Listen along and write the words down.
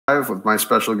with my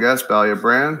special guest,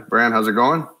 BallietBran. Bran, how's it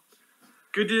going?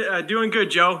 Good, doing good,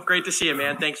 Joe. Great to see you,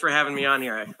 man. Thanks for having me on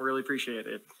here. I really appreciate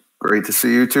it. Great to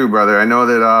see you too, brother. I know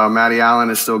that Matty Allin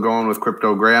is still going with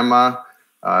Crypto Grandma.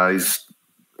 I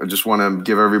just want to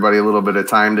give everybody a little bit of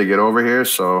time to get over here,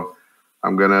 so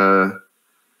I'm gonna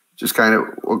just kind of.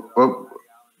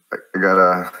 I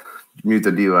gotta mute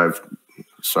the D Live.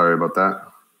 Sorry about that.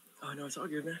 Oh no, it's all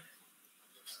good, man.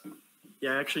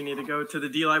 Yeah, I actually need to go to the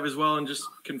D Live as well and just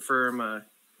confirm,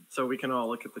 so we can all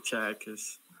look at the chat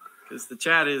because the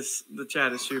chat is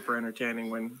super entertaining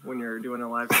when you're doing a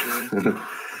live stream.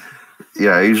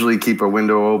 Yeah, I usually keep a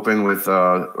window open with.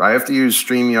 I have to use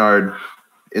StreamYard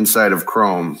inside of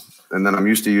Chrome, and then I'm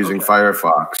used to using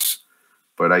Firefox,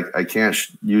 but I can't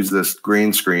use this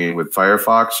green screen with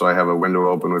Firefox, so I have a window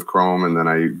open with Chrome, and then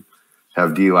I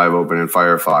have D Live open in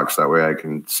Firefox. That way, I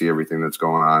can see everything that's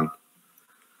going on.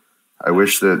 I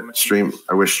wish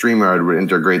StreamYard would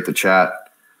integrate the chat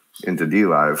into D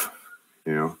Live.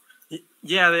 You know.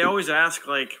 Yeah, they always ask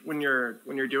like when you're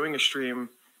doing a stream,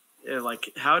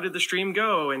 like how did the stream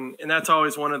go, and that's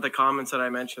always one of the comments that I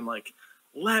mentioned. Like,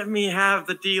 let me have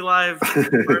the D Live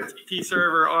or TT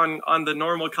server on the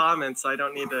normal comments. I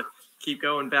don't need to keep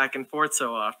going back and forth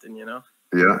so often. You know.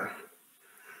 Yeah.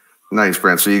 Nice,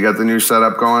 Brent. So you got the new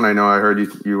setup going. I know I heard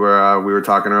you were we were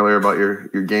talking earlier about your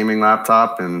gaming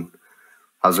laptop, and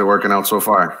how's it working out so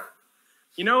far?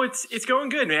 You know, it's going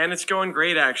good, man. It's going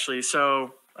great, actually.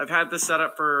 So I've had this set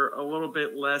up for a little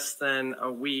bit less than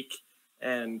a week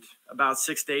and about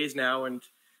 6 days now. And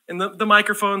the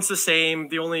microphone's the same.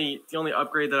 The only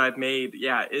upgrade that I've made,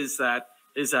 yeah, is that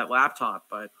laptop.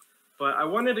 But I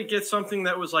wanted to get something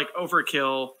that was like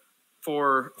overkill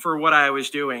for what I was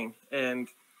doing. And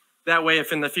that way,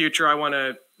 if in the future I want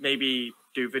to maybe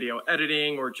do video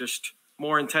editing or just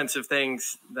more intensive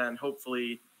things, then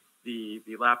hopefully the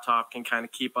laptop can kind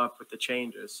of keep up with the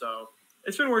changes. So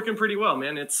it's been working pretty well,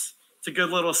 man. It's a good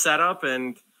little setup,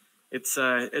 and it's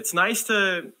nice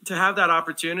to have that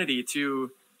opportunity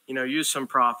to, you know, use some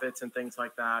profits and things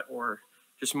like that, or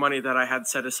just money that I had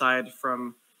set aside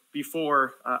from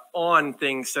before on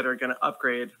things that are going to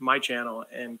upgrade my channel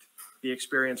and the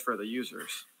experience for the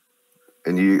users.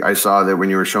 And I saw that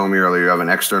when you were showing me earlier, you have an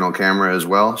external camera as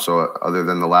well. So other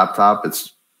than the laptop,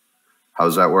 how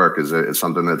does that work? Is it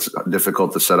something that's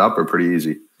difficult to set up or pretty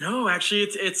easy? No, actually,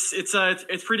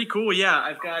 it's pretty cool. Yeah,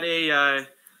 I've got a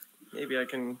maybe I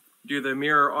can do the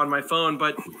mirror on my phone,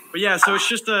 but yeah, so it's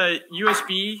just a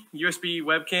USB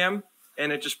webcam,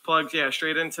 and it just plugs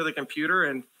straight into the computer,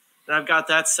 and I've got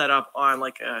that set up on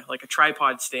like a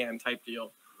tripod stand type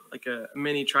deal, like a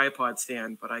mini tripod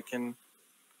stand. But I can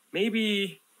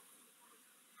maybe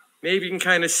you can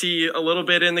kind of see a little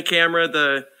bit in the camera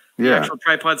the actual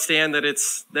tripod stand that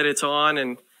it's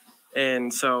on,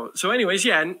 and so anyways,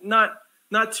 yeah, not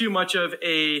too much of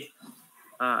a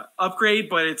upgrade,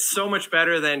 but it's so much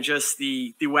better than just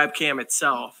the webcam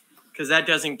itself, because that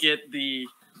doesn't get the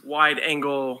wide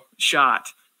angle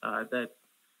shot that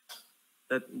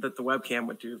the webcam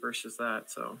would do versus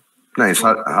that. So nice.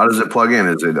 How does it plug in?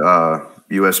 Is it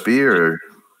USB or?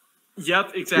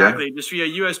 Yep, exactly. Yeah. Just via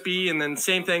USB, and then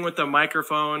same thing with the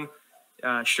microphone,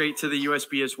 straight to the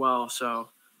USB as well. So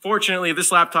fortunately,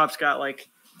 this laptop's got like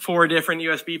 4 different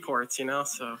USB ports, you know,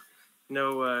 so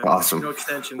awesome. No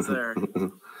extensions there.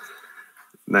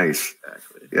 Nice.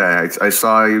 Exactly. Yeah, I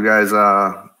saw you guys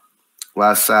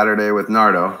last Saturday with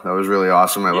Nardo. That was really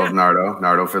awesome. I love Nardo.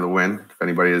 Nardo for the win. If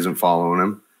anybody isn't following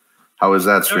him, how was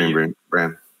that stream,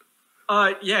 Bran?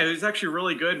 Yeah, it was actually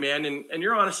really good, man. And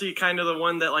you're honestly kind of the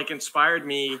one that like inspired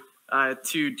me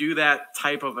to do that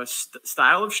type of a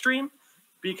style of stream,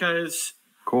 because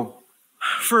cool.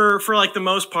 For like the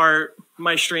most part,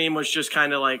 my stream was just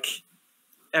kind of like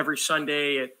every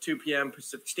Sunday at 2 p.m.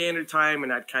 Pacific Standard Time,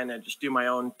 and I'd kind of just do my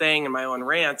own thing and my own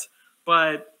rant.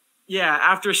 But yeah,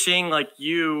 after seeing like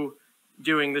you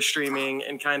doing the streaming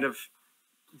and kind of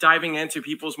diving into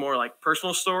people's more like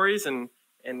personal stories and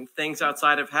things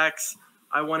outside of Hex,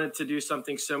 I wanted to do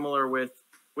something similar with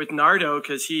Nardo,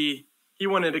 because he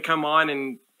wanted to come on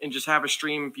and just have a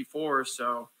stream before.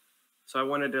 So I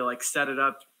wanted to like set it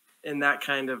up in that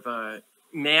kind of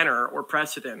manner or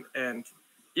precedent. And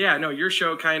yeah, no, your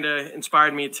show kind of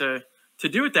inspired me to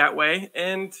do it that way.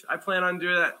 And I plan on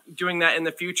doing that in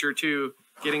the future too,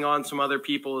 getting on some other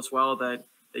people as well that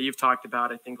you've talked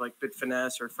about. I think like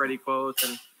Bitfinesse or Freddy Quotes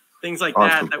and things like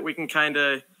that we can kind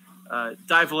of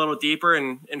dive a little deeper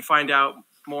and find out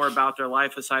more about their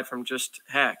life aside from just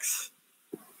Hex.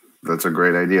 That's a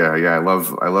great idea. Yeah, I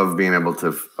love being able to,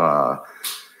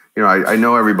 you know, I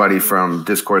know everybody from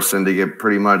Discourse Syndicate,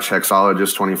 pretty much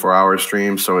Hexologist 24-hour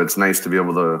stream. So it's nice to be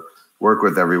able to work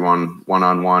with everyone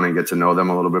one-on-one and get to know them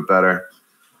a little bit better.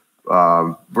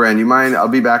 Bran, you mind? I'll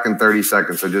be back in 30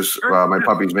 seconds. So just my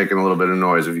puppy's making a little bit of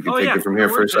noise. If you could take it from here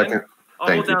for a second.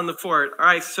 I'll hold down the fort. All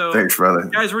right, so thanks, brother.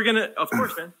 Guys, of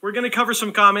course, man. We're gonna cover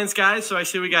some comments, guys. So I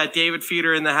see we got David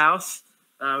Feeder in the house.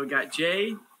 We got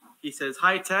Jay. He says,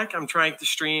 "Hi tech. I'm trying to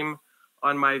stream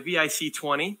on my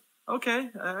VIC-20."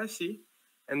 Okay, I see.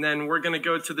 And then we're gonna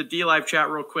go to the D Live chat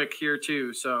real quick here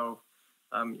too. So,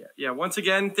 yeah. Once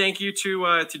again, thank you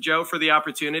to Joe for the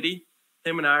opportunity.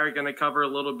 Him and I are gonna cover a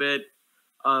little bit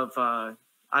of I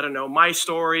don't know, my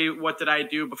story. What did I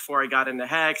do before I got into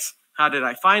Hex? How did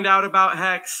I find out about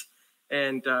Hex?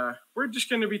 And we're just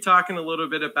going to be talking a little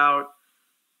bit about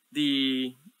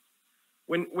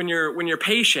when you're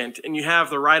patient and you have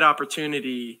the right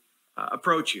opportunity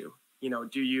approach you. You know,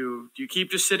 do you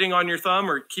keep just sitting on your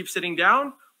thumb or keep sitting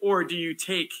down, or do you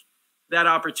take that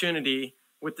opportunity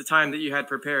with the time that you had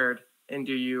prepared and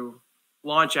do you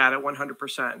launch at it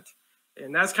 100%?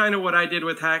 And that's kind of what I did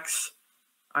with Hex.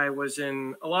 I was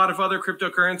in a lot of other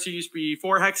cryptocurrencies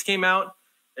before Hex came out.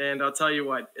 And I'll tell you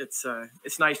what, it's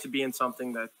nice to be in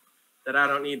something that I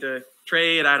don't need to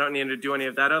trade. I don't need to do any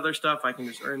of that other stuff. I can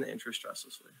just earn the interest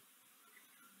restlessly.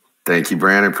 Thank you,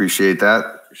 Bran. I appreciate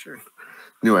that. For sure.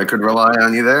 Knew I could rely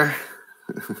on you there.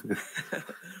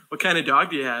 What kind of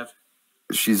dog do you have?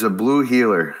 She's a blue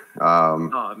heeler.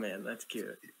 Oh man, that's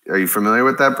cute. Are you familiar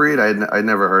with that breed? I'd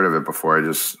never heard of it before. I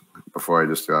just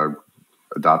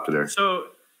adopted her. So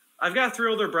I've got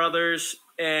 3 older brothers.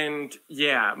 And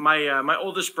yeah, my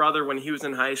oldest brother, when he was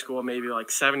in high school, maybe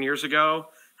like 7 years ago,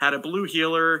 had a blue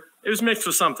heeler. It was mixed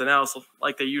with something else,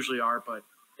 like they usually are. But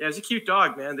yeah, it's a cute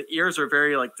dog, man. The ears are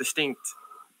very like distinct.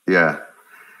 Yeah.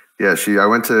 I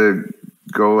went to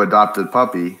go adopt a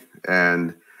puppy,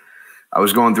 and I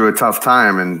was going through a tough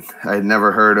time, and I had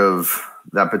never heard of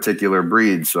that particular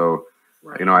breed. So,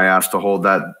 right. I asked to hold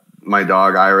my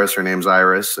dog Iris. Her name's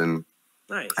Iris, and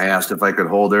nice. I asked if I could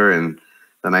hold her, and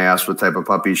then I asked what type of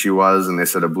puppy she was, and they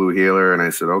said a blue heeler, and I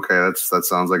said, okay, that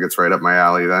sounds like it's right up my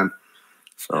alley then.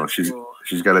 So that's cool.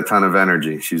 She's got a ton of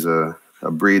energy. She's a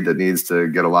breed that needs to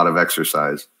get a lot of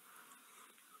exercise.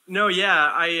 No,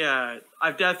 yeah,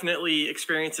 I've definitely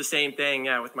experienced the same thing.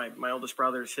 Yeah, with my oldest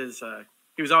brothers,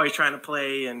 he was always trying to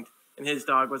play, and his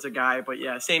dog was a guy. But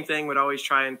yeah, same thing. Would always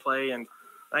try and play, and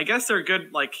I guess they're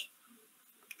good like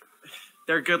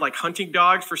hunting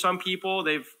dogs for some people.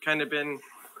 They've kind of been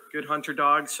good hunter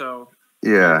dogs, so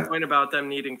yeah. No point about them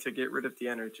needing to get rid of the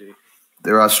energy.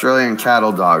 They're Australian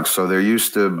cattle dogs, so they're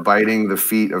used to biting the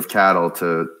feet of cattle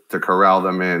to corral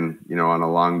them in, on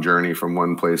a long journey from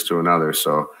one place to another.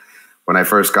 So when I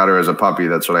first got her as a puppy,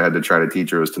 that's what I had to try to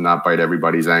teach her, was to not bite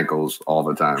everybody's ankles all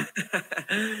the time.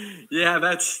 Yeah,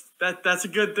 that's a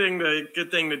good thing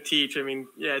to teach. I mean,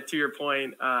 yeah, to your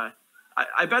point, I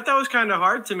bet that was kind of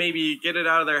hard to maybe get it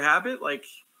out of their habit. Like,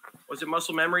 was it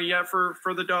muscle memory yet for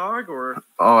the dog, or?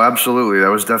 Oh, absolutely. That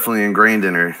was definitely ingrained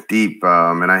in her deep.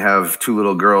 And I have 2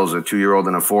 little girls, a 2-year-old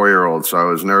and a 4-year-old. So I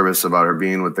was nervous about her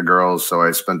being with the girls. So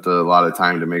I spent a lot of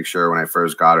time to make sure when I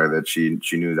first got her that she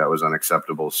knew that was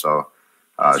unacceptable. So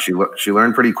she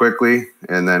learned pretty quickly.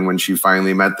 And then when she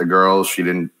finally met the girls, she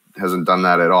hasn't done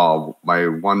that at all. My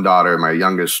one daughter, my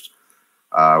youngest,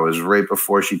 was right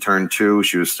before she turned 2.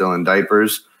 She was still in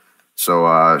diapers.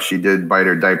 So she did bite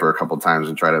her diaper a couple times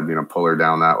and try to pull her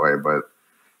down that way, but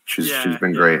she's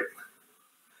been great.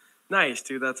 Nice,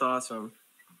 dude. That's awesome.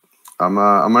 I'm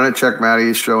gonna check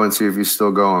Matty's show and see if he's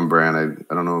still going, Bran.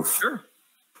 I don't know if sure.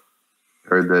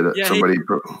 Heard that somebody.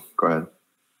 Go ahead.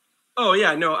 Oh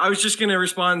yeah, no. I was just gonna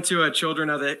respond to Children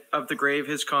of the Grave.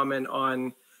 His comment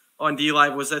on D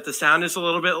Live was that the sound is a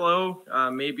little bit low.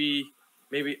 Maybe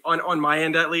on my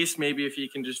end at least. Maybe if you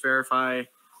can just verify.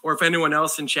 Or if anyone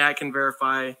else in chat can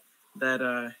verify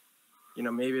that,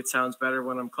 maybe it sounds better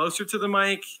when I'm closer to the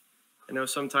mic. I know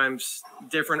sometimes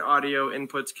different audio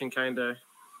inputs can kind of.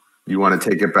 You want to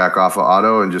take it back off of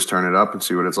auto and just turn it up and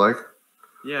see what it's like?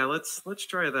 Yeah, let's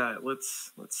try that.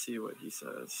 Let's see what he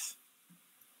says.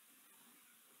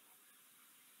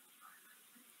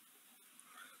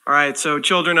 All right, so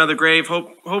Children of the Grave.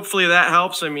 Hopefully that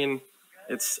helps. I mean,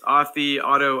 it's off the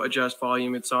auto adjust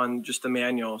volume. It's on just the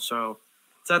manual, so.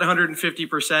 It's at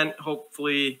 150%.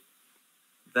 Hopefully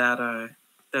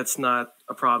that's not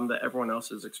a problem that everyone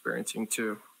else is experiencing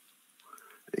too.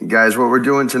 Guys, what we're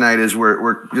doing tonight is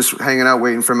we're just hanging out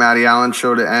waiting for Matty Allen's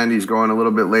show to end. He's going a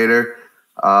little bit later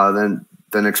than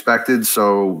expected.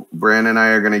 So Brandon and I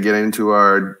are going to get into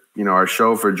our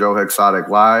show for JoeHexotic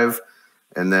Live.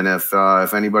 And then if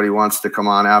anybody wants to come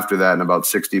on after that in about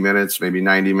 60 minutes, maybe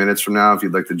 90 minutes from now, if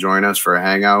you'd like to join us for a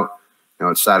hangout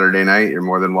it's Saturday night. You're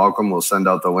more than welcome. We'll send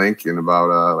out the link in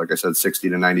about, like I said, 60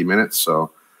 to 90 minutes.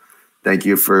 So thank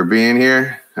you for being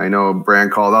here. I know Bran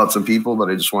called out some people, but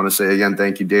I just want to say again,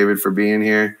 thank you, David, for being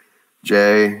here.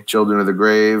 Jay, Children of the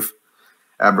Grave,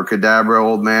 Abracadabra,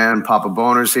 Old Man, Papa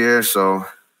Boner's here. So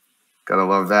gotta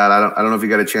love that. I don't know if you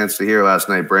got a chance to hear last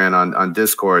night, Bran, on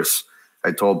Discourse.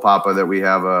 I told Papa that we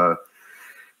have a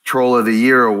Troll of the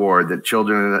Year award that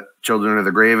Children of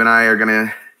the Grave and I are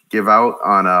gonna give out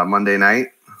on Monday night.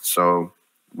 So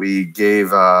we gave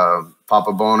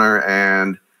Papa Boner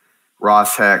and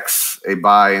Ross Hex a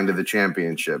bye into the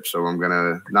championship. So I'm going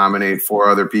to nominate 4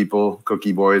 other people,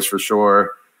 Cookie Boys for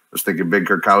sure. I was thinking Big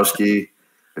Kirkowski.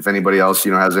 If anybody else,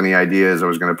 has any ideas, I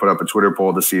was going to put up a Twitter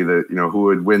poll to see that, who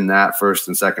would win that first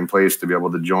and second place to be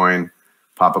able to join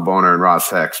Papa Boner and Ross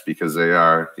Hex, because they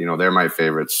are, they're my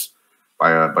favorites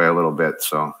by a little bit.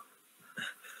 So.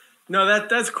 No,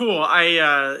 that's cool.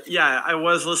 I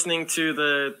was listening to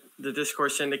the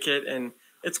Discourse Syndicate, and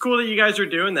it's cool that you guys are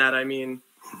doing that. I mean,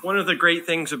 one of the great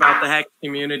things about the Hex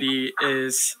community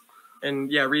is, and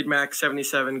yeah,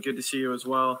 ReadMax77, good to see you as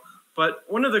well. But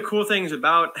one of the cool things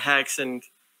about Hex and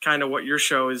kind of what your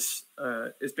show is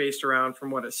based around,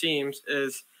 from what it seems,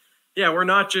 is, yeah, we're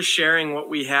not just sharing what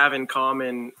we have in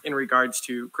common in regards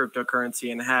to cryptocurrency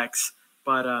and Hex,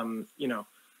 but I'm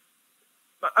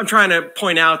trying to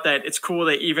point out that it's cool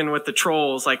that even with the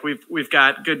trolls, like we've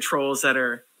got good trolls that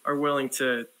are willing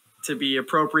to be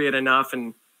appropriate enough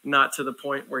and not to the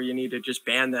point where you need to just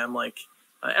ban them. Like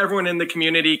everyone in the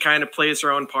community kind of plays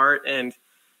their own part, and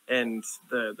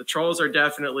the trolls are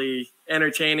definitely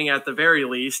entertaining at the very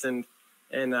least. And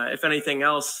if anything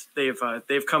else,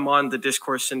 they've come on the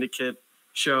Discourse Syndicate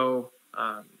show.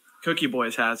 Cookie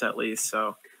Boys has, at least.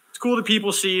 So it's cool that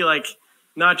people see, like,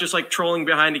 not just like trolling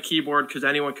behind a keyboard, because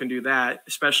anyone can do that,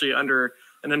 especially under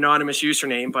an anonymous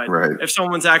username. But if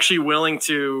someone's actually willing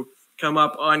to come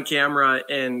up on camera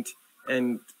and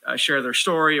share their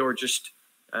story, or just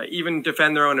even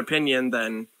defend their own opinion,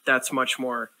 then that's much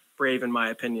more brave, in my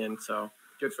opinion. So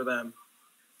good for them.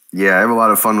 Yeah, I have a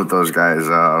lot of fun with those guys.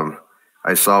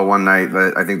 I saw one night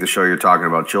that I think the show you're talking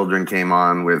about, Children, came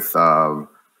on with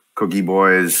Cookie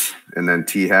Boys and then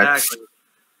T-Hex. Exactly.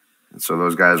 So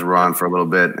those guys were on for a little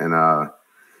bit, and I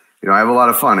have a lot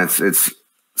of fun. It's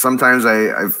sometimes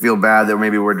I feel bad that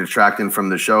maybe we're detracting from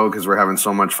the show because we're having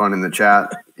so much fun in the chat,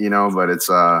 but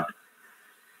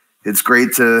it's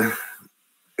great to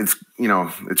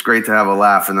have a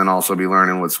laugh and then also be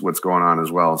learning what's going on as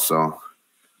well. So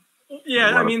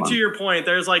yeah, I mean, to your point,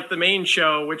 there's like the main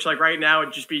show, which like right now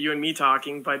would just be you and me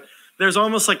talking, but there's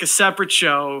almost like a separate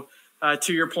show,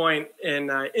 to your point, in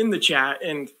the chat.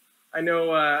 And I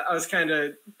know I was kind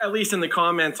of, at least in the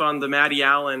comments on the Maddie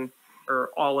Allin, or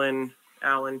Allin,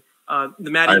 the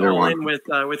Maddie Allin with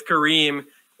Kareem,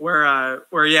 where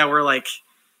we're like,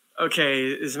 okay,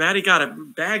 is Maddie got a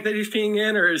bag that he's peeing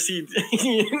in, or is he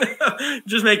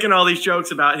just making all these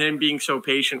jokes about him being so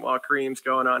patient while Kareem's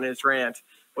going on his rant?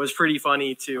 It was pretty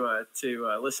funny to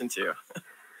listen to.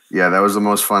 Yeah, that was the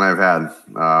most fun I've had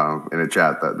in a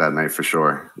chat that night for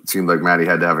sure. It seemed like Maddie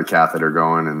had to have a catheter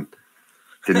going and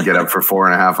didn't get up for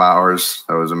 4.5 hours.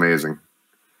 That was amazing.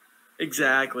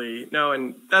 Exactly. No,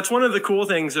 and that's one of the cool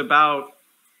things about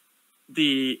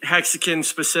the Hexican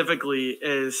specifically,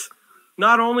 is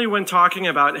not only when talking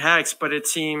about Hex, but it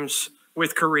seems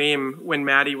with Kareem, when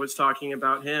Maddie was talking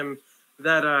about him,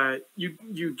 that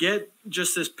you get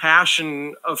just this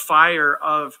passion of fire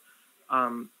of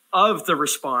the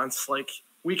response. Like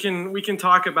we can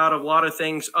talk about a lot of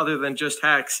things other than just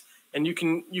Hex, and you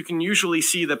can usually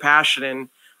see the passion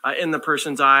in the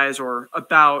person's eyes, or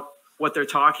about what they're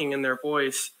talking in their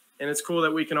voice. And it's cool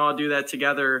that we can all do that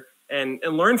together and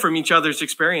learn from each other's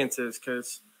experiences,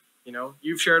 because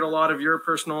you've shared a lot of your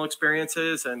personal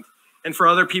experiences, and for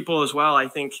other people as well. I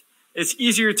think it's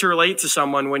easier to relate to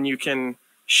someone when you can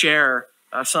share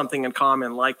something in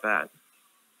common like that.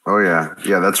 Oh yeah.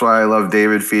 That's why I love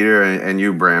David Feeder and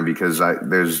you, Bran, because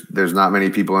there's not many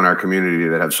people in our community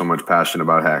that have so much passion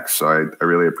about Hex. So I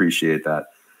really appreciate that.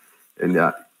 And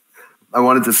I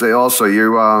wanted to say also,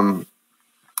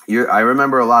 I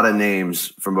remember a lot of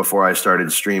names from before I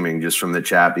started streaming, just from the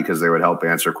chat, because they would help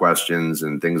answer questions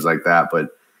and things like that.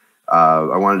 But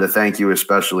I wanted to thank you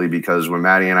especially, because when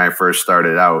Maddie and I first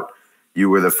started out, you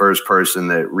were the first person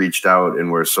that reached out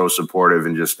and were so supportive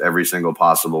in just every single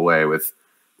possible way with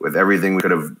everything we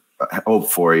could have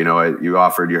hoped for. You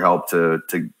offered your help to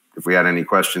if we had any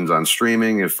questions on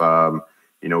streaming, if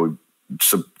we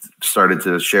started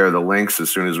to share the links as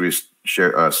soon as we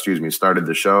started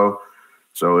the show.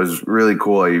 So it was really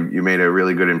cool. You made a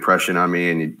really good impression on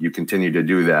me, and you continue to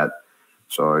do that.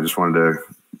 So I just wanted to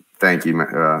Thank you.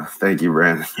 Thank you,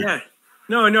 Brandon. Yeah.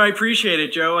 No, I appreciate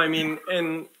it, Joe. I mean,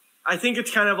 and I think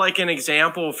it's kind of like an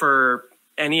example for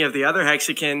any of the other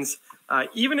Hexicans.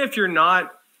 Even if you're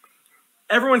not,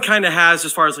 everyone kind of has,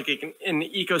 as far as like an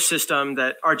ecosystem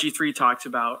that RG3 talks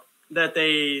about, that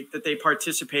they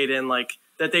participate in, like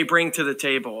that they bring to the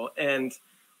table. And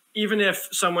even if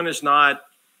someone is not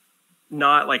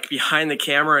like behind the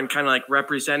camera and kind of like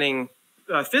representing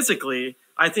physically,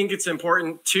 I think it's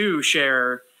important to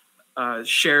share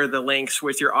the links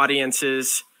with your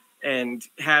audiences and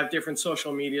have different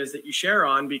social medias that you share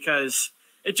on, because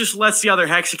it just lets the other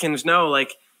Hexicans know,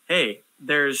 like, hey,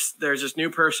 there's this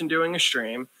new person doing a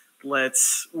stream.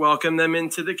 Let's welcome them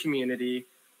into the community,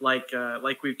 like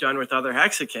we've done with other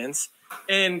Hexicans.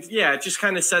 And yeah, it just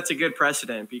kind of sets a good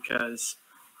precedent, because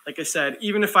like I said,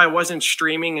 even if I wasn't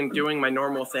streaming and doing my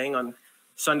normal thing on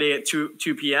Sunday at 2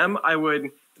 p.m., I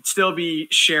would still be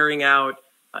sharing out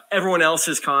everyone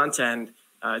else's content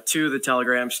to the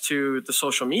telegrams, to the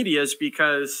social medias,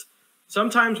 because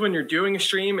sometimes when you're doing a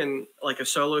stream, and like a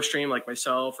solo stream like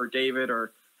myself or David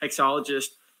or Hexologist,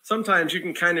 sometimes you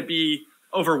can kind of be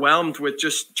overwhelmed with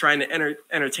just trying to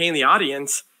entertain the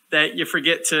audience, that you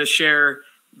forget to share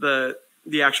the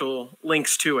actual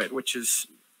links to it, which is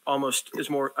almost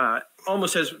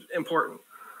as important.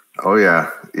 Oh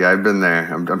yeah. I've been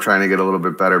there. I'm trying to get a little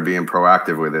bit better being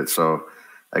proactive with it. So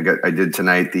I did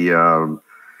tonight the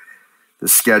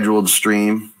scheduled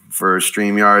stream for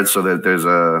StreamYard, so that there's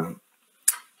a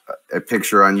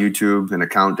picture on YouTube and a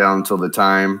countdown till the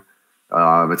time.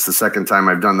 It's the second time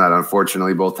I've done that.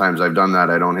 Unfortunately, both times I've done that,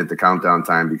 I don't hit the countdown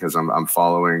time because I'm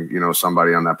following,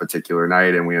 somebody on that particular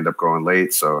night, and we end up going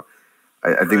late. So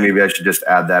I think maybe I should just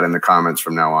add that in the comments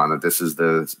from now on, that this is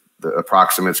the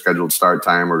approximate scheduled start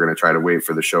time. We're going to try to wait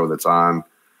for the show that's on,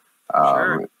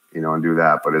 sure. And do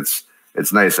that. But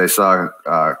it's nice. I saw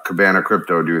Cabana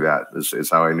Crypto do that. This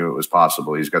is how I knew it was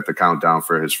possible. He's got the countdown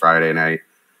for his Friday night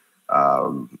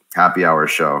happy hour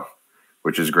show,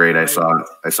 which is great. I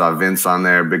saw Vince on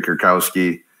there, Big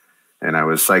Kurkowski, and I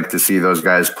was psyched to see those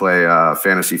guys play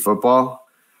fantasy football.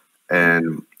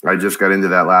 And I just got into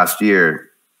that last year.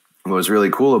 What was really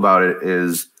cool about it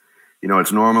is,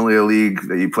 it's normally a league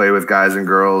that you play with guys and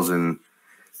girls, and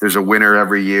there's a winner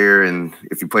every year. And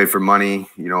if you play for money,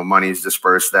 money's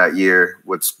dispersed that year.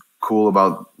 What's cool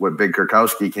about what Big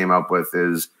Kurkowski came up with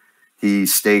is he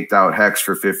staked out Hex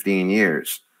for 15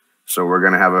 years. So we're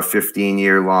going to have a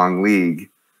 15-year-long league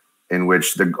in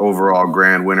which the overall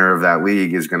grand winner of that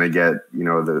league is going to get,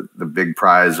 the big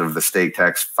prize of the staked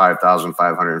Hex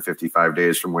 5,555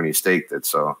 days from when he staked it.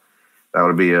 So that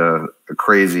would be a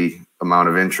crazy amount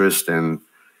of interest, and,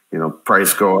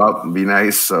 price go up and be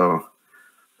nice. So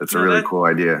that's a really cool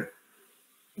idea.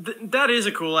 That is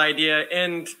a cool idea.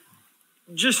 And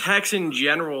just Hex in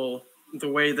general, the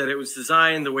way that it was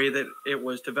designed, the way that it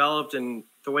was developed, and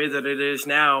the way that it is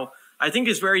now, I think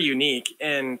is very unique.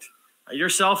 And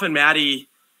yourself and Maddie,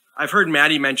 I've heard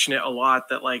Maddie mention it a lot,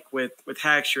 that like with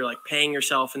Hex, you're like paying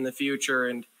yourself in the future,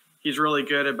 and he's really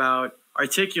good about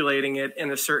articulating it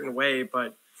in a certain way.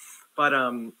 But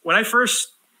when I first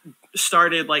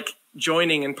started like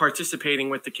joining and participating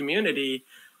with the community,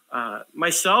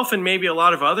 myself and maybe a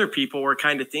lot of other people were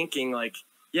kind of thinking like,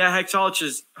 yeah,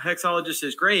 Hexologist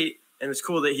is great, and it's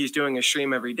cool that he's doing a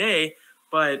stream every day,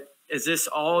 but is this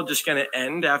all just going to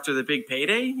end after the big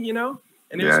payday,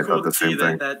 And it was cool to see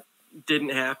that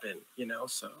didn't happen,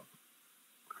 so.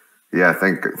 Yeah,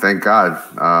 thank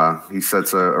God. He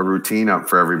sets a routine up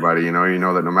for everybody. You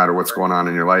know that no matter what's going on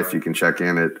in your life, you can check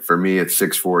in. For me, it's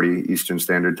 6:40 Eastern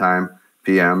Standard Time,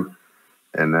 PM.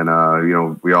 And then,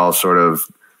 we all sort of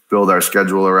build our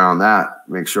schedule around that,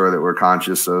 make sure that we're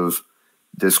conscious of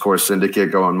Discourse Syndicate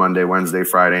going Monday, Wednesday,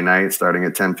 Friday night, starting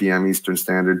at 10 p.m. Eastern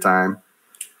Standard Time.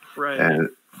 Right. And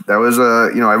that was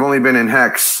I've only been in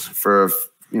Hex for,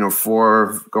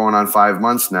 4 going on 5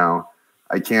 months now.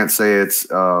 I can't say it's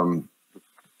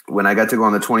when I got to go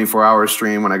on the 24-hour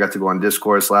stream, when I got to go on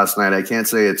Discourse last night, I can't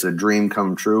say it's a dream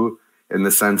come true in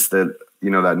the sense that,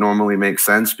 that normally makes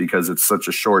sense because it's such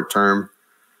a short term,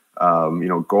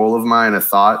 goal of mine, a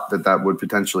thought that would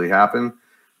potentially happen.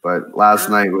 But last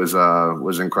night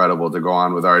was incredible to go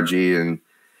on with RG, and,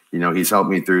 he's helped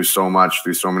me through so much,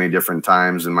 through so many different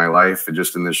times in my life,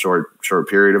 just in this short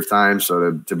period of time.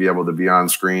 So to be able to be on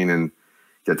screen and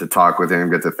get to talk with him,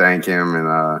 get to thank him.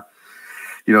 And,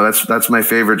 that's my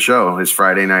favorite show, his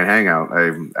Friday night hangout.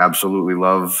 I absolutely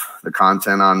love the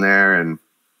content on there. And,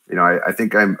 I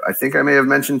think I may have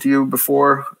mentioned to you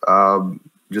before,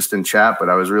 just in chat, but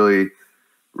I was really,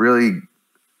 really,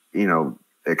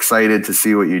 excited to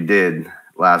see what you did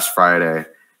last Friday.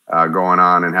 going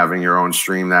on and having your own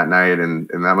stream that night. And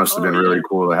that must have been really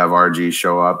cool to have RG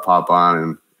show up, pop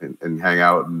on and hang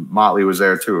out. And Motley was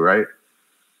there too, right?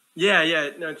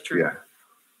 Yeah. No, it's true. Yeah.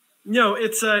 No,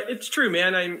 it's true,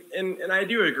 man. And I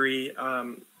do agree.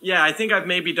 Yeah, I think I've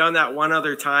maybe done that one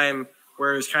other time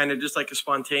where it was kind of just like a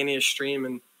spontaneous stream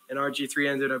and RG3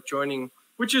 ended up joining,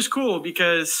 which is cool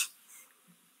because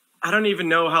I don't even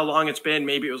know how long it's been.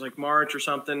 Maybe it was like March or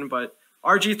something, but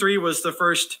RG3 was the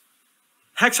first,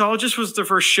 Hexologist was the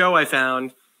first show I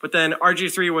found, but then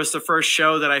RG3 was the first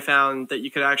show that I found that you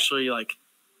could actually like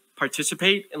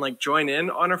participate and like join in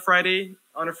on a Friday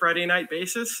night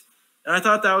basis. And I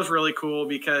thought that was really cool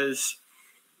because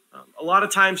a lot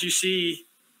of times you see,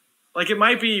 like, it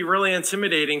might be really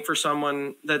intimidating for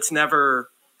someone that's never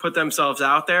put themselves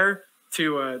out there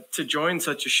to join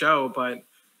such a show. But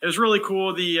it was really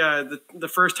cool. The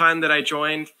first time that I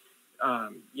joined,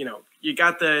 you know, you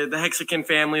got the Hexican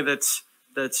family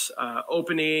that's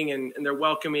opening and they're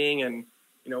welcoming, and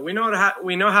you know, we know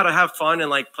how to have fun and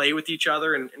like play with each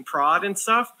other and prod and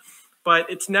stuff. But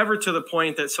it's never to the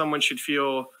point that someone should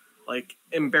feel like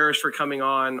embarrassed for coming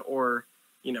on, or,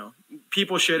 you know,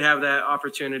 people should have that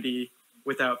opportunity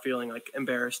without feeling like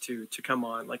embarrassed to come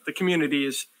on. Like, the community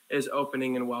is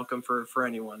opening and welcome for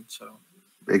anyone. So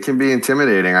it can be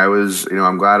intimidating.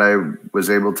 I'm glad I was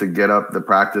able to get up the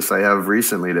practice I have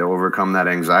recently to overcome that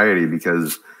anxiety,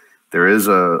 because there is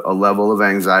a level of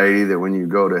anxiety that when you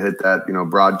go to hit that, you know,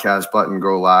 broadcast button,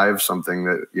 go live, something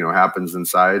that, you know, happens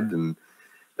inside. And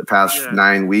the past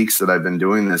 9 weeks that I've been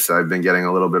doing this, I've been getting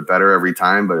a little bit better every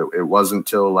time, but it wasn't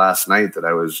till last night that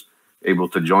I was able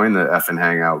to join the effing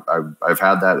hangout. I've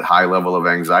had that high level of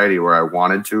anxiety where I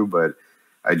wanted to, but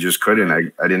I just couldn't.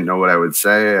 I didn't know what I would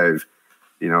say.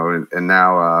 And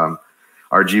now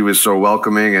RG was so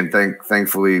welcoming, and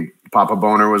thankfully Papa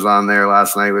Boner was on there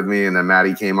last night with me, and then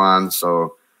Maddie came on,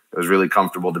 so it was really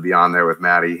comfortable to be on there with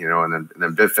Maddie, you know. And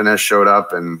then Bitfinesse showed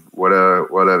up, and what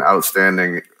an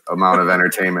outstanding amount of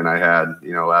entertainment I had,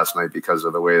 you know, last night because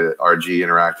of the way that RG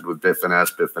interacted with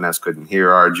Bitfinesse. Bitfinesse couldn't hear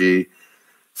RG,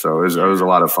 so it was a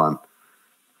lot of fun.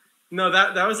 No,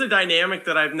 that was a dynamic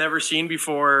that I've never seen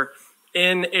before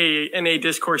in a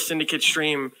Discourse Syndicate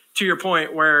stream, to your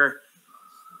point, where,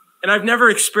 and I've never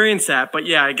experienced that, but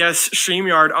yeah, I guess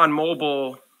StreamYard on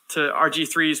mobile, to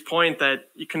RG3's point, that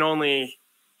you can only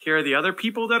hear the other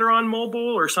people that are on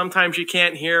mobile, or sometimes you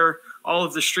can't hear all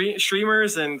of the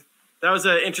streamers. And that was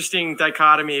an interesting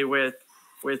dichotomy with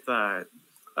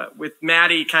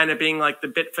Maddie kind of being like the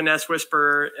Bitfinesse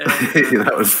whisperer. And,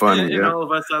 that was funny. And all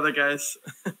of us other guys.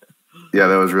 Yeah,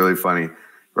 that was really funny.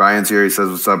 Ryan's here. He says,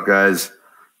 "What's up, guys?"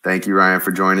 Thank you, Ryan,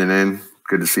 for joining in.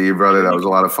 Good to see you, brother. That was a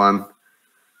lot of fun.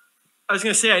 I was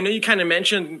going to say, I know you kind of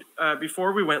mentioned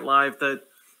before we went live that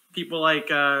people like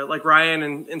Ryan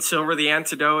and Silver the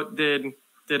Antidote did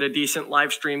a decent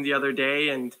live stream the other day,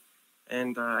 and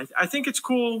I think it's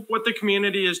cool what the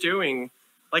community is doing.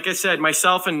 Like I said,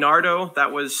 myself and Nardo,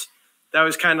 that was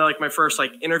kind of like my first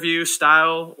like interview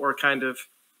style, or kind of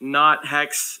not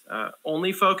Hex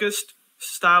only focused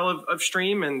style of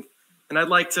stream, and I'd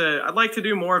like to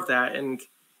do more of that. And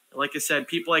like I said,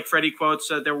 people like Freddie Quotes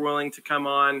said they're willing to come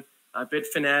on,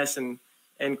 Bitfinesse and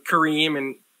Kareem,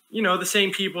 and you know, the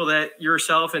same people that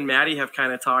yourself and Maddie have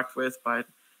kind of talked with, but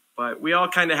we all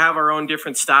kind of have our own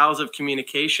different styles of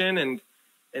communication,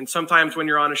 and sometimes when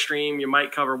you're on a stream, you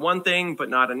might cover one thing but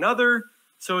not another.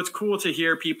 So it's cool to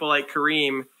hear people like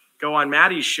Kareem go on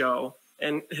Maddie's show,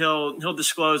 and he'll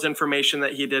disclose information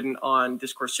that he didn't on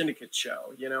Discourse Syndicate's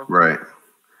show, you know? Right.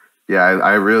 Yeah,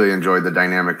 I really enjoyed the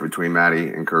dynamic between Maddie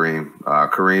and Kareem.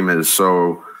 Kareem is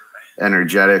so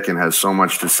energetic and has so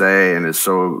much to say, and is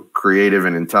so creative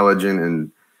and intelligent,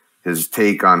 and his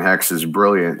take on Hex is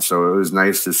brilliant. So it was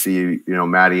nice to see, you know,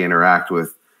 Maddie interact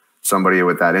with somebody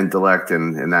with that intellect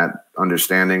and that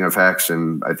understanding of Hex,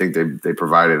 and I think they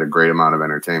provided a great amount of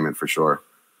entertainment for sure.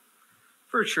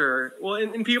 For sure. Well,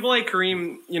 and people like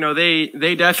Kareem, you know,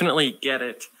 they definitely get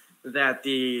it, that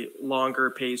the longer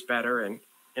pays better, and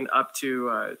up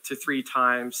to 3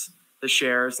 times the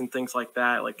shares and things like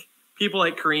that. Like, people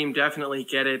like Kareem definitely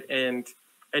get it, and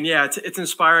yeah, it's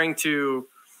inspiring to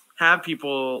have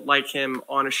people like him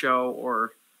on a show,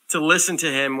 or to listen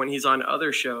to him when he's on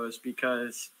other shows,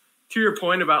 because to your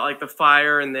point about like the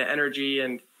fire and the energy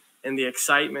and the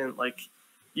excitement, like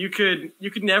you could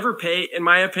never pay, in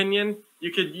my opinion,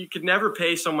 you could never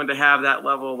pay someone to have that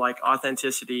level of like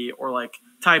authenticity or like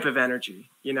type of energy,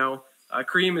 you know.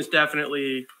 Kareem is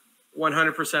definitely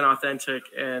 100% authentic,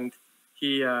 and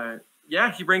he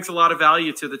brings a lot of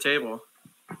value to the table.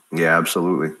 Yeah,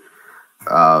 absolutely.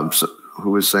 So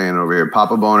who was saying over here?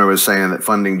 Papa Boner was saying that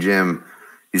funding Jim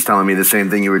he's telling me the same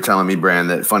thing you were telling me, Bran,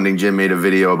 that Funding Jim made a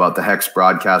video about the Hex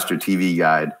Broadcaster TV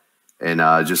guide, and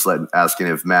just asking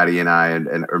if Maddie and I,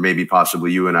 and or maybe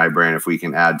possibly you and I, Bran, if we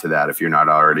can add to that if you're not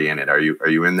already in it. Are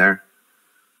you in there?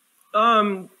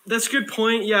 That's a good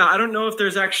point. Yeah, I don't know if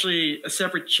there's actually a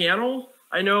separate channel.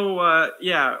 I know,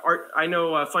 I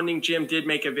know Funding Jim did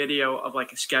make a video of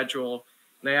like a schedule,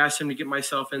 and I asked him to get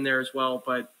myself in there as well.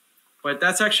 But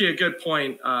that's actually a good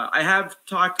point. I have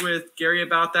talked with Gary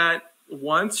about that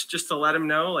once, just to let him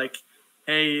know, like,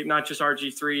 hey, not just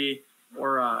RG3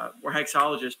 or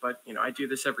Hexologist, but you know, I do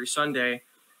this every Sunday.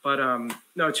 But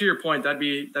no, to your point, that'd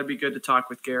be good to talk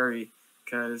with Gary,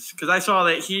 because I saw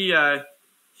that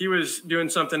he was doing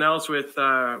something else with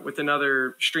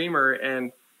another streamer,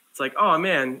 and it's like, oh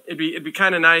man, it'd be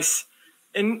kind of nice.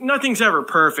 And nothing's ever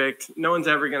perfect. No one's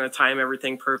ever going to time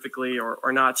everything perfectly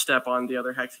or not step on the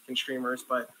other Hexican streamers.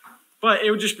 But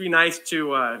it would just be nice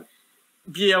to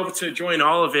be able to join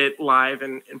all of it live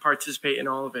and participate in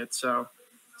all of it. So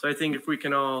I think if we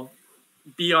can all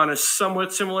be on a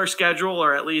somewhat similar schedule,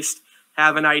 or at least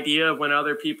have an idea of when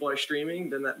other people are streaming,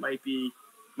 then that might be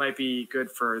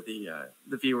good for the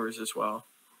viewers as well.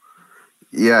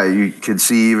 Yeah, you could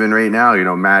see even right now, you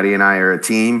know, Maddie and I are a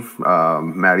team.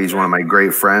 Maddie's one of my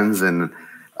great friends, and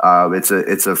it's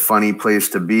a funny place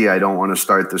to be. I don't want to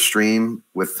start the stream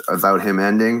without him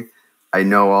ending. I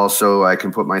know also I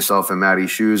can put myself in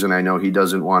Maddie's shoes, and I know he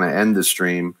doesn't want to end the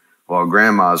stream while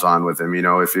grandma's on with him. You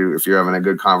know, if you're having a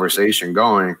good conversation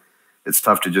going, it's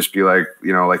tough to just be like,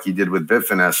 you know, like he did with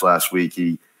Bitfinesse last week.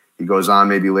 He goes on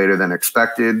maybe later than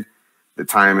expected. The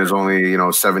time is only, you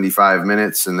know, 75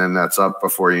 minutes, and then that's up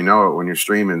before you know it when you're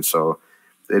streaming. So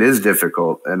it is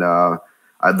difficult. And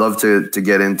I'd love to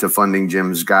get into Funding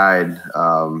Jim's guide.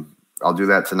 I'll do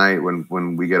that tonight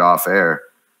when we get off air.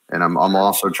 And I'm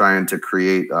also trying to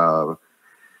create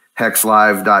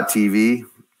hexlive.tv.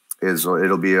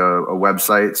 It'll be a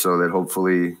website, so that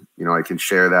hopefully, you know, I can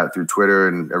share that through Twitter,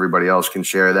 and everybody else can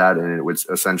share that. And it would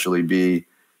essentially be,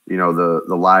 you know,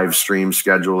 the live stream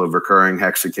schedule of recurring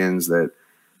Hexicans that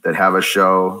have a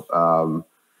show,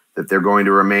 that they're going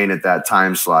to remain at that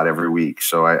time slot every week.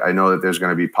 So I know that there's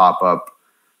going to be pop-up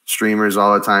streamers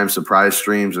all the time, surprise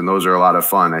streams, and those are a lot of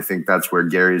fun. I think that's where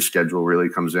Gary's schedule really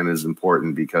comes in, is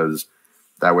important, because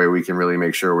that way we can really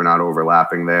make sure we're not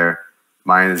overlapping there.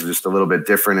 Mine is just a little bit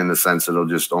different in the sense that it'll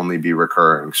just only be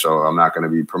recurring. So I'm not going to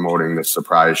be promoting the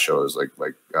surprise shows like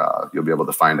you'll be able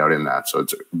to find out in that. So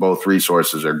both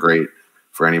resources are great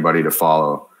for anybody to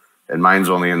follow. And mine's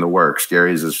only in the works.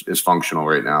 Gary's is functional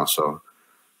right now. So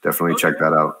definitely check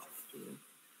that out.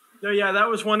 No, yeah, that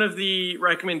was one of the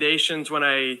recommendations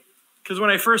because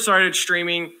when I first started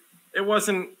streaming, it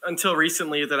wasn't until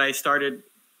recently that I started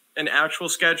an actual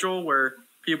schedule where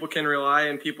people can rely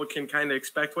and people can kind of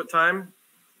expect what time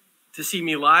to see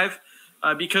me live.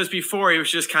 Because before it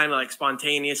was just kind of like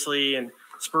spontaneously and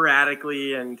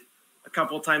sporadically, and a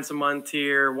couple times a month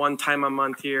here, one time a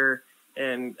month here.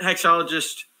 And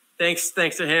Hexologist, thanks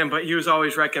to him, but he was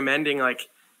always recommending, like,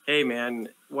 hey man,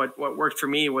 what worked for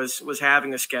me was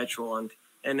having a schedule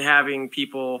and having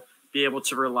people be able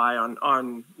to rely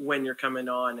on when you're coming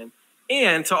on,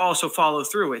 and to also follow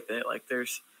through with it. Like,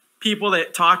 there's people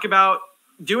that talk about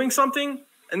doing something,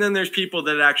 and then there's people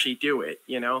that actually do it,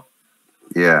 you know?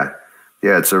 Yeah.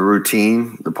 It's a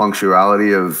routine. The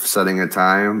punctuality of setting a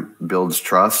time builds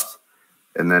trust.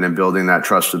 And then in building that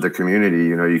trust with the community,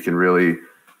 you know, you can really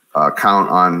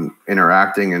count on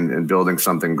interacting and building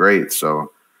something great.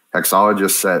 So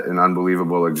Hexologist set an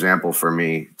unbelievable example for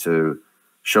me to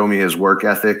show me his work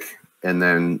ethic and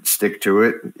then stick to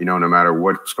it, you know, no matter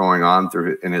what's going on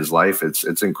in his life.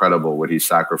 It's incredible what he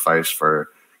sacrificed for,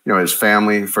 you know, his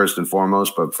family first and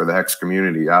foremost, but for the Hex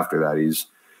community after that.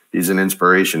 He's an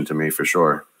inspiration to me for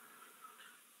sure.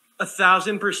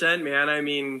 1,000%, man. I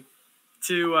mean,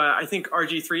 I think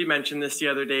RG3 mentioned this the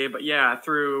other day, but yeah,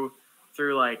 through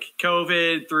like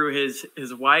COVID, through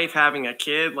his wife having a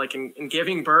kid, like in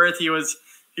giving birth, he was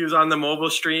on the mobile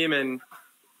stream, and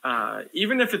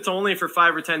even if it's only for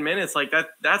 5 or 10 minutes, like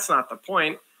that's not the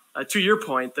point. To your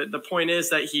point, the point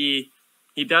is that he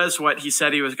does what he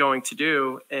said he was going to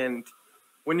do. And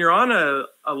when you're on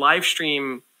a live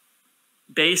stream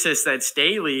basis that's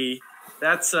daily,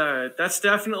 that's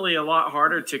definitely a lot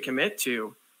harder to commit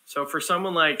to. So for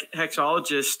someone like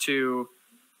Hexologist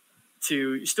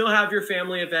to still have your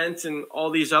family events and all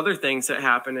these other things that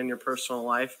happen in your personal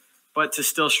life, but to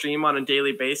still stream on a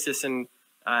daily basis and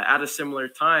at a similar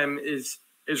time is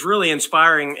really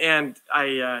inspiring. And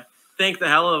I thank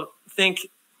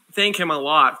him a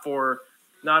lot for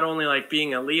not only like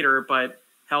being a leader, but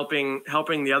helping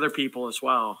the other people as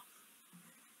well.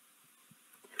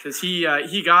 because he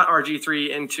got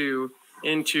RG3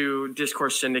 into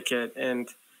Discourse Syndicate, and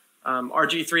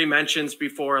RG3 mentions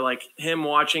before like him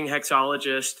watching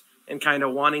Hexologist and kind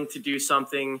of wanting to do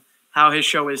something how his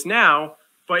show is now,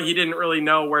 but he didn't really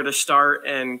know where to start,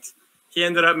 and he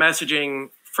ended up messaging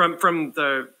from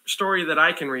the story that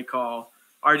I can recall.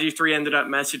 RG3 ended up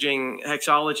messaging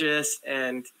Hexologist,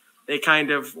 and they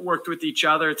kind of worked with each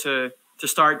other to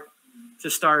start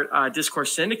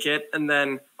Discourse Syndicate, and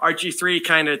then RG3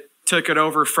 kind of took it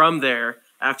over from there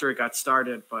after it got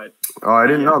started. But oh, I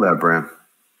didn't know that, Bran.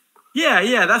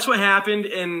 Yeah, that's what happened.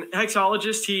 In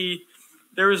Hexologist,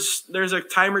 there's a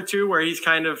time or two where he's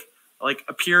kind of like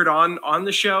appeared on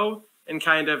the show and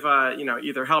kind of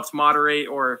either helped moderate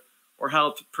or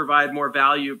helped provide more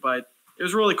value. But it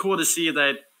was really cool to see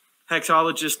that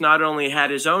Hexologist not only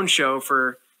had his own show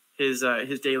for his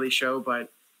daily show,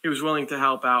 but he was willing to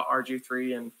help out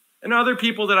RG3 and other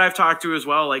people that I've talked to as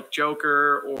well, like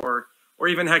Joker or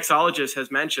even Hexologist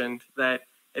has mentioned that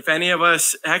if any of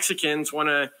us Hexicans want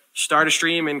to start a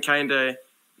stream and kind of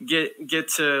get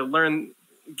to learn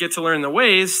the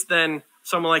ways, then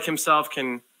someone like himself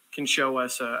can show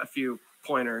us a few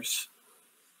pointers.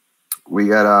 We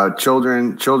got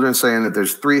children saying that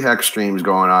there's 3 Hex streams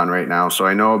going on right now. So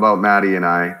I know about Maddie and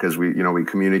I, because we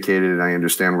communicated, and I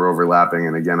understand we're overlapping.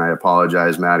 And again, I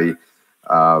apologize, Maddie.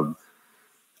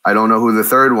 I don't know who the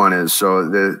third one is. So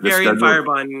the Gary and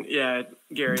Firebun, yeah,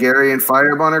 Gary. Gary and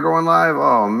Firebun are going live.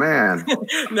 Oh man.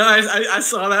 No, I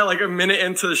saw that like a minute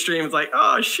into the stream. It's like,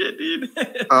 oh shit, dude.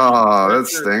 Oh, that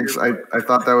stinks. I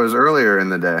thought that was earlier in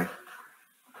the day.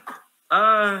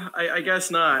 I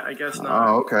guess not.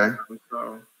 Oh, okay.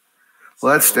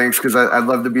 Well, that stinks because I'd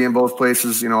love to be in both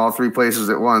places, all 3 places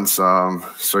at once.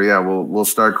 So yeah, we'll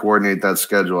start coordinate that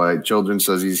schedule. Children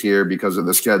says he's here because of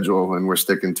the schedule, and we're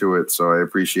sticking to it. So I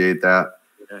appreciate that.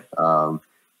 Okay.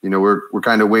 We're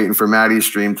kind of waiting for Maddie's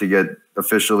stream to get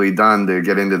officially done to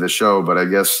get into the show, but I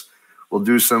guess we'll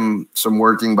do some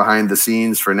working behind the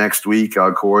scenes for next week.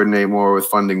 I'll coordinate more with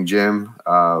Funding Jim,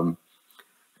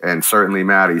 and certainly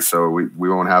Maddie, so we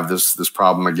won't have this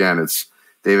problem again. It's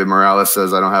David Morales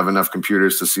says I don't have enough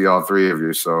computers to see all 3 of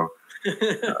you. So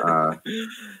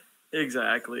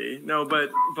exactly. No, but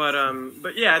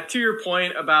yeah, to your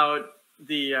point about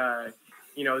the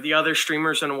the other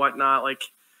streamers and whatnot, like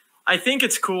I think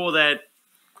it's cool that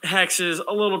Hex is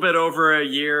a little bit over a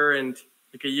year and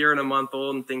like a year and a month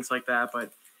old and things like that,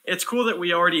 but it's cool that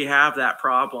we already have that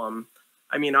problem.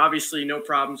 I mean, obviously no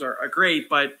problems are great,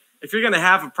 but if you're going to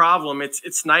have a problem,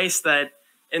 it's nice that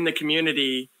in the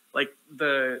community, like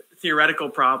the theoretical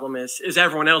problem is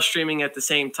everyone else streaming at the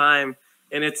same time.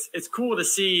 And it's cool to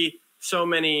see so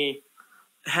many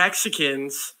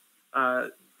Hexicans,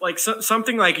 like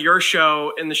something like your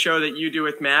show and the show that you do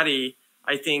with Maddie,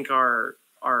 I think are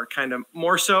kind of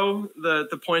more so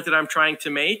the point that I'm trying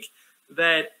to make,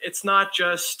 that it's not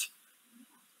just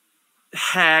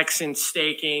Hex and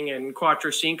staking and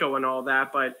Quattro Cinco and all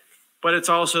that, but it's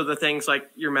also the things like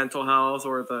your mental health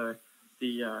or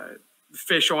the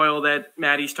fish oil that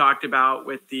Maddie's talked about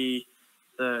with the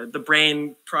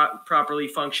brain properly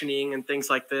functioning and things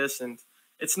like this. And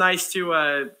it's nice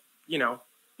to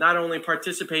not only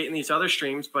participate in these other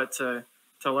streams, but to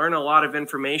learn a lot of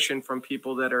information from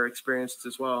people that are experienced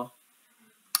as well.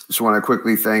 Just want to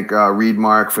quickly thank Reed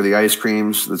Mark for the ice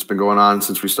creams that's been going on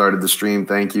since we started the stream.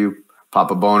 Thank you.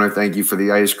 Papa Boner, thank you for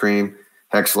the ice cream.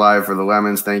 Hex Live for the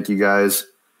lemons. Thank you guys.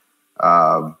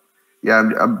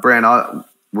 Yeah, Bran,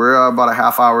 we're about a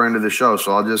half hour into the show,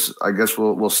 so I guess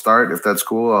we'll start if that's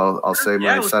cool. I'll say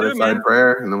my set aside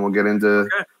prayer, and then we'll get into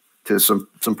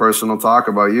some personal talk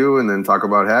about you, and then talk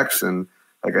about Hex. And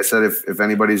like I said, if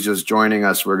anybody's just joining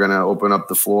us, we're gonna open up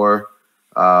the floor.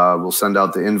 We'll send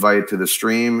out the invite to the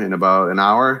stream in about an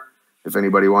hour. If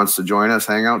anybody wants to join us,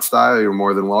 hangout style, you're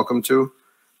more than welcome to.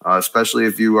 Especially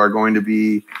if you are going to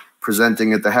be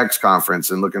presenting at the Hex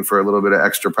conference and looking for a little bit of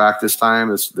extra practice time,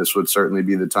 this would certainly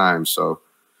be the time. So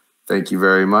thank you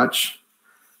very much.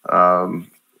 And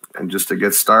just to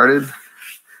get started,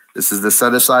 this is the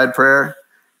set aside prayer.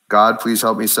 God, please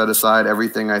help me set aside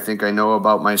everything I think I know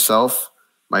about myself,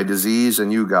 my disease,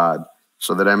 and you, God,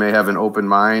 so that I may have an open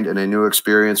mind and a new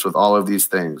experience with all of these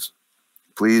things.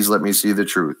 Please let me see the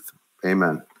truth.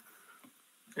 Amen.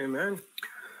 Amen.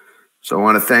 So I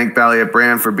want to thank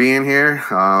BallietBran for being here.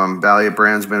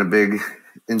 BallietBran's been a big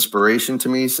inspiration to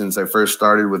me since I first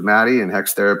started with Maddie and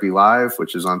Hex Therapy Live,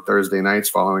 which is on Thursday nights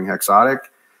following Hexotic.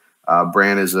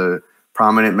 Bran is a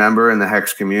prominent member in the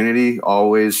Hex community,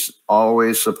 always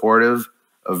supportive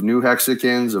of new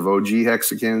Hexicans, of OG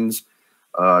Hexicans,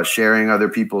 sharing other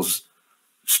people's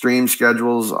stream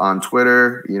schedules on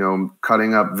Twitter, you know,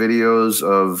 cutting up videos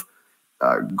of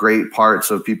great parts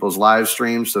of people's live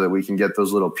streams so that we can get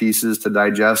those little pieces to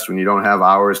digest when you don't have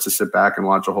hours to sit back and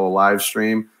watch a whole live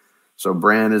stream. So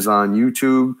Bran is on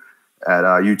YouTube at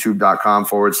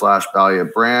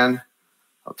youtube.com/BallietBran.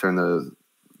 I'll turn the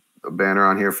banner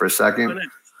on here for a second.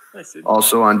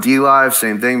 Also on DLive,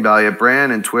 same thing,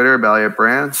 BallietBran, and Twitter,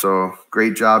 BallietBran. So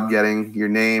great job getting your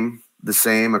name the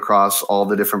same across all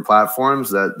the different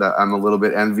platforms. That I'm a little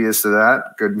bit envious of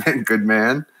that. Good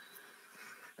man.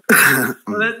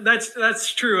 Well,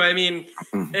 that's true. I mean,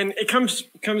 and it comes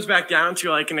back down to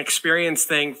like an experience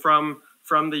thing from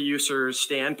the user's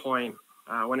standpoint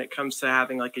when it comes to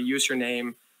having like a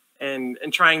username and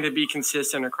trying to be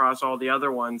consistent across all the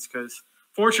other ones. Because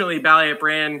fortunately,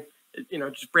 BallietBran, you know,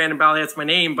 just Brandon Balliet's my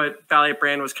name, but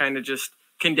BallietBran was kind of just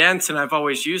condensed, and I've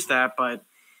always used that. But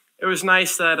it was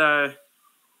nice that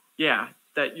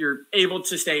that you're able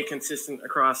to stay consistent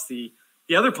across the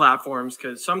other platforms,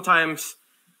 because sometimes,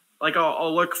 like,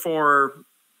 I'll look for,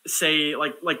 say,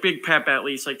 like Big Pep, at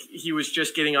least. Like, he was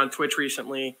just getting on Twitch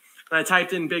recently, and I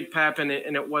typed in Big Pep, and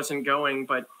it wasn't going.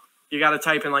 But you got to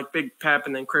type in, like, Big Pep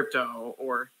and then crypto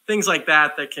or things like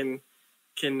that can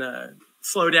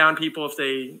slow down people if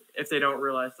they don't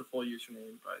realize the full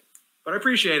username. But I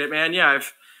appreciate it, man. Yeah,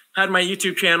 I've had my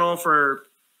YouTube channel for,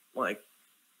 like,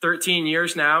 13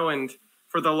 years now, and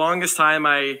for the longest time,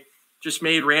 I just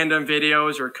made random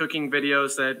videos or cooking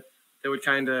videos that would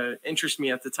kind of interest me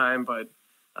at the time. But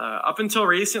up until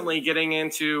recently, getting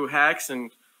into Hex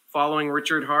and following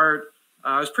Richard Hart,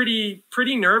 I was pretty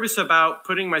nervous about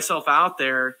putting myself out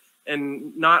there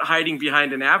and not hiding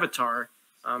behind an avatar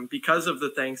because of the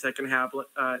things that can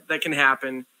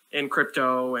happen in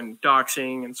crypto and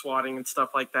doxing and swatting and stuff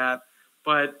like that.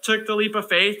 But took the leap of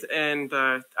faith, and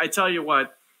I tell you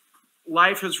what,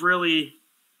 life has really,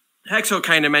 Hexo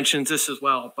kind of mentions this as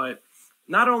well, but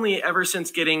not only ever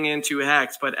since getting into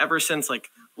Hex, but ever since like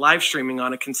live streaming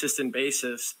on a consistent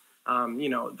basis, you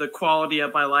know, the quality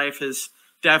of my life has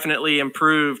definitely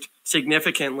improved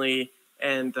significantly.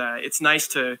 And it's nice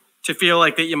to feel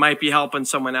like that you might be helping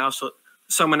someone else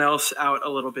out a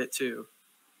little bit too.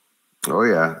 Oh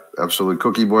yeah, absolutely.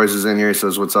 Cookie Boys is in here. He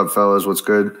says, "What's up, fellas? What's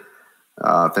good?"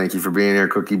 Thank you for being here,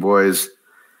 Cookie Boys.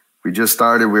 We just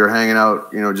started. We were hanging out,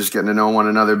 you know, just getting to know one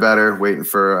another better, waiting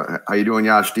for, how you doing,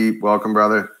 Yash Deep? Welcome,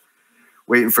 brother.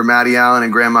 Waiting for Matty Allen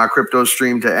and Grandma Crypto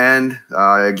stream to end.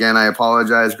 Again, I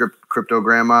apologize, Crypto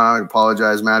Grandma. I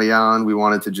apologize, Matty Allen. We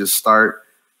wanted to just start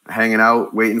hanging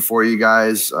out, waiting for you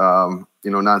guys,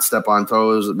 you know, not step on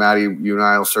toes. Matty, you and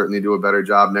I will certainly do a better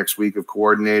job next week of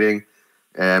coordinating.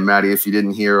 And Matty, if you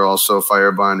didn't hear, also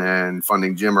Firebun and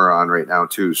Funding Jim are on right now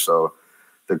too. So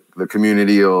the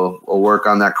community will work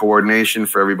on that coordination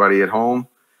for everybody at home.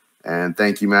 And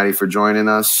thank you, Matty, for joining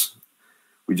us.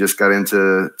 We just got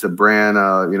into Bran,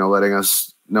 you know, letting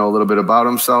us know a little bit about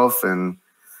himself, and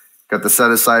got the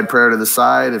set aside prayer to the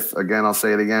side. Again, I'll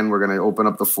say it again, we're going to open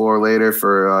up the floor later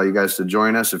for you guys to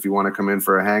join us if you want to come in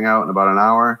for a hangout in about an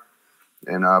hour.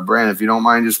 And Bran, if you don't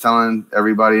mind just telling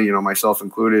everybody, you know, myself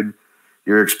included,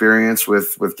 your experience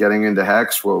with getting into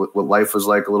Hex, what life was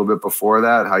like a little bit before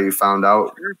that, how you found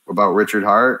out about Richard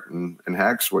Hart and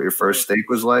Hex, what your first stake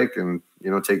was like, and,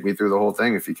 you know, take me through the whole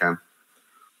thing if you can.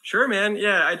 Sure, man.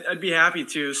 Yeah, I'd be happy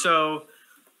to. So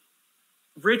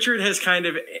Richard has kind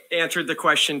of answered the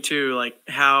question too, like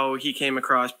how he came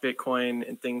across Bitcoin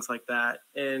and things like that.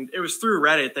 And it was through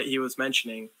Reddit that he was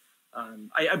mentioning,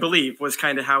 I believe, was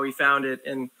kind of how he found it.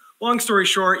 And long story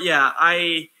short, yeah,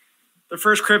 the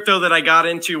first crypto that I got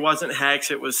into wasn't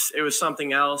Hex. It was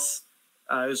something else.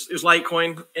 It was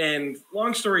Litecoin. And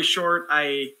long story short,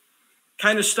 I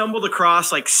kind of stumbled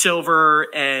across like silver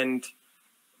and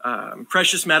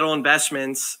precious metal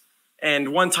investments.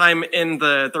 And one time in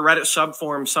the Reddit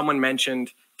subforum, someone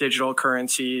mentioned digital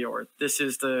currency, or this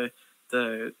is the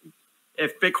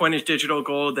if Bitcoin is digital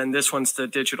gold, then this one's the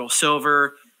digital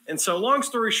silver. And so long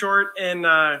story short, in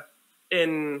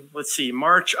let's see,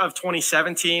 March of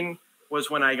 2017 was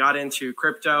when I got into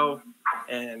crypto,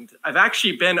 and I've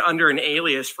actually been under an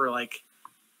alias for like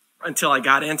until I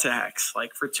got into Hex.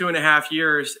 Like for 2.5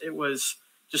 years, it was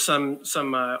just some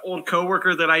old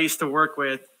coworker that I used to work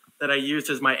with that I used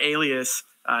as my alias,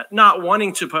 not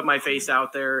wanting to put my face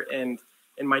out there and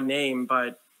in my name.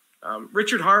 But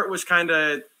Richard Hart was kind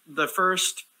of the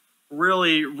first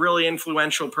really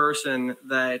influential person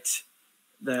that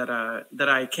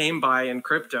I came by in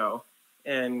crypto.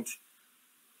 And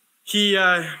he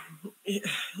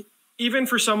even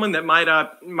for someone that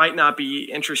might not be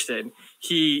interested,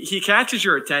 he catches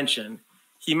your attention.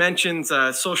 He mentions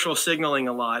social signaling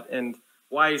a lot, and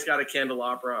why he's got a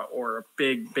candelabra or a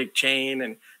big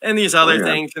chain and these other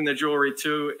things in the jewelry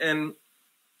too. And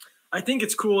I think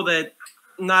it's cool that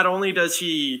not only does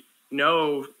he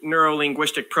know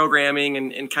neuro-linguistic programming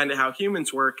and kind of how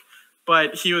humans work,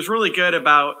 but he was really good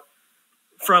about,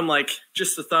 from like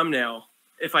just the thumbnail,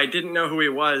 if I didn't know who he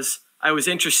was, I was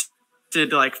interested to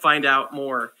like find out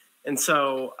more. And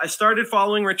so I started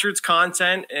following Richard's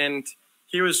content, and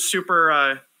he was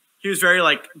he was very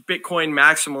like Bitcoin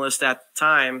maximalist at the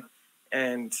time,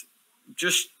 and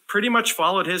just pretty much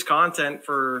followed his content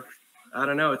for, I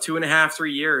don't know, 2.5,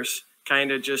 3 years,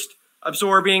 kind of just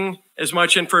absorbing as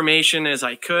much information as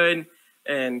I could.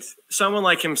 And someone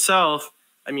like himself,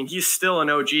 I mean, he's still an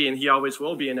OG and he always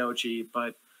will be an OG,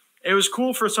 but it was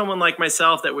cool for someone like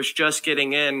myself that was just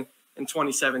getting in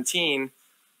 2017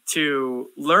 to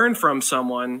learn from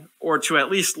someone, or to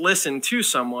at least listen to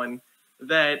someone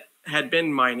that had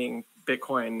been mining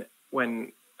Bitcoin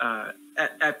when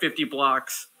at 50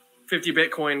 blocks, 50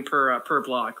 Bitcoin per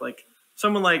block. Like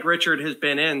someone like Richard has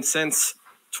been in since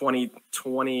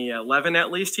 2011,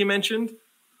 at least, he mentioned.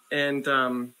 And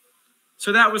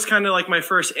so that was kind of like my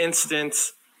first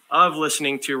instance of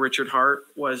listening to Richard Hart,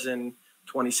 was in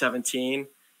 2017.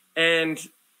 And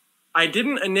I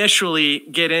didn't initially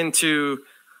get into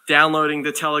downloading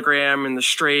the Telegram and the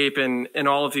Strape and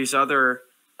all of these other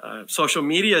social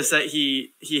medias that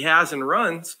he has and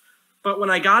runs. But when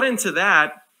I got into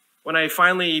that, when I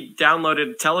finally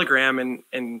downloaded Telegram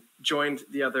and joined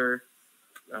the other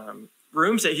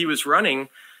rooms that he was running,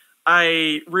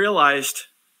 I realized,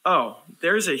 oh,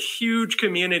 there's a huge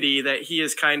community that he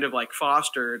has kind of like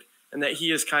fostered and that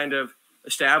he has kind of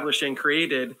established and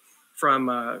created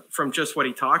from just what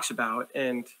he talks about.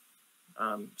 And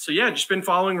so yeah, just been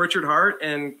following Richard Hart.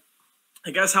 And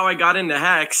I guess how I got into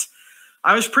Hex,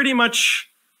 I was pretty much,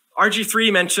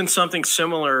 RG3 mentioned something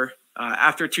similar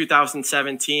after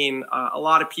 2017. A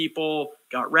lot of people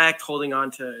got wrecked holding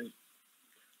on to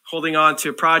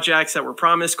projects that were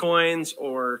promise coins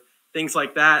or things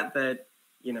like that,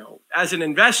 you know, as an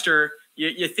investor,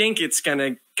 you think it's going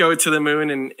to go to the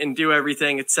moon and do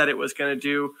everything it said it was going to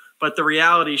do. But the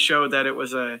reality showed that it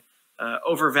was a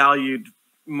overvalued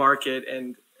market.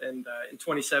 And in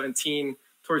 2017,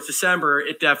 towards December,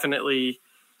 it definitely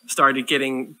started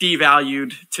getting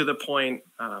devalued to the point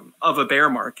of a bear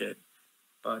market.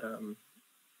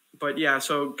 But yeah,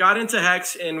 so got into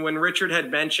Hex. And when Richard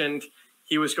had mentioned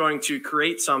he was going to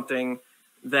create something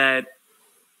that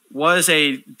was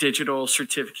a digital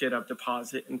certificate of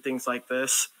deposit and things like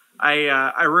this,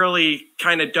 I really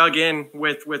kind of dug in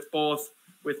with both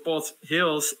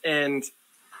hills and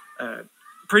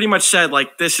pretty much said,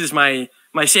 like, this is my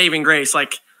saving grace.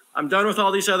 Like, I'm done with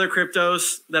all these other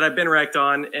cryptos that I've been wrecked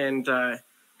on, and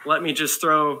let me just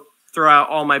throw out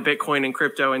all my Bitcoin and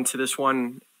crypto into this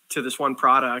one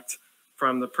product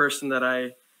from the person that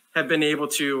I have been able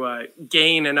to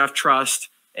gain enough trust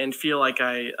and feel like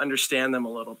I understand them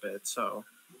a little bit. So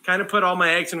kind of put all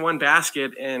my eggs in one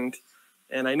basket. And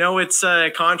I know it's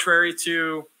contrary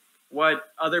to what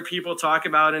other people talk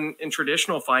about in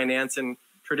traditional finance and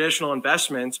traditional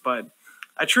investments, but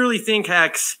I truly think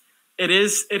Hex, it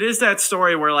is that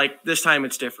story where, like, this time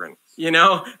it's different, you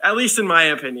know, at least in my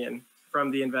opinion,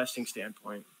 from the investing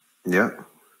standpoint. Yeah.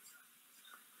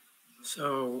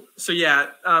 So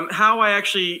yeah, how I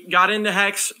actually got into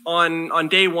Hex on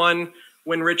day one,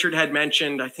 when Richard had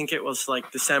mentioned, I think it was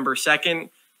like December 2nd,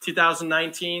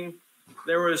 2019,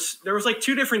 there was like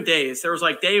 2 different days. There was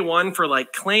like day one for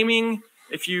like claiming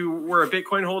if you were a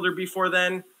Bitcoin holder before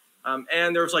then.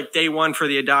 And there was like day one for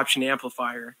the adoption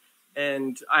amplifier.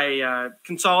 And I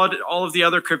consolidated all of the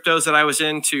other cryptos that I was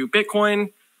into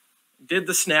Bitcoin, did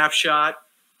the snapshot,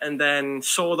 and then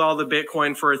sold all the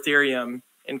Bitcoin for Ethereum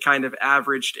and kind of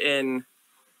averaged in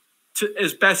to,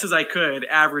 as best as I could,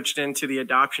 averaged into the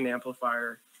adoption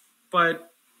amplifier.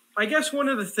 But I guess one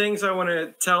of the things I want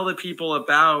to tell the people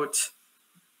about,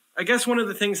 be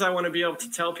able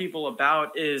to tell people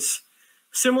about is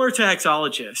similar to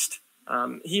Hexologist.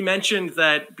 He mentioned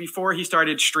that before he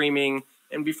started streaming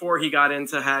and before he got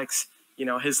into Hex, you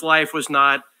know, his life was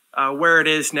not where it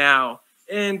is now.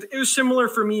 And it was similar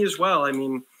for me as well. I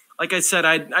mean, like I said,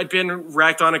 I'd been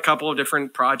wrecked on a couple of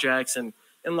different projects and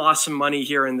lost some money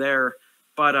here and there.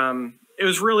 But it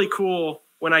was really cool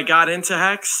when I got into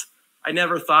Hex. I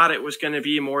never thought it was going to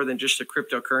be more than just a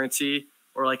cryptocurrency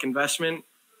or like investment,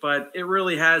 but it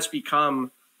really has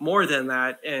become more than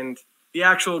that. And the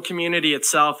actual community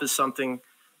itself is something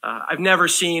I've never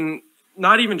seen,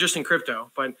 not even just in crypto,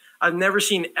 but I've never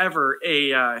seen ever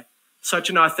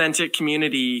such an authentic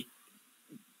community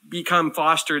become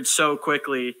fostered so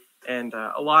quickly. And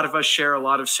a lot of us share a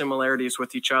lot of similarities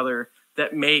with each other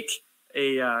that make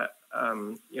a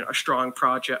a strong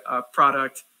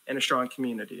product and a strong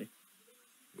community.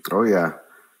 Oh yeah,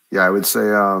 yeah. I would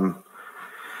say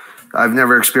I've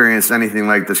never experienced anything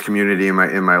like this community in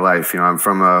my life. I'm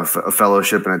from a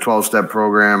fellowship and a 12-step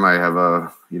program. I have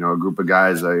a group of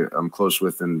guys I'm close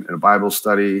with in a Bible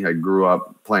study. I grew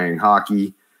up playing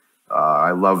hockey.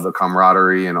 I love the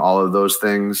camaraderie and all of those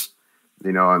things.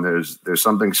 And there's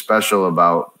something special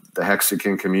about the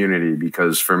Hexican community,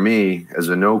 because for me as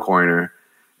a no coiner,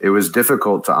 it was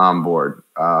difficult to onboard.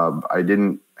 I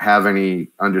didn't have any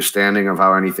understanding of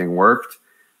how anything worked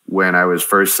when I was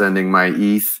first sending my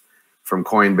ETH from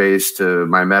Coinbase to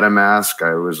my MetaMask.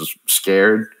 I was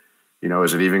scared.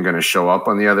 Is it even going to show up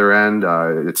on the other end?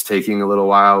 It's taking a little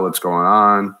while. What's going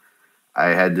on? I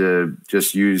had to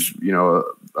just use,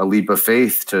 a leap of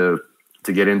faith to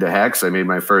get into Hex. I made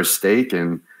my first stake,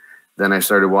 and then I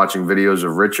started watching videos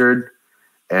of Richard,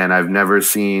 and I've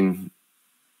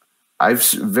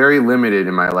very limited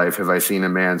in my life have I seen a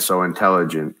man so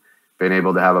intelligent, been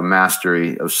able to have a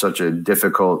mastery of such a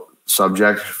difficult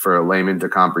subject for a layman to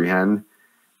comprehend.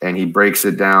 And he breaks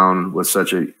it down with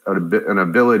such an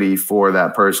ability for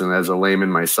that person. As a layman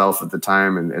myself at the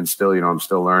time, and still, I'm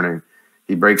still learning.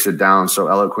 He breaks it down so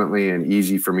eloquently and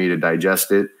easy for me to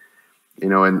digest it.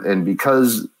 And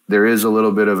because there is a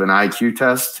little bit of an IQ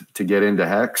test to get into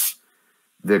Hex,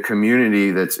 the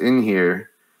community that's in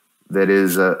here that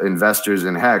is investors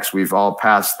in Hex, we've all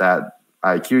passed that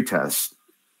IQ test.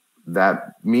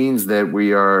 That means that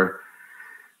we are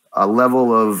a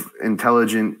level of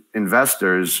intelligent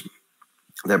investors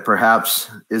that perhaps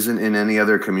isn't in any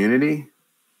other community.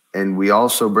 And we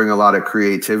also bring a lot of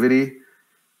creativity,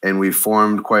 and we've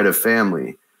formed quite a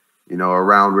family,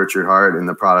 around Richard Hart and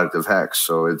the product of Hex.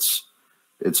 So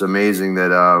it's amazing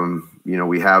that,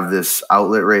 we have this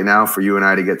outlet right now for you and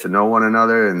I to get to know one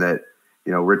another. And that,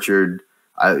 Richard,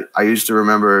 I used to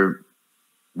remember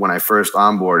when I first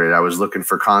onboarded, I was looking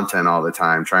for content all the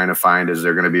time, trying to find, is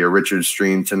there going to be a Richard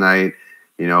stream tonight?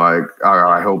 I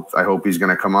hope he's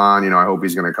going to come on. I hope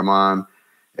he's going to come on.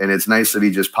 And it's nice that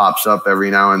he just pops up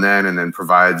every now and then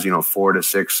provides, 4 to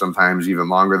 6, sometimes even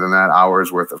longer than that,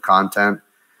 hours worth of content.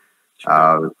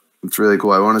 Sure. It's really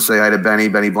cool. I want to say hi to Benny.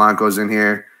 Benny Blanco's in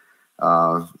here.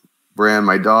 Bran,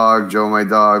 my dog. Joe, my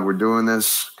dog. We're doing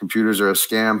this. Computers are a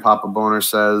scam, Papa Boner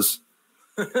says.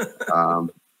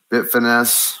 Bit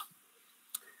Finesse.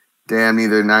 Dan,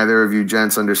 neither of you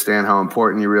gents understand how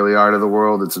important you really are to the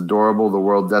world. It's adorable. The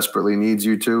world desperately needs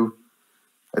you too.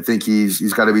 I think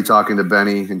he's got to be talking to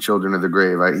Benny and Children of the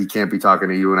Grave. He can't be talking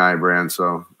to you and I, Bran.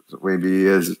 So maybe he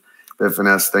is. Bit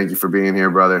Finesse, thank you for being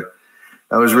here, brother.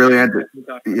 That was really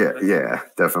yeah,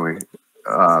 definitely.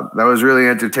 That was really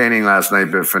entertaining last night,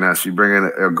 Bit Finesse. You bring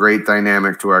in a great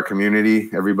dynamic to our community.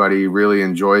 Everybody really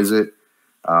enjoys it.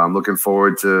 I'm looking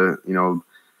forward to,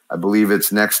 I believe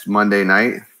it's next Monday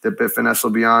night that Bit Finesse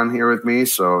will be on here with me.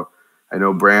 So I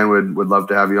know Bran would love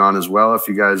to have you on as well if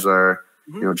you guys are,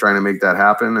 trying to make that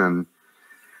happen. And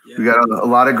we got a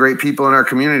lot of great people in our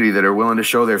community that are willing to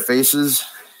show their faces,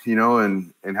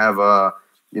 and have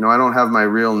I don't have my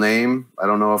real name. I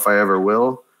don't know if I ever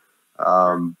will.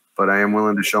 But I am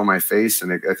willing to show my face.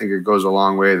 And I think it goes a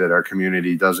long way that our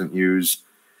community doesn't use,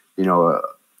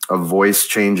 a voice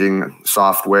changing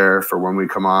software for when we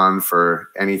come on for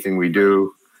anything we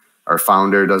do. Our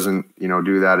founder doesn't,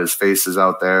 do that. His face is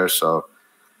out there. So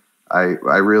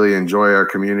I really enjoy our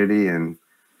community, and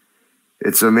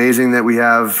it's amazing that we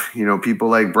have, people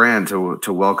like Bran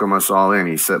to welcome us all in.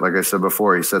 He said, like I said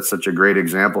before, he set such a great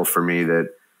example for me that,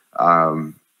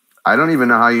 I don't even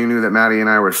know how you knew that Maddie and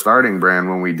I were starting, Bran,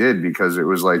 when we did, because it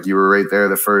was like you were right there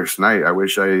the first night. I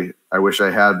wish I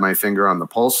had my finger on the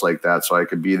pulse like that, so I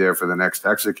could be there for the next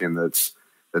Hexican that's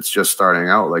just starting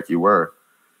out like you were.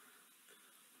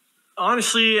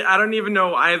 Honestly, I don't even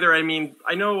know either. I mean,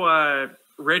 I know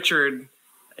Richard.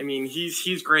 I mean,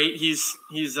 he's great. He's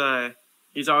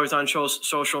always on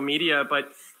social media.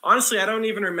 But honestly, I don't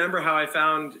even remember how I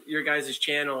found your guys'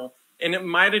 channel, and it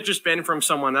might have just been from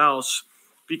someone else.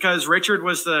 Because Richard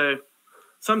was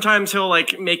sometimes he'll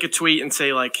like make a tweet and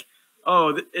say like,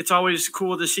 oh, it's always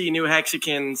cool to see new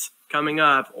Hexicans coming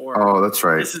up, or oh, that's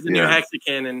right, this is the new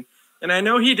Hexican. And I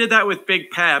know he did that with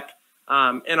Big Pep.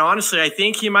 And honestly, I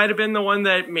think he might have been the one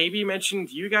that maybe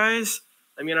mentioned you guys.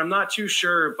 I mean, I'm not too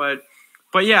sure, but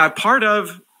yeah, part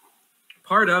of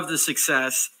the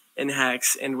success in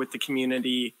Hex and with the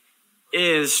community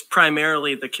is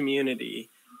primarily the community.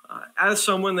 As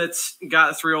someone that's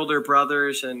got 3 older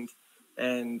brothers, and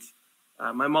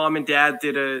my mom and dad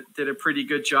did a pretty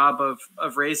good job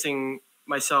of raising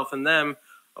myself and them.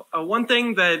 One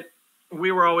thing that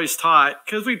we were always taught,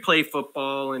 because we play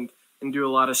football and and do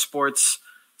a lot of sports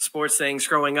things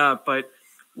growing up. But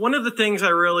one of the things I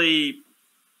really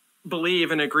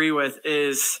believe and agree with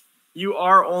is you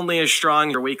are only as strong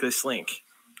as your weakest link.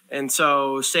 And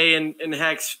so say in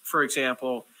Hex, for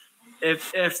example,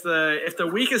 if the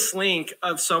weakest link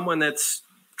of someone that's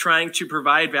trying to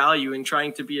provide value and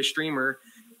trying to be a streamer,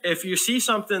 if you see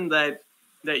something that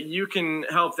you can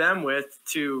help them with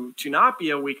to not be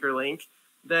a weaker link,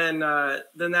 then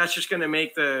that's just going to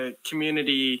make the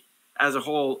community as a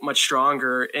whole much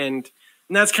stronger. And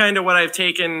that's kind of what I've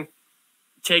taken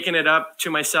it up to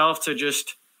myself to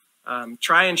just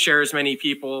try and share as many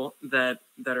people that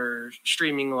are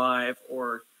streaming live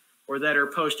or that are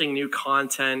posting new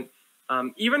content,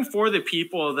 even for the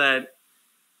people that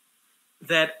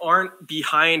aren't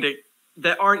behind it,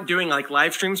 that aren't doing like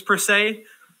live streams per se.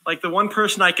 Like the one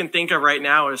person I can think of right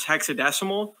now is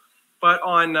Hexadecimal, but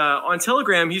on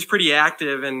Telegram he's pretty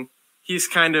active, and he's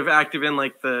kind of active in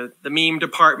like the meme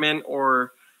department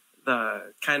or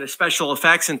the kind of special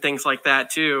effects and things like that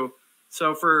too.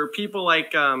 So for people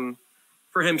like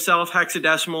for himself,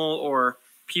 Hexadecimal, or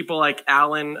people like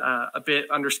Allin, a bit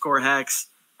 _Hex,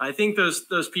 I think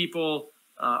those people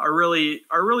are really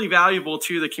valuable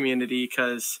to the community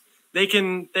because they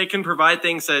can provide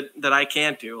things that I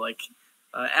can't do. Like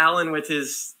Allin with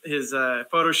his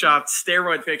photoshopped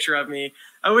steroid picture of me.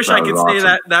 I wish I could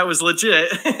say that was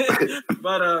legit,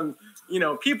 but you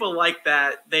know, people like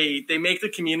that, they make the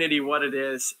community what it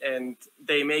is, and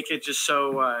they make it just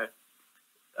so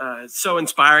so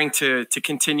inspiring to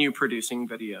continue producing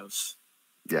videos.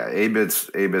 Yeah,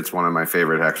 A-Bit's one of my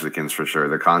favorite Hexicans for sure.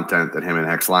 The content that him and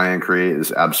Hexlion create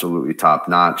is absolutely top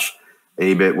notch.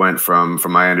 A-Bit went from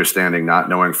my understanding, not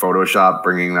knowing Photoshop,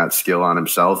 bringing that skill on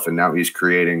himself, and now he's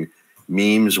creating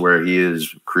memes where he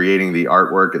is creating the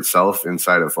artwork itself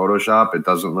inside of Photoshop. It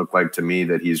doesn't look like to me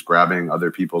that he's grabbing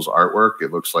other people's artwork.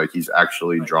 It looks like he's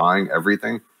actually drawing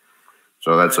everything.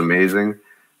 So that's amazing.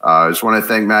 I just want to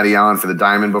thank Matty Allen for the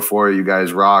diamond before. You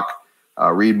guys rock.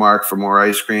 Reed Mark for more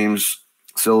ice creams.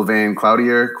 Sylvain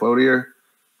Cloudier,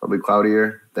 probably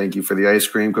Cloudier. Thank you for the ice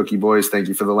cream. Cookie Boys, thank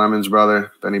you for the lemons,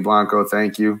 brother. Benny Blanco,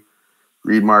 thank you.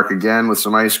 Reed Mark again with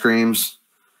some ice creams.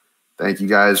 Thank you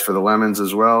guys for the lemons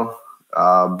as well.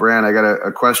 Bran, I got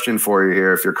a question for you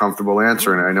here if you're comfortable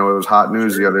answering it. I know it was hot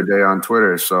news the other day on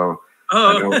Twitter, so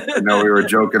I know we were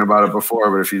joking about it before,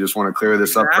 but if you just want to clear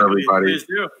this up for everybody,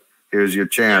 here's your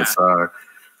chance. Yeah.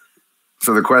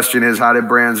 So the question is, how did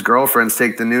Bran's girlfriends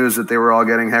take the news that they were all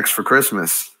getting Hex for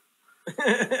Christmas?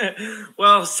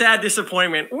 Well, sad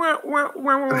disappointment.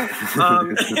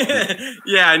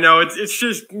 Yeah, no, it's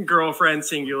just girlfriend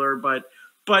singular, but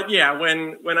yeah,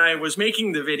 when I was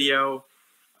making the video,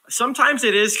 sometimes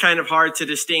it is kind of hard to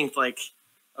distinct, like,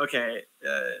 okay,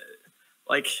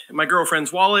 like my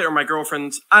girlfriend's wallet or my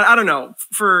girlfriend's, I don't know,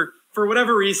 for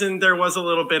whatever reason, there was a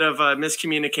little bit of a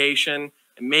miscommunication.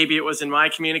 Maybe it was in my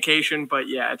communication, but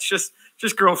yeah, it's just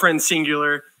girlfriend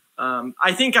singular.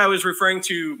 I think I was referring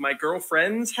to my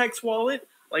girlfriend's Hex wallet,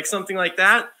 like something like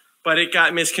that, but it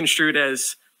got misconstrued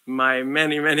as my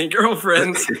many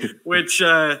girlfriends, which,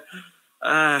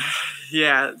 yeah,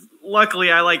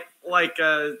 luckily I like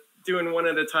doing one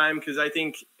at a time, because I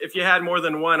think if you had more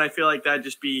than one, I feel like that'd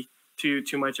just be too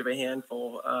much of a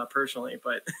handful, personally.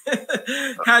 But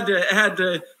had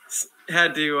to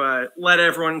let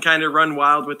everyone kind of run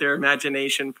wild with their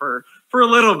imagination for a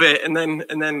little bit, and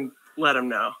then let them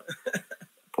know.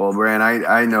 Well, Bran,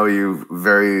 I know you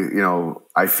very,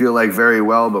 I feel like very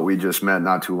well, but we just met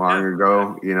not too long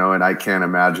ago, and I can't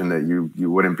imagine that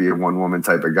you wouldn't be a one woman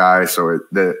type of guy. So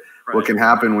what can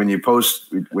happen when you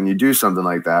do something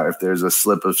like that, if there's a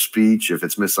slip of speech, if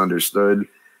it's misunderstood,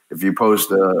 if you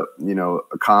post a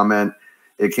comment,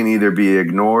 it can either be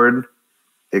ignored,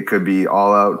 it could be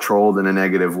all out trolled in a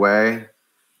negative way,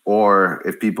 or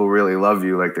if people really love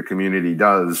you like the community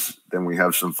does, then we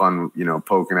have some fun,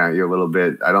 poking at you a little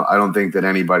bit. I don't think that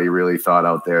anybody really thought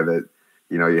out there that,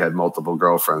 you had multiple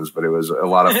girlfriends, but it was a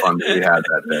lot of fun that we had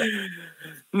that day.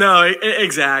 No,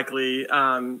 exactly.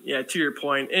 Yeah, to your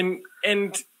point.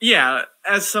 And yeah,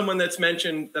 as someone that's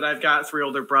mentioned that I've got 3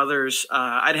 older brothers,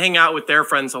 I'd hang out with their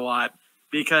friends a lot,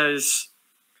 because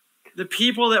the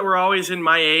people that were always in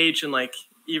my age, and like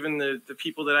even the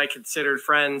people that I considered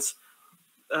friends,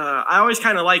 I always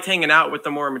kind of liked hanging out with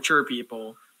the more mature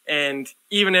people. And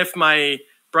even if my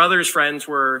brother's friends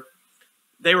were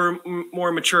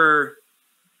more mature,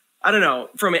 I don't know,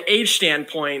 from an age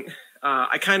standpoint,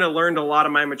 I kind of learned a lot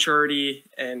of my maturity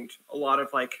and a lot of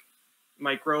like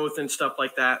my growth and stuff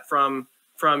like that from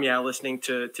listening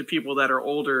to people that are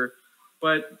older.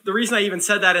 But the reason I even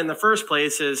said that in the first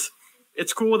place is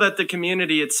it's cool that the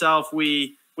community itself,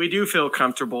 we we do feel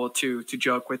comfortable to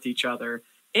joke with each other.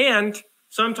 And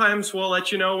sometimes we'll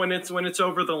let you know when it's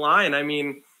over the line. I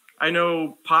mean, I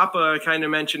know Papa kind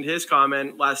of mentioned his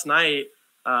comment last night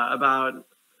about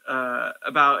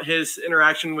his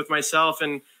interaction with myself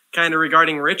and kind of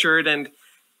regarding Richard, and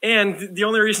the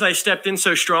only reason I stepped in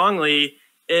so strongly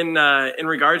in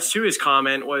regards to his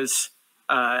comment was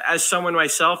as someone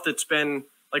myself that's been,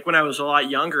 like, when I was a lot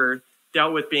younger,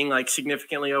 dealt with being like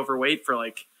significantly overweight for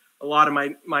like a lot of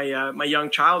my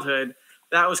young childhood.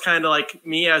 That was kind of like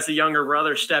me as the younger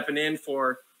brother stepping in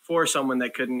for someone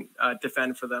that couldn't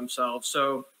defend for themselves.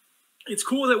 So it's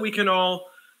cool that we can all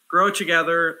grow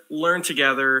together, learn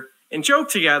together, and joke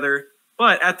together.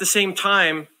 But at the same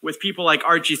time, with people like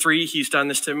RG3, he's done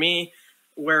this to me,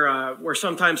 where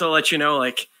sometimes I'll let you know,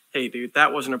 like, hey, dude,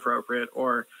 that wasn't appropriate,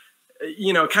 or,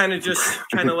 you know, kind of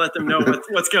let them know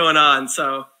what's going on.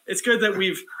 So it's good that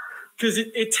because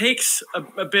it takes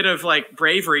a bit of like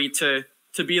bravery to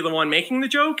be the one making the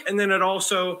joke, and then it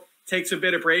also takes a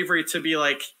bit of bravery to be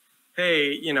like,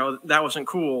 hey, you know, that wasn't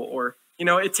cool, or, you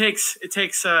know, it takes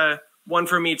one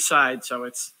from each side. So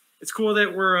it's cool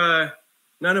that we're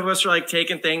none of us are like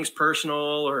taking things personal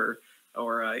or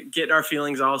getting our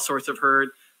feelings all sorts of hurt.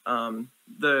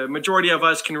 The majority of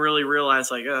us can really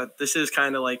realize, like, this is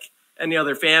kind of like any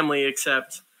other family,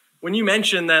 except when you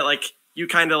mention that, like, you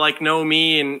kind of like know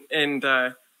me, and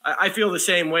I feel the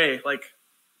same way. Like,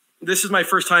 this is my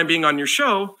first time being on your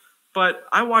show, but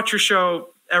I watch your show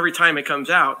every time it comes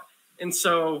out. And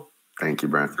so thank you,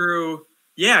 Brent.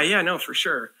 No, for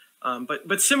sure.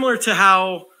 But similar to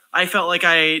how I felt like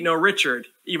I know Richard,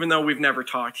 even though we've never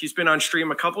talked. He's been on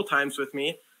stream a couple times with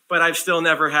me, but I've still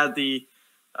never had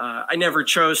I never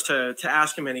chose to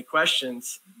ask him any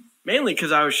questions, mainly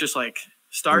because I was just like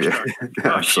starstruck.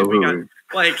 Yeah, absolutely.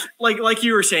 Like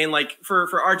you were saying, like for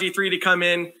RG3 to come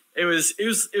in, it was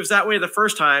that way the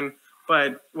first time.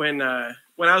 But when I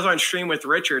was on stream with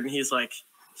Richard, and he's like,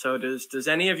 so does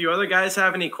any of you other guys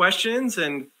have any questions?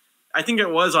 And I think it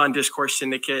was on Discourse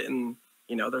Syndicate, and,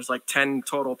 you know, there's like 10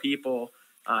 total people.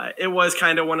 It was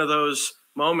kind of one of those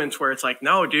moments where it's like,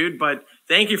 no, dude, but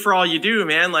thank you for all you do,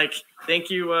 man. Like, thank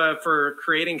you for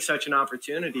creating such an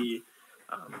opportunity.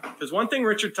 Because one thing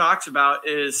Richard talks about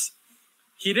is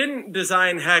he didn't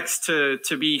design Hex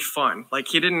to be fun. Like,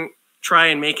 he didn't try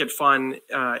and make it fun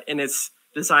in its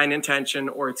design intention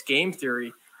or its game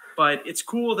theory. But it's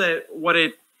cool that what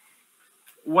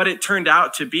it turned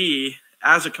out to be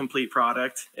as a complete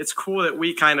product. It's cool that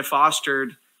we kind of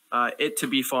fostered it to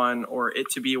be fun, or it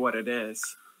to be what it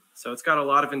is. So it's got a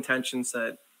lot of intentions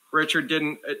that Richard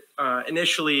didn't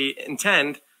initially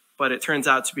intend, but it turns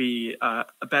out to be a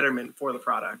betterment for the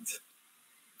product.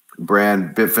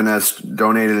 Bran, Bitfinesse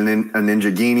donated a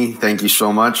Ninja Genie. Thank you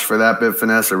so much for that,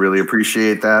 Bitfinesse. I really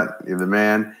appreciate that. You're the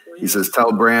man. He says,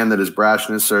 tell Bran that his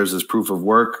brashness serves as proof of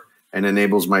work and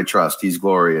enables my trust. He's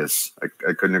glorious.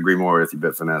 I couldn't agree more with you,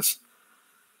 Bitfinesse.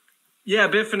 Yeah,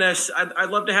 Bitfinesse, I'd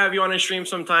love to have you on a stream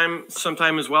sometime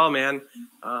as well, man.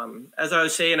 As I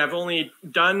was saying, I've only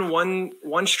done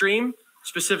one stream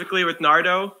specifically with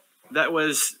Nardo that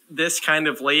was this kind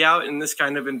of layout in this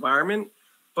kind of environment.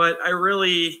 But I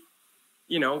really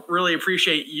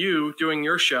appreciate you doing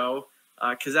your show,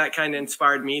 because that kind of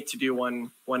inspired me to do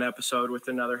one episode with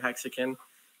another Hexican.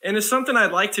 And it's something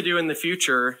I'd like to do in the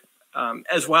future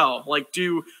as well, like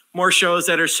do more shows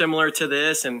that are similar to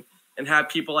this, and have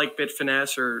people like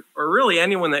Bitfinesse or really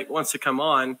anyone that wants to come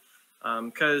on,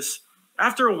 because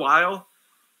after a while,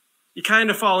 you kind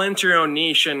of fall into your own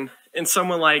niche, and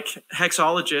someone like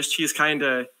Hexologist, he's kind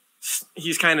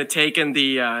of taken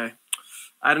the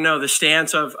the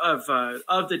stance of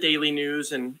the daily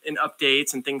news and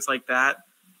updates and things like that.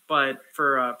 But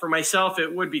for myself,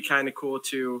 it would be kind of cool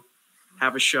to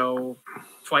have a show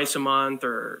twice a month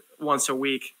or once a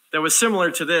week that was similar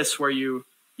to this, where you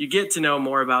get to know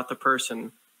more about the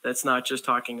person that's not just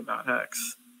talking about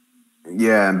Hex.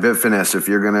 Yeah, and Bitfinesse, if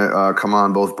you're going to come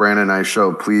on both Brandon and I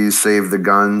show, please save the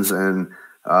guns and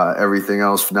everything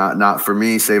else. Not for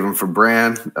me, save them for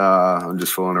Bran. I'm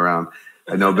just fooling around.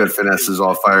 I know Bitfinesse is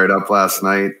all fired up last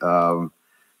night.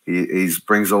 He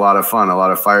brings a lot of fun, a lot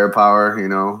of firepower, you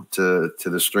know, to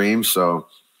the stream. So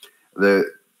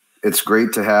it's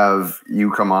great to have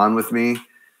you come on with me,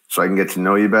 so I can get to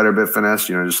know you better, Bitfinesse,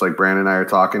 you know, just like Brandon and I are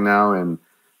talking now. And,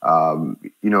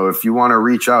 you know, if you want to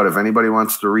reach out, if anybody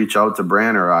wants to reach out to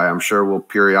Bran or I'm sure we'll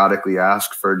periodically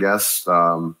ask for guests,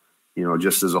 you know,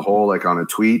 just as a whole, like on a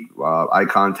tweet. I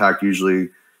contact usually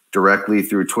directly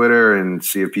through Twitter and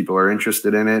see if people are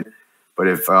interested in it. But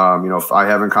if, you know, if I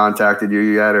haven't contacted you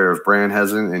yet, or if Bran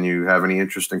hasn't, and you have any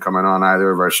interest in coming on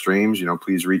either of our streams, you know,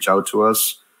 please reach out to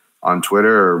us. on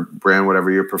Twitter, or Bran,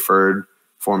 whatever your preferred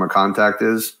form of contact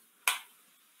is.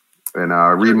 And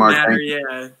Reed Mark,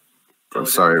 yeah. I'm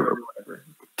sorry,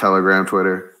 Telegram,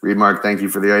 Twitter. Reed Mark, thank you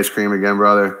for the ice cream again,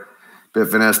 brother. Bit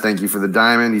Finesse, thank you for the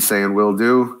diamond. He's saying will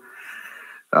do.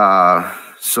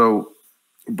 So,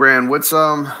 Bran, what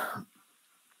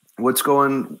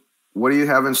do you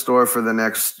have in store for the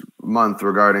next month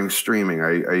regarding streaming?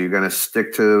 Are you going to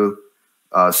stick to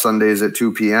Sundays at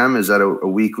 2 p.m.? Is that a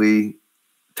weekly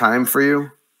time for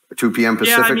you? 2 p.m.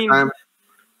 Pacific time?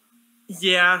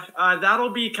 Yeah,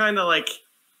 that'll be kind of like,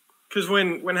 because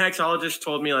when Hexologist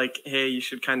told me like, hey, you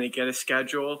should kind of get a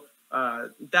schedule,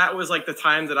 that was like the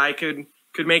time that I could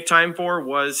make time for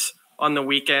was on the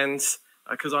weekends,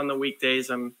 because on the weekdays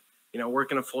I'm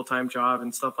working a full-time job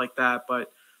and stuff like that. But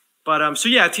so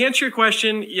yeah, to answer your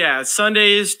question, yeah,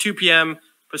 Sundays 2 p.m.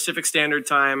 Pacific Standard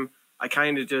Time. I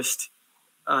kind of just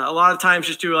a lot of times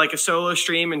just do like a solo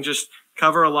stream and just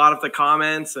cover a lot of the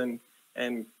comments and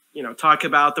talk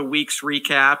about the week's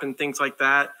recap and things like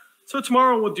that. So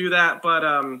tomorrow we'll do that,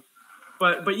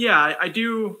 but yeah, I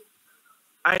do.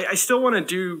 I still want to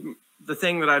do the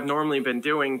thing that I've normally been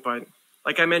doing, but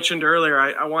like I mentioned earlier,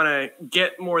 I want to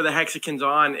get more of the Hexicans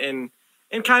on and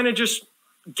kind of just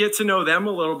get to know them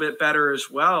a little bit better as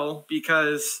well,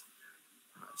 because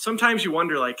sometimes you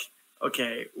wonder like,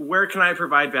 okay, where can I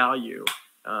provide value?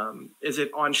 Is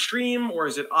it on stream or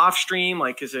is it off stream?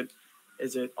 Like, is it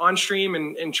on stream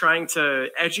and trying to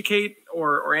educate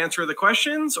or answer the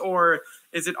questions, or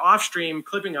is it off stream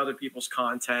clipping other people's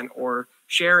content or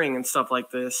sharing and stuff like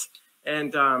this?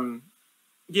 And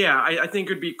yeah, I think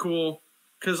it'd be cool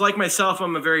because, like myself,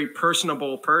 I'm a very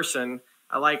personable person.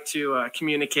 I like to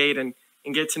communicate and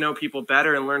get to know people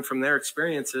better and learn from their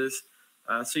experiences.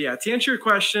 So yeah, to answer your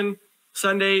question,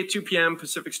 Sunday, 2 p.m.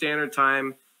 Pacific Standard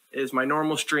Time is my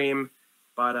normal stream,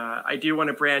 but I do want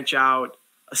to branch out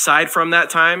aside from that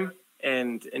time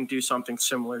and do something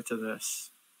similar to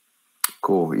this.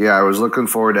 Cool. Yeah, I was looking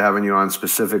forward to having you on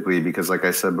specifically because, like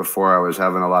I said before, I was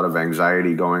having a lot of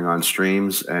anxiety going on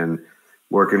streams, and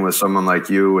working with someone like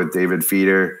you, with David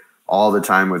Feeder, all the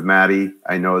time with Maddie,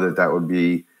 I know that would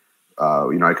be,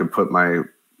 I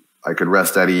could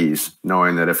rest at ease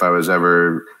knowing that if I was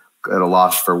ever at a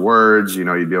loss for words,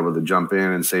 you'd be able to jump in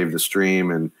and save the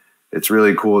stream. And it's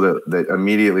really cool that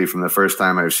immediately from the first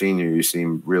time I've seen you, you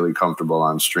seem really comfortable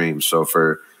on stream. So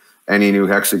for any new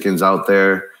Hexicans out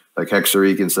there, like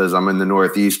Hexarican says, I'm in the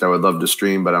Northeast, I would love to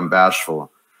stream, but I'm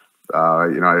bashful. I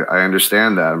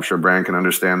understand that. I'm sure Bran can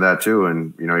understand that too.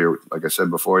 And, you're, like I said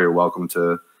before, you're welcome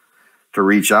to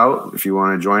reach out if you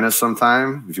want to join us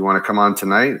sometime. If you want to come on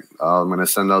tonight, I'm going to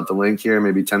send out the link here,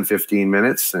 maybe 10, 15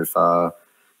 minutes. If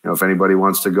anybody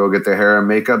wants to go get their hair and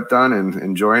makeup done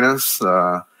and join us,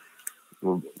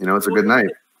 it's a good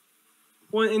night.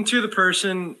 Well, and to the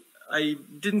person, I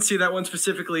didn't see that one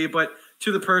specifically, but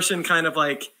to the person kind of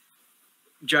like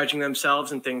judging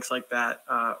themselves and things like that,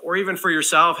 or even for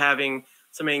yourself having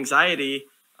some anxiety,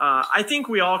 I think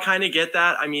we all kind of get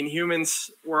that. I mean, humans,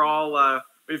 we're all,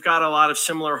 we've got a lot of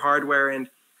similar hardware, and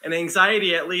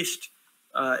anxiety at least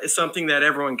is something that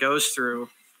everyone goes through.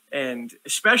 And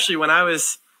especially when I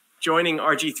was joining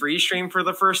RG3 stream for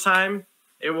the first time,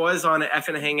 it was on an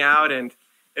effing Hangout, and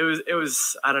it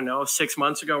was I don't know, 6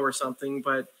 months ago or something,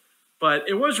 but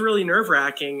it was really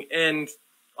nerve-wracking. And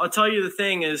I'll tell you, the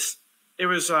thing is, it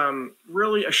was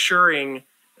really assuring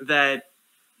that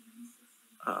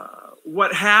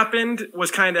what happened was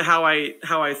kind of how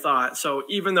I thought. So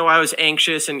even though I was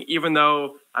anxious, and even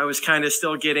though I was kind of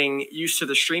still getting used to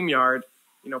the StreamYard,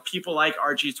 people like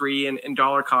RG3 and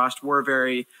Dollar Cost were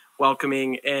very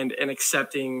welcoming and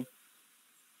accepting.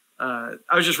 I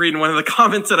was just reading one of the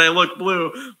comments that I looked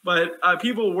blue, but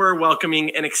people were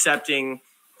welcoming and accepting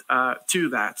to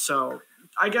that. So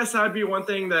I guess that would be one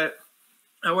thing that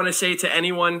I want to say to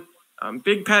anyone.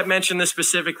 Big Pet mentioned this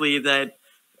specifically, that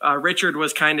Richard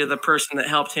was kind of the person that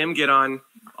helped him get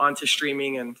onto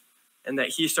streaming, and that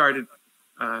he started,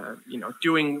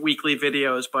 doing weekly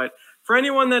videos. But for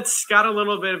anyone that's got a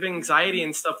little bit of anxiety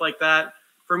and stuff like that,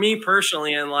 for me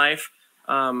personally in life,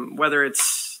 whether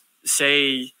it's,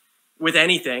 say, with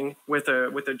anything, with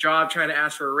a job, trying to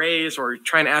ask for a raise or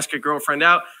trying to ask a girlfriend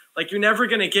out, like, you're never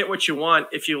going to get what you want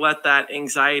if you let that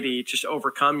anxiety just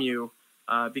overcome you.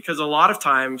 Because a lot of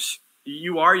times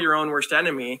you are your own worst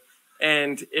enemy.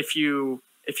 And if you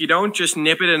don't just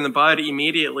nip it in the bud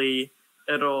immediately,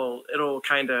 it'll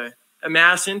kind of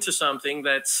amass into something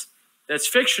that's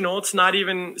fictional. It's not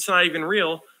even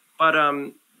real, but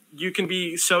you can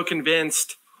be so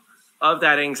convinced of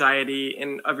that anxiety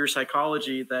and of your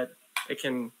psychology that it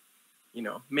can,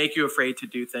 make you afraid to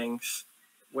do things.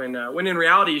 when in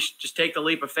reality, you should just take the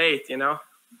leap of faith, you know?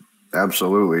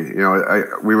 Absolutely. You know,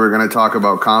 we were going to talk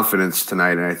about confidence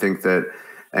tonight, and I think that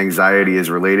anxiety is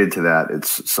related to that.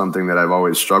 It's something that I've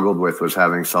always struggled with, was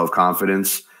having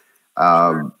self-confidence.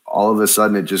 All of a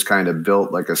sudden, it just kind of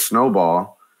built like a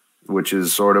snowball, which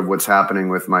is sort of what's happening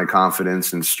with my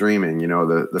confidence in streaming. You know,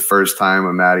 the first time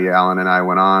when Maddie, Allin, and I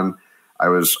went on, I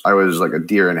was like a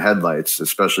deer in headlights,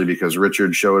 especially because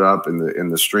Richard showed up in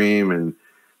the stream, and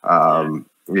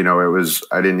you know,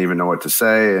 I didn't even know what to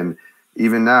say. And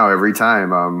even now, every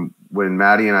time when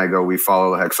Maddie and I go, we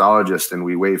follow the Hexologist and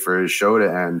we wait for his show to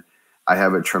end, I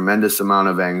have a tremendous amount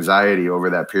of anxiety over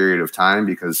that period of time,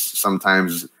 because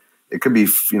sometimes it could be,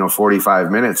 you know,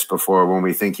 45 minutes before when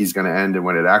we think he's going to end and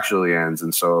when it actually ends.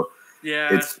 And so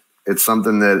it's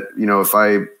something that, you know, if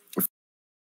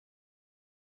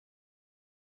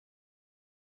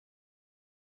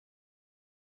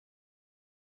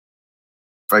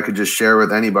I could just share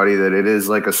with anybody that it is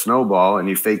like a snowball, and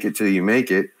you fake it till you make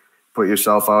it, put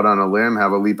yourself out on a limb,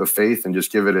 have a leap of faith, and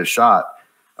just give it a shot.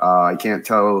 I can't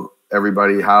tell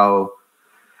everybody how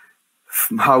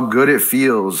good it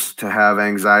feels to have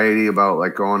anxiety about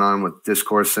like going on with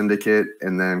Discourse Syndicate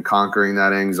and then conquering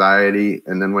that anxiety.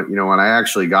 And then when I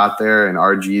actually got there, and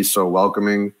RG is so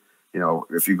welcoming, you know,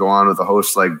 if you go on with a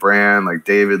host like Bran, like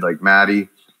David, like Maddie,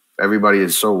 everybody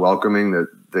is so welcoming that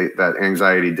that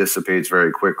anxiety dissipates very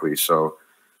quickly. So,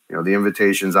 you know, the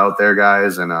invitation's out there,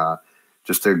 guys. And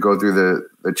just to go through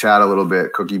the chat a little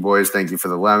bit, Cookie Boys, thank you for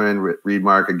the lemon. Reed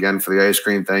Mark, again, for the ice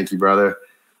cream. Thank you, brother.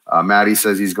 Maddie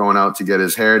says he's going out to get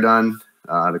his hair done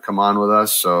to come on with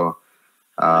us. So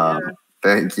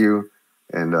thank you.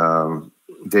 And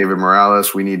David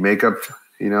Morales, we need makeup,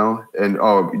 you know.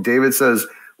 And, David says,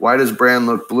 why does Bran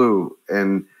look blue?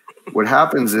 And what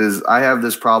happens is I have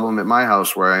this problem at my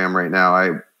house where I am right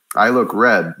now. I look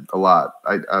red a lot.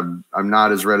 I'm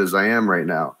not as red as I am right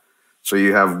now. So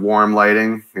you have warm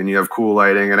lighting and you have cool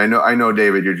lighting. And I know,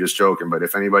 David, you're just joking, but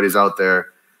if anybody's out there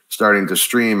starting to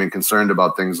stream and concerned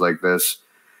about things like this,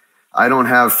 I don't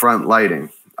have front lighting.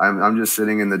 I'm just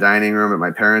sitting in the dining room at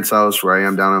my parents' house where I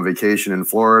am down on vacation in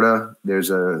Florida.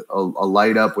 There's a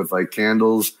light up with like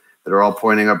candles that are all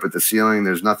pointing up at the ceiling.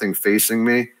 There's nothing facing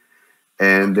me.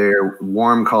 And they're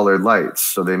warm colored lights,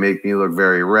 so they make me look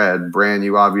very red. Bran,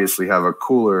 you obviously have a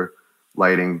cooler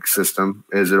lighting system.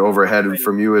 Is it overhead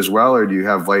from you as well, or do you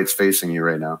have lights facing you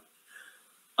right now?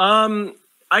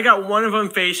 I got one of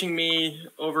them facing me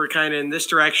over kind of in this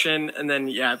direction, and then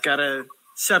I've got a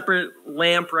separate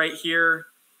lamp right here.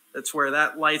 That's where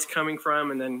that light's coming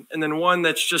from, and then one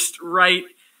that's just right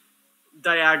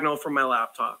diagonal from my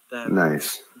laptop.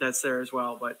 Nice. That's there as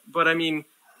well. But I mean,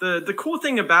 the cool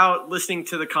thing about listening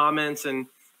to the comments and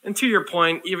to your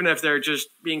point, even if they're just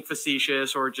being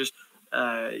facetious or just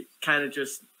kind of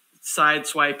just side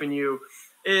swiping you,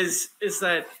 is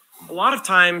that a lot of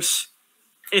times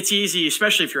it's easy,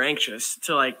 especially if you're anxious,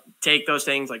 to like take those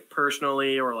things like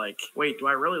personally, or like, wait, do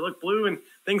I really look blue, and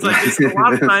things like this. A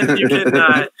lot of times you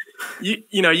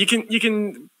can you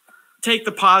can take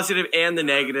the positive and the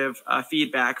negative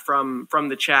feedback from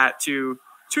the chat to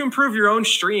improve your own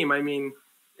stream. I mean,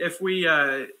 if we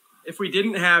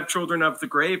didn't have Children of the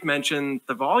Grave mention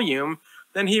the volume,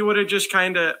 then he would have just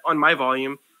kind of, on my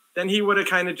volume, then he would have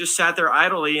kind of just sat there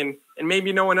idly, and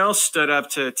maybe no one else stood up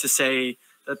to say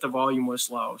that the volume was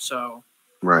low. So,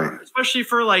 right. Especially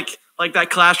for like that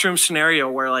classroom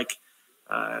scenario where like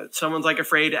someone's like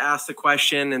afraid to ask the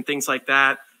question and things like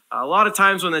that. A lot of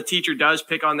times when the teacher does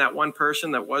pick on that one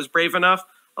person that was brave enough,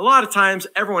 a lot of times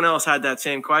everyone else had that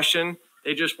same question.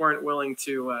 They just weren't willing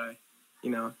to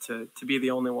be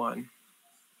the only one.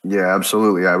 Yeah,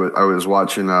 absolutely. I was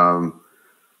watching,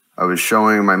 I was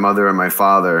showing my mother and my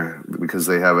father, because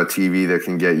they have a TV that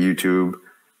can get YouTube.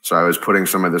 So I was putting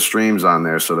some of the streams on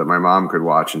there so that my mom could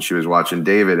watch, and she was watching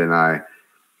David and I,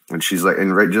 and she's like,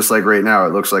 and just like right now,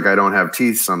 it looks like I don't have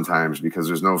teeth sometimes because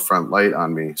there's no front light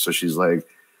on me. So she's like,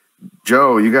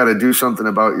 Joe, you got to do something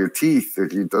about your teeth.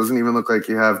 It doesn't even look like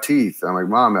you have teeth. I'm like,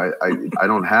 Mom, I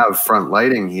don't have front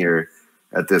lighting here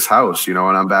at this house, and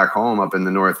I'm back home up in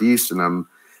the Northeast, and I'm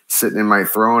sitting in my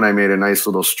throne. I made a nice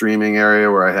little streaming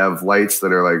area where I have lights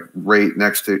that are like right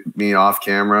next to me off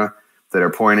camera that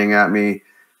are pointing at me,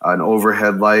 an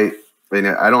overhead light. I mean,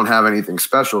 I don't have anything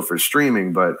special for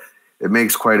streaming, but it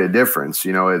makes quite a difference.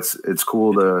 It's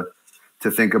cool to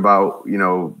think about,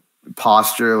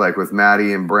 posture, like with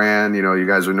Maddie and Bran. You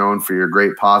guys are known for your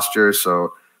great posture.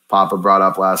 So Papa brought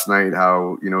up last night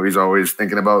how, he's always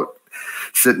thinking about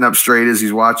sitting up straight as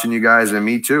he's watching you guys, and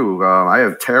me too. I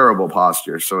have terrible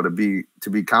posture. So to be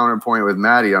counterpoint with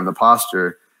Maddie on the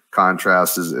posture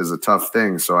contrast is a tough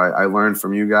thing. So I learned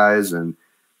from you guys, and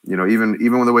you know, even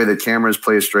with the way the cameras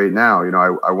play straight now, you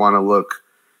know, I want to look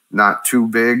not too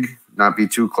big, not be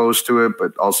too close to it,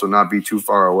 but also not be too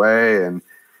far away. And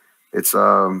it's,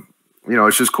 you know,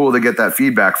 it's just cool to get that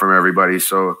feedback from everybody.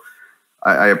 So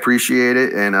I appreciate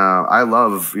it. And I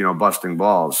love, you know, busting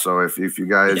balls. So if you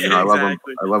guys, you know,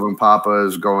 exactly. I love when Papa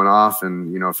is going off,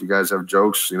 and, you know, if you guys have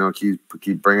jokes, you know, keep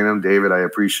bringing them. David, I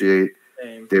appreciate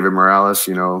David Morales,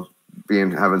 you know,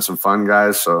 having some fun,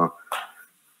 guys. So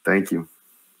thank you.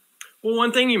 Well,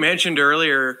 one thing you mentioned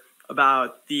earlier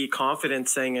about the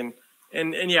confidence thing,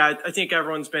 and yeah, I think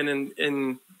everyone's been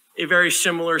in a very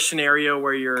similar scenario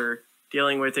where you're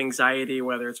dealing with anxiety,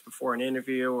 whether it's before an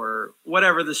interview or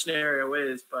whatever the scenario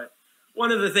is. But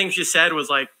one of the things you said was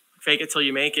like, fake it till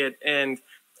you make it. And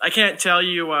I can't tell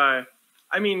you, I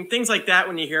mean, things like that,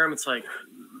 when you hear them, it's like,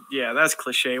 yeah, that's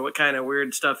cliche. What kind of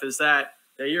weird stuff is that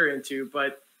you're into?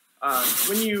 But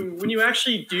when you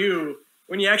actually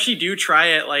do try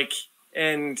it, like,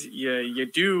 and you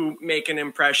do make an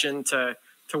impression to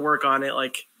work on it,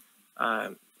 like,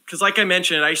 because like I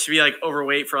mentioned, I used to be like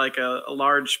overweight for like a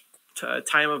large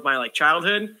time of my like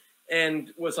childhood,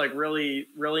 and was like really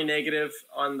negative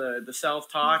on the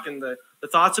self-talk and the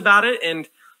thoughts about it. And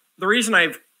the reason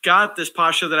I've got this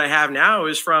posture that I have now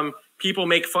is from people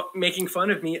making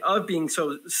fun of me of being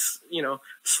so, you know,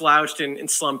 slouched and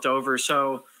slumped over.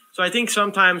 So I think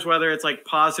sometimes, whether it's like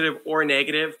positive or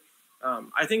negative,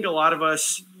 I think a lot of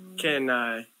us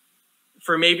can,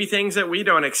 for maybe things that we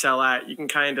don't excel at, you can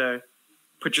kind of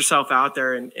put yourself out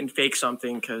there and fake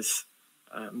something, because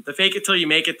the fake it till you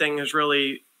make it thing is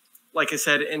really, like I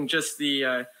said, in just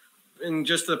the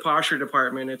posture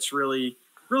department, it's really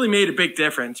made a big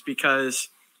difference. Because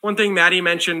one thing Maddie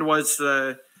mentioned was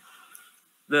the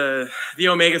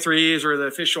omega-3s or the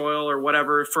fish oil or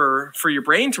whatever for your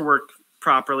brain to work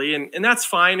properly, and that's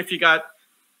fine if you got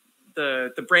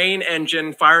the brain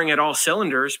engine firing at all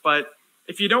cylinders. But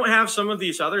if you don't have some of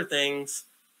these other things,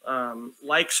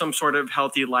 like some sort of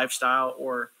healthy lifestyle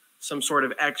or some sort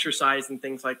of exercise and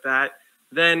things like that,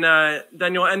 then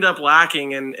you'll end up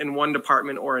lacking in one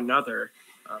department or another.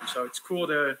 So it's cool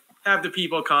to have the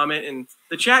people comment, and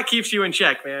the chat keeps you in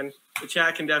check, man. The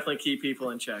chat can definitely keep people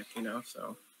in check, you know.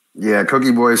 So yeah,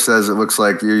 Cookie Boy says it looks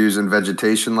like you're using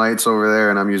vegetation lights over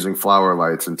there, and I'm using flower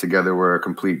lights, and together we're a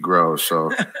complete grow. So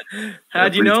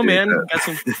how'd you know, man?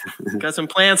 Got some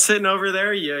plants sitting over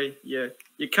there. You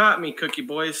caught me, Cookie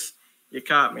Boys. You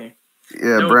caught me.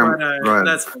 Yeah, no, Brent,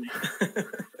 that's funny.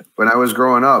 When I was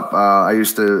growing up, I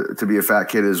used to be a fat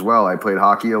kid as well. I played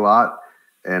hockey a lot,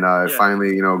 and I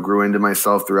finally, you know, grew into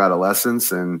myself through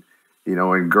adolescence. And, you know,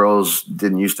 when girls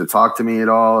didn't used to talk to me at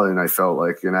all, and I felt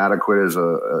like inadequate as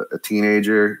a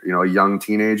teenager, you know, a young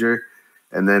teenager.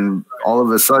 And then all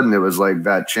of a sudden it was like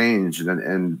that changed.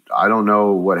 And I don't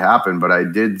know what happened, but I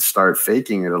did start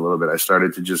faking it a little bit. I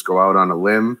started to just go out on a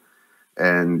limb,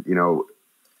 and, you know,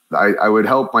 I would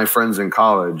help my friends in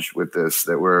college with this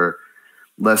that were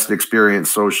less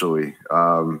experienced socially.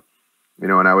 You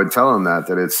know, and I would tell them that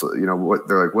it's, you know, what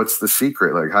they're like, what's the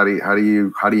secret? Like, how do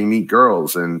you meet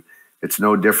girls? And it's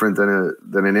no different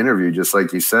than an interview. Just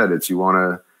like you said, it's, you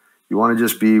want to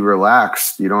just be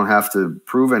relaxed. You don't have to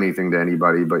prove anything to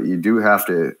anybody, but you do have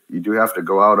to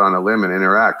go out on a limb and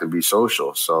interact and be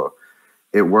social. So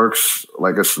it works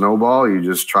like a snowball. You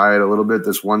just try it a little bit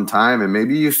this one time, and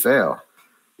maybe you fail.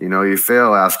 You know, you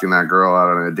fail asking that girl out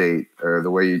on a date, or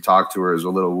the way you talk to her is a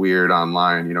little weird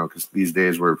online, you know, because these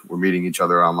days we're meeting each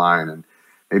other online, and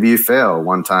maybe you fail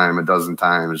one time, a dozen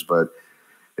times, but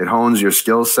it hones your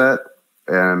skill set.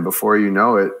 And before you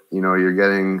know it, you know, you're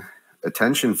getting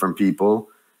attention from people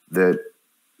that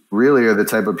really are the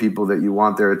type of people that you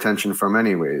want their attention from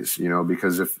anyways, you know,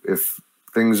 because if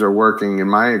things are working, in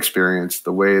my experience,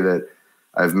 the way that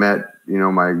I've met, you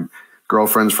know, my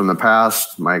girlfriends from the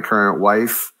past, my current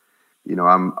wife, you know,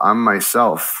 I'm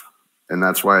myself, and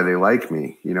that's why they like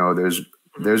me. You know, there's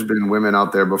been women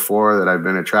out there before that I've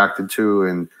been attracted to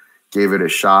and gave it a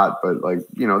shot, but, like,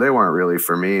 you know, they weren't really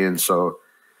for me. And so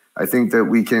I think that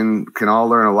we can all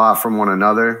learn a lot from one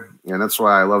another. And that's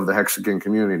why I love the Hexican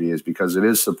community, is because it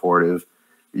is supportive.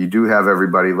 You do have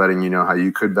everybody letting you know how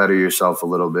you could better yourself a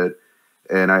little bit.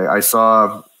 And I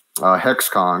saw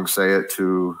HexCon say it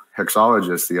to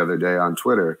Hexologist the other day on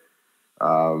Twitter.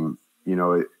 You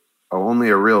know, only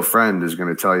a real friend is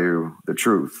going to tell you the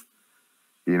truth,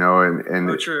 you know, and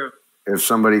oh, true. If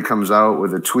somebody comes out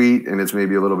with a tweet and it's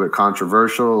maybe a little bit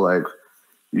controversial, like,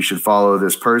 you should follow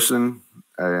this person,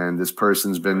 and this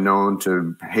person's been known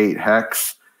to hate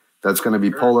Hex, that's going to be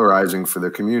polarizing for the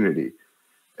community.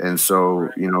 And so,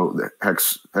 you know, the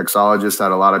Hexologist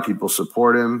had a lot of people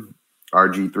support him,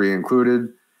 RG3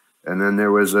 included. And then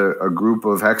there was a group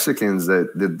of Hexicans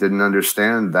that didn't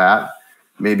understand that,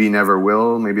 maybe never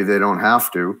will, maybe they don't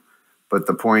have to. But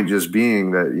the point just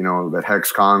being that, you know, that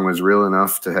Hex Kong was real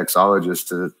enough to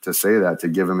Hexologist to say that, to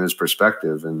give him his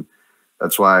perspective. And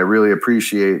that's why I really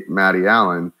appreciate Matty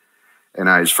Allin and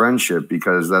I's friendship,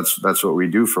 because that's what we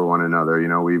do for one another. You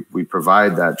know, we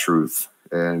provide that truth.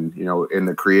 And, you know, in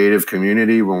the creative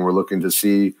community, when we're looking to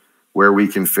see where we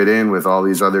can fit in with all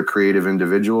these other creative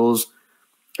individuals,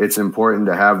 it's important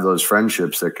to have those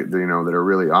friendships that, you know, that are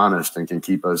really honest and can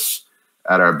keep us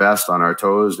at our best, on our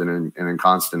toes, and in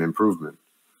constant improvement.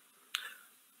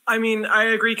 I mean, I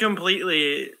agree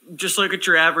completely. Just look at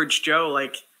your average Joe.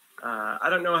 Like, I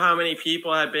don't know how many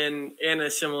people have been in a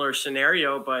similar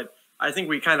scenario, but I think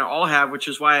we kind of all have, which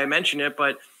is why I mention it.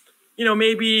 But, you know,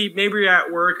 maybe you're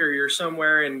at work or you're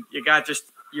somewhere and you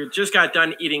just got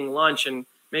done eating lunch, and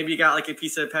maybe you got like a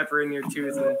piece of pepper in your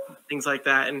tooth and things like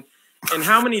that. And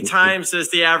how many times does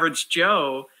the average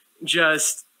Joe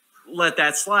just let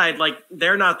that slide? Like,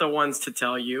 they're not the ones to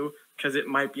tell you because it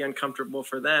might be uncomfortable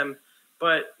for them.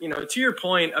 But, you know, to your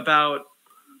point about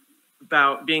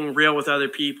being real with other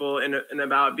people and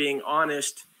about being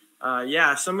honest,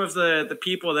 yeah, some of the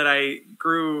people that I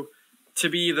grew to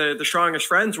be the strongest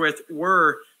friends with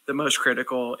were the most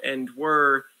critical and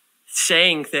were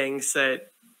saying things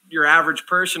that your average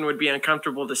person would be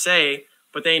uncomfortable to say,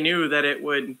 but they knew that it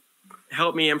would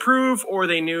help me improve, or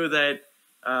they knew that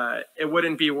it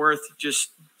wouldn't be worth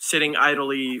just sitting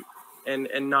idly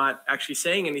and not actually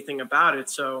saying anything about it.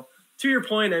 So to your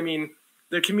point, I mean,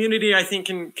 the community, I think,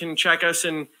 can check us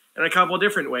in a couple of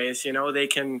different ways. You know, they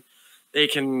can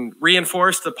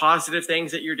reinforce the positive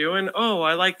things that you're doing. Oh,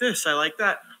 I like this, I like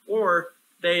that. Or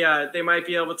they might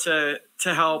be able to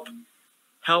help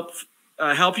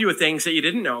you with things that you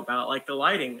didn't know about, like the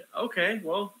lighting. Okay,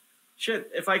 well, shit,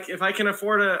 if I can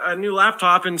afford a new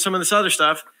laptop and some of this other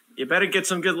stuff, you better get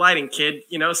some good lighting, kid.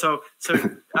 You know, so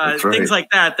right. Things like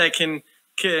that can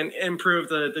improve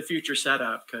the future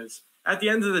setup. Because at the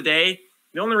end of the day,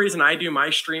 the only reason I do my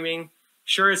streaming,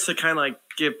 sure, it's to kind of like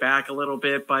give back a little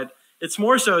bit, but it's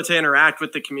more so to interact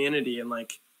with the community and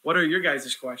like, what are your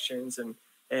guys' questions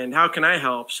and how can I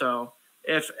help? So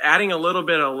if adding a little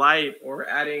bit of light or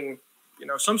adding, you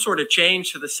know, some sort of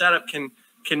change to the setup can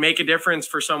make a difference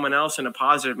for someone else in a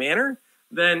positive manner,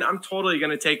 then I'm totally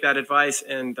going to take that advice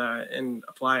and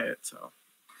apply it. So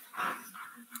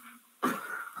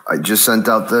I just sent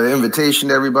out the invitation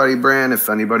to everybody, Bran. If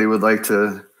anybody would like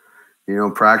to, you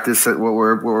know, practice at what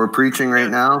we're preaching right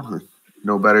now,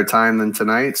 no better time than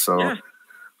tonight. So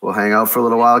we'll hang out for a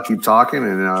little while, keep talking,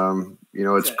 and you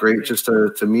know, it's great just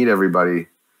to meet everybody.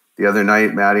 The other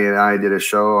night, Maddie and I did a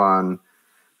show on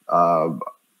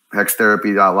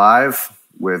HexTherapy.live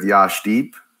with Yash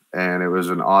Deep, and it was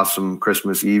an awesome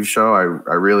Christmas Eve show.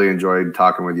 I really enjoyed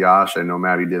talking with Yash. I know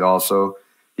Maddie did also.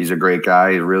 He's a great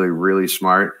guy. He's really, really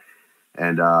smart.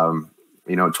 And,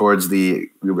 you know, I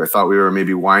thought we were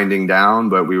maybe winding down,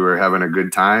 but we were having a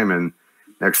good time. And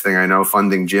next thing I know,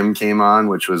 Funding Jim came on,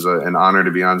 which was an honor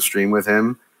to be on stream with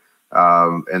him.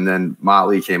 And then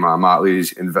Motley came on.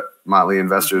 Motley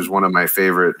Investor is one of my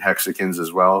favorite Hexicans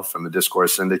as well, from the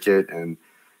Discourse Syndicate. And,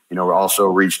 you know, also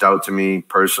reached out to me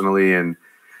personally and,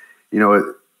 you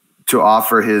know, to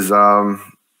offer his,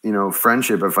 you know,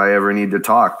 friendship if I ever need to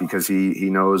talk, because he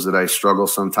knows that I struggle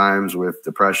sometimes with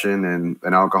depression and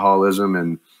alcoholism.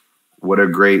 And what a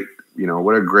great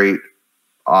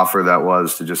offer that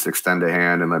was, to just extend a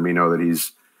hand and let me know that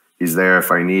he's there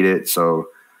if I need it. So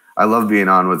I love being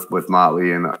on with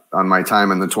Motley. And on my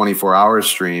time in the 24-hour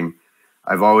stream,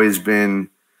 I've always been,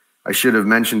 I should have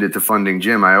mentioned it to Funding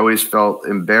Jim. I always felt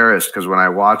embarrassed because when I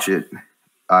watch it,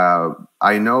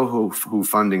 I know who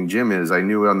Funding Jim is. I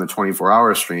knew on the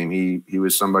 24-hour stream, he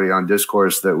was somebody on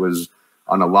Discourse that was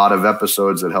on a lot of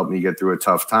episodes that helped me get through a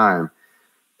tough time.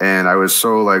 And I was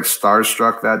so like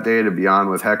starstruck that day to be on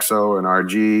with Hexo and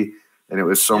RG. And it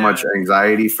was so much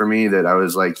anxiety for me that I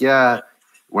was like,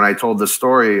 when I told the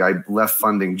story, I left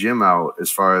Funding Jim out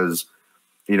as far as,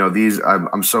 you know,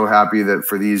 I'm so happy that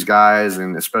for these guys,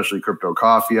 and especially Crypto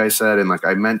Coffee, I said, and like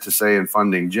I meant to say in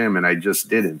Funding Jim, and I just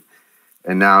didn't.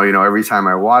 And now, you know, every time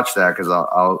I watch that, because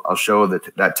I'll show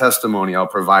that testimony, I'll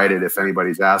provide it if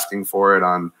anybody's asking for it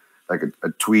on like a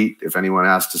tweet, if anyone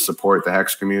has to support the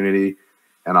Hex community,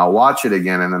 and I'll watch it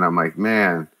again. And then I'm like,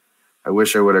 man, I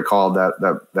wish I would have called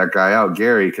that guy out,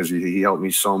 Gary, because he helped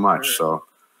me so much. So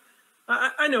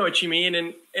I know what you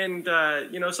mean. And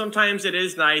you know, sometimes it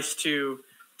is nice to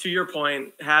your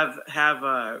point, have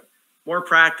more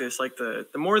practice. Like the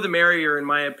more the merrier, in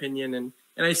my opinion.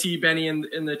 And I see Benny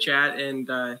in the chat, and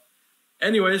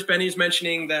anyways, Benny's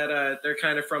mentioning that they're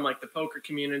kind of from like the poker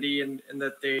community and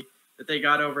that they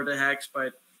got over to Hex,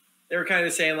 but they were kind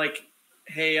of saying like,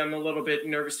 hey, I'm a little bit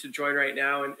nervous to join right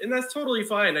now, and that's totally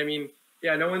fine. I mean,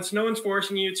 yeah, no one's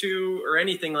forcing you to or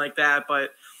anything like that,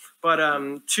 but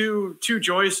to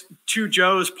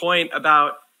Joe's point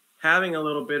about having a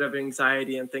little bit of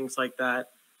anxiety and things like that,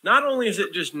 not only is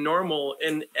it just normal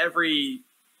in every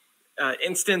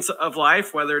instance of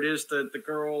life, whether it is the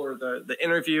girl or the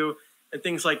interview and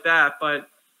things like that, but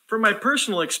from my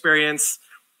personal experience,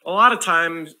 a lot of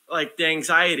times like the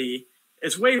anxiety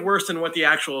is way worse than what the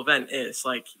actual event is.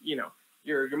 Like, you know,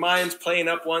 your mind's playing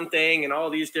up one thing and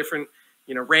all these different,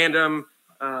 you know, random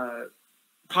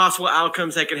possible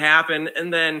outcomes that could happen,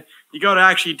 and then you go to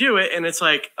actually do it and it's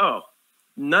like, oh,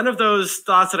 none of those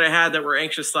thoughts that I had that were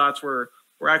anxious thoughts were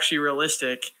actually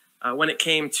realistic when it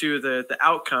came to the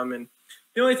outcome. And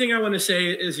the only thing I want to say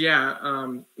is, yeah,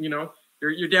 you know,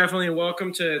 you're definitely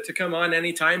welcome to come on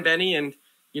anytime, Benny. And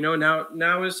you know,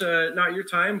 now is not your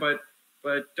time, but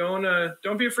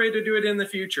don't be afraid to do it in the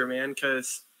future, man.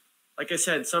 Because like I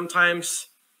said, sometimes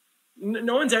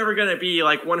no one's ever going to be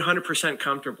like 100%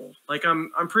 comfortable. Like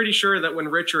I'm pretty sure that when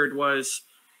Richard was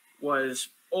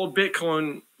old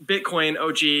Bitcoin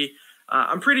OG,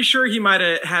 I'm pretty sure he might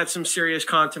have had some serious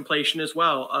contemplation as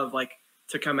well of like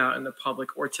to come out in the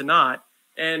public or to not.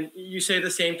 And you say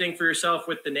the same thing for yourself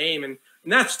with the name, and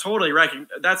that's totally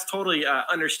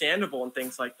understandable and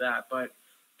things like that. But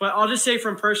I'll just say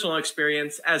from personal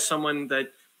experience, as someone that's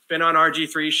been on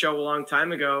RG3's show a long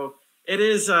time ago, it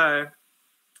is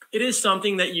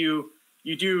something that you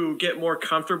do get more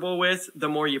comfortable with the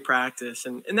more you practice,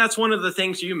 and that's one of the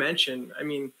things you mentioned. I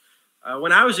mean,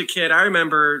 when I was a kid, I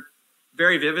remember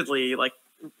very vividly like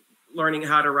learning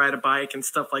how to ride a bike and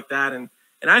stuff like that, and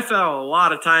I fell a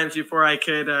lot of times before I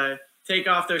could take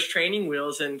off those training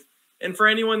wheels. And for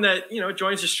anyone that, you know,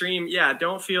 joins the stream, yeah,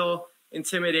 don't feel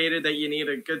intimidated that you need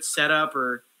a good setup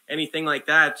or anything like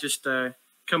that. Just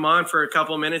come on for a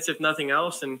couple of minutes, if nothing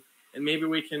else, and maybe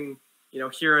we can, you know,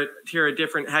 hear a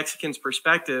different Hexican's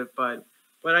perspective. But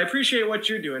I appreciate what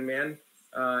you're doing, man,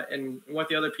 and what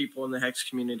the other people in the Hex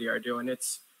community are doing.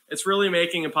 It's really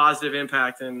making a positive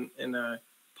impact and a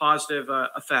positive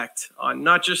effect on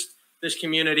not just this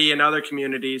community and other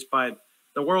communities, but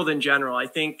the world in general. I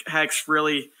think Hex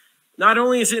really, not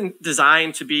only is it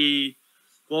designed to be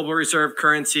global reserve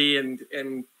currency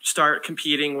and start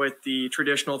competing with the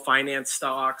traditional finance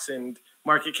stocks and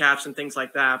market caps and things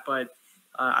like that, but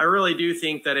I really do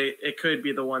think that it could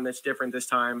be the one that's different this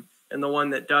time, and the one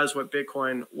that does what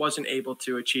Bitcoin wasn't able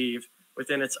to achieve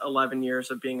within its 11 years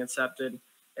of being accepted.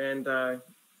 And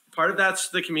part of that's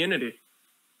the community.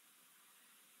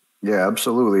 Yeah,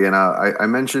 absolutely. And I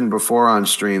mentioned before on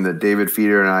stream that David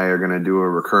Feeder and I are going to do a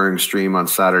recurring stream on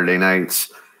Saturday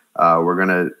nights. We're going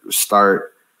to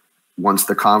start once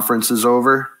the conference is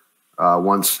over,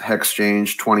 once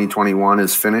Hexchange 2021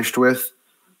 is finished with.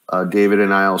 David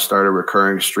and I will start a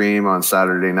recurring stream on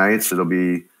Saturday nights. It'll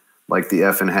be like the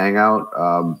F and Hangout,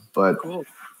 but cool.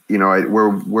 You know,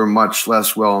 we're much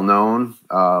less well known.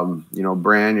 You know,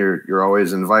 Bran, you're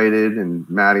always invited, and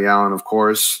Matty Allen, of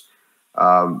course.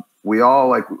 We all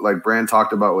like Bran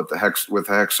talked about with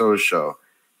Hexo's show.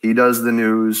 He does the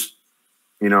news.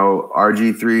 You know,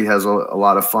 RG3 has a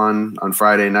lot of fun on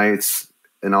Friday nights,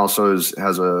 and also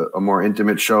has a more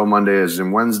intimate show Mondays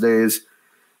and Wednesdays.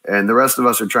 And the rest of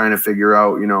us are trying to figure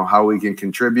out, you know, how we can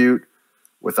contribute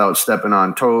without stepping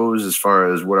on toes as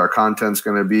far as what our content's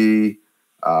going to be,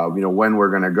 you know, when we're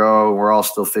going to go. We're all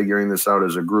still figuring this out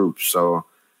as a group. So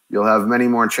you'll have many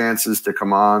more chances to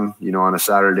come on, you know, on a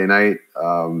Saturday night.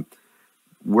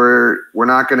 We're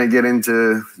not going to get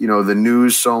into, you know, the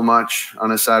news so much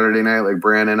on a Saturday night like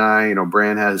Bran and I. You know,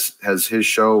 Bran has his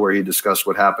show where he discussed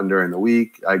what happened during the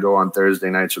week. I go on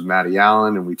Thursday nights with Matty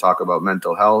Allen and we talk about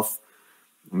mental health.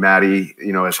 Matty,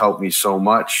 you know, has helped me so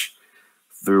much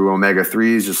through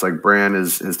omega-3s, just like Bran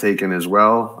has taken as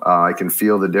well. I can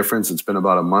feel the difference. It's been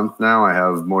about a month now. I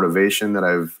have motivation that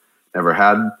I've never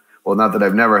had. Well, not that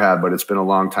I've never had, but it's been a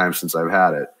long time since I've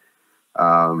had it.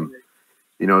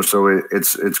 You know, so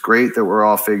it's great that we're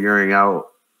all figuring out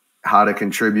how to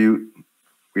contribute,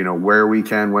 you know, where we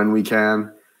can, when we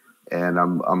can. And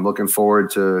I'm looking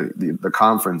forward to the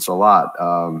conference a lot.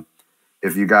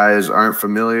 If you guys aren't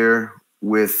familiar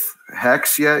with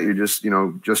Hex yet, you're just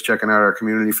checking out our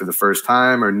community for the first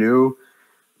time or new,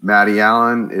 Matty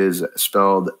Allen is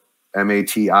spelled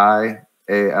MATIALLIN.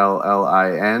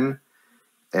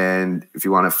 And if you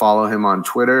want to follow him on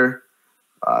Twitter,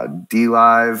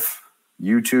 DLive,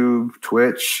 YouTube,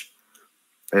 Twitch,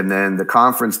 and then the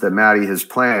conference that Matty has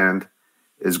planned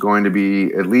is going to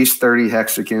be at least 30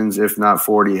 Hexicans, if not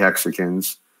 40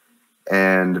 Hexicans.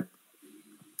 And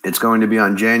it's going to be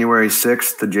on January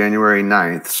 6th to January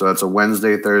 9th. So that's a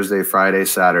Wednesday, Thursday, Friday,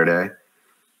 Saturday.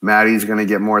 Maddie's going to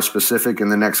get more specific in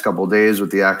the next couple of days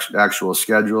with the actual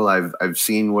schedule. I've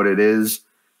seen what it is.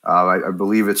 I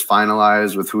believe it's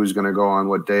finalized with who's going to go on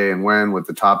what day and when, what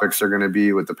the topics are going to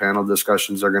be, what the panel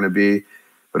discussions are going to be.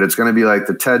 But it's going to be like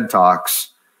the TED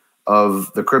Talks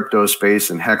of the crypto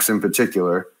space and Hex in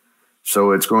particular.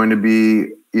 So it's going to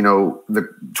be, you know, the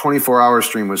 24-hour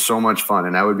stream was so much fun,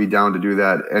 and I would be down to do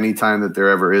that anytime that there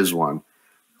ever is one.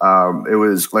 It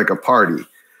was like a party,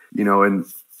 you know, and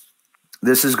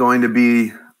this is going to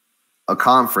be a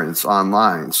conference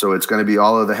online. So it's going to be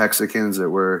all of the Hexicans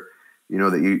that we're, you know,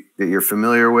 that you're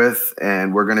familiar with,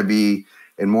 and we're going to be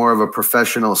in more of a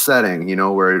professional setting, you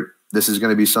know, where this is going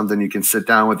to be something you can sit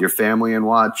down with your family and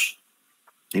watch.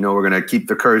 You know, we're going to keep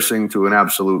the cursing to an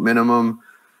absolute minimum.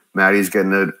 Maddie's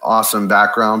getting an awesome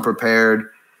background prepared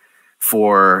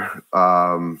for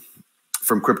from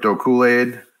Crypto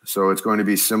Kool-Aid. So it's going to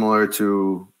be similar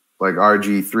to like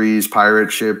RG3's pirate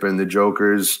ship and the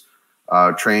Joker's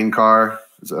train car.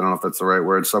 I don't know if that's the right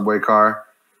word, subway car.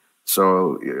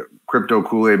 So Crypto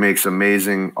Kool-Aid makes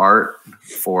amazing art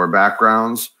for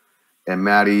backgrounds. And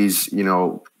Maddie's, you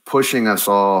know, pushing us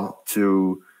all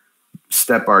to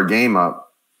step our game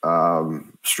up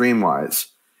stream-wise.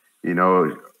 You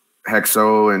know,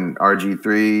 Hexo and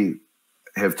RG3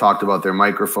 have talked about their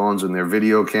microphones and their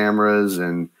video cameras,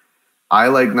 and I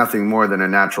like nothing more than a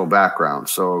natural background.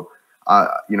 So,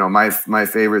 you know, my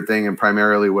favorite thing and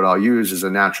primarily what I'll use is a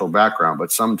natural background.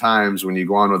 But sometimes when you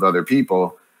go on with other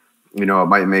people, you know, it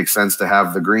might make sense to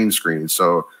have the green screen.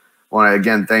 So I want to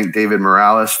again thank David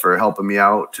Morales for helping me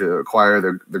out to acquire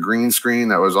the green screen.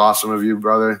 That was awesome of you,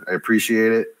 brother. I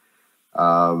appreciate it.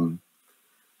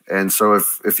 And so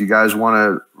if you guys want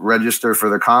to register for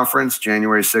the conference,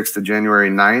 January 6th to January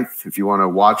 9th, if you want to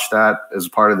watch that as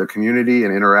part of the community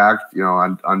and interact, you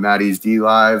know, on Maddie's D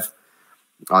Live,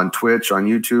 on Twitch, on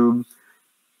YouTube,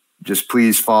 just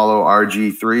please follow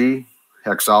RG3,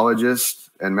 Hexologist,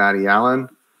 and Maddie Allin,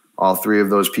 all three of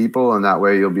those people, and that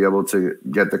way you'll be able to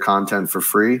get the content for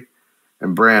free.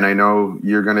 And Bran, I know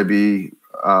you're going to be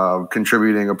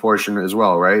contributing a portion as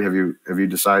well, right? Have you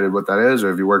decided what that is, or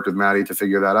have you worked with Maddie to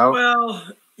figure that out? Well,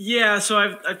 yeah. So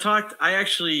I've talked. I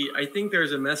think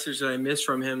there's a message that I missed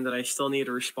from him that I still need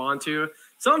to respond to.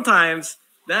 Sometimes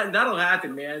that'll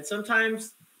happen, man.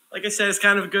 Sometimes, like I said, it's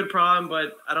kind of a good problem,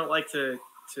 but I don't like to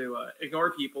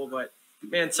ignore people. But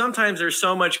man, sometimes there's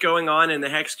so much going on in the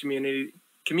Hex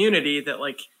community that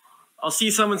like I'll see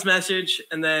someone's message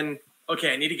and then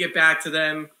okay, I need to get back to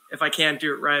them if I can't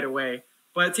do it right away.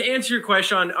 But to answer your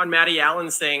question on Maddie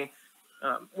Allen's thing,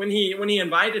 when he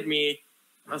invited me,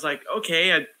 I was like,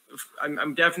 okay,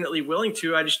 I'm definitely willing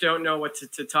to. I just don't know what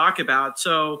to talk about.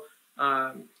 So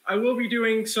I will be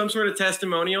doing some sort of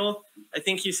testimonial. I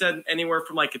think he said anywhere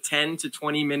from like a 10 to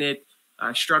 20 minute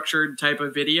structured type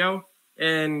of video.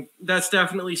 And that's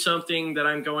definitely something that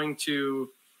I'm going to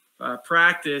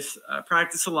practice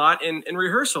a lot and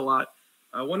rehearse a lot.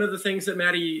 One of the things that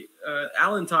Maddie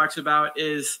Allin talks about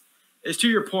is to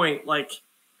your point, like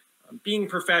being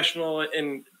professional,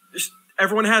 and just,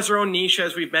 everyone has their own niche,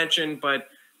 as we've mentioned, but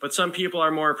some people are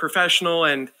more professional,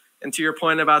 and to your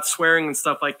point about swearing and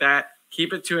stuff like that,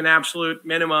 keep it to an absolute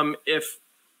minimum. If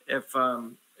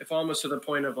almost to the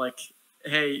point of like,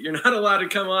 hey, you're not allowed to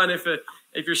come on if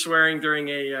you're swearing during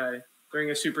a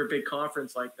super big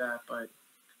conference like that. But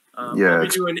yeah, I'll be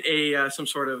doing some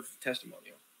sort of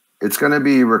testimonial. It's going to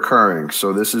be recurring.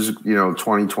 So this is, you know,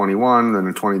 2021, and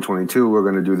in 2022, we're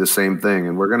going to do the same thing.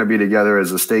 And we're going to be together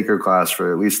as a staker class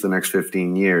for at least the next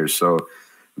 15 years. So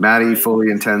Maddie fully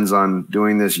intends on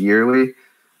doing this yearly.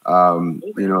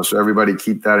 You know, so everybody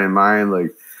keep that in mind.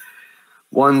 Like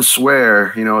one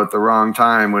swear, you know, at the wrong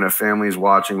time when a family's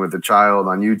watching with a child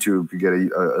on YouTube could get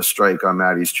a strike on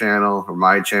Maddie's channel or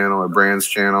my channel or Brand's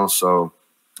channel. So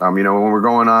you know, when we're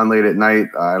going on late at night,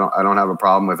 I don't have a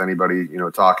problem with anybody, you know,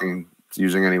 talking,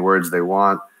 using any words they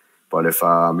want. But if, you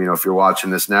know, if you're watching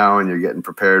this now and you're getting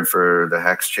prepared for the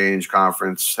Hex Change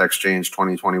conference,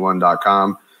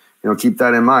 hexchange2021.com, you know, keep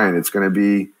that in mind. It's going to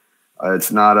be,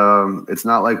 it's not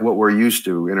like what we're used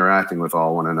to interacting with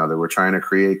all one another. We're trying to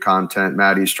create content.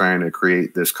 Maddie's trying to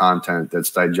create this content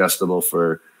that's digestible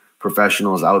for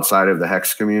professionals outside of the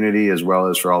Hex community, as well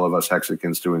as for all of us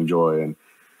Hexicans to enjoy. And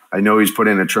I know he's put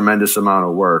in a tremendous amount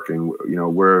of work, and, you know,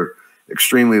 we're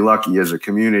extremely lucky as a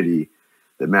community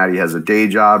that Maddie has a day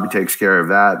job. He takes care of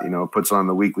that, you know, puts on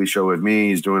the weekly show with me.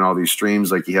 He's doing all these streams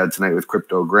like he had tonight with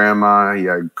Crypto Grandma. He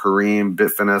had Kareem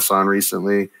Bitfinesse on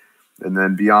recently. And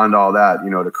then beyond all that, you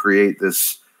know, to create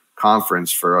this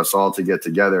conference for us all to get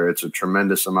together, it's a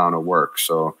tremendous amount of work.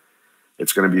 So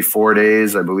it's going to be 4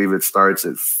 days. I believe it starts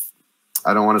at,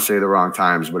 I don't want to say the wrong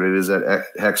times, but it is at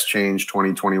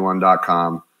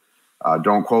hexchange2021.com.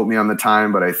 Don't quote me on the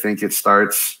time, but I think it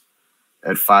starts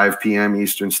at 5 p.m.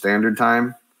 Eastern Standard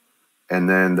Time. And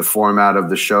then the format of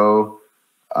the show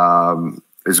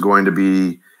is going to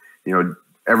be, you know,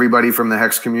 everybody from the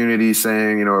Hex community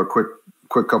saying, you know, a quick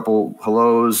couple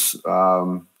hellos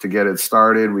to get it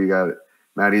started.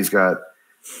 Maddie's got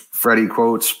Freddie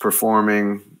Quotes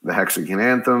performing the Hexican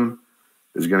anthem.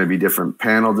 There's going to be different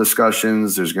panel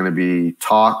discussions. There's going to be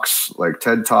talks like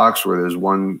TED Talks where there's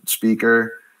one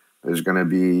speaker. There's going to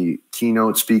be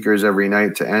keynote speakers every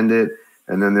night to end it.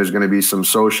 And then there's going to be some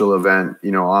social event,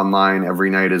 you know, online every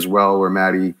night as well, where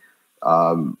Maddie,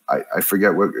 I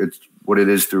forget what it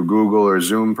is through Google or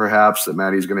Zoom perhaps that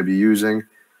Maddie's going to be using.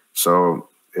 So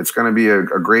it's going to be a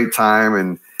great time.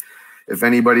 And if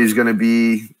anybody's going to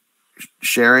be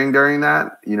sharing during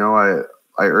that, you know,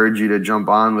 I urge you to jump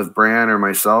on with Bran or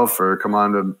myself, or come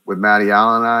on with Maddie,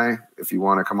 Allin, and I, if you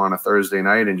want to come on a Thursday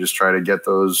night and just try to get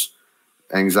those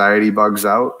anxiety bugs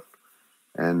out.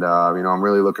 And, you know, I'm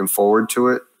really looking forward to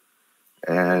it.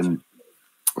 And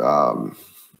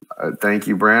thank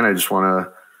you, Bran. I just want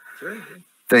to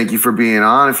thank you for being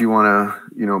on. If you want to,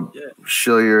 you know,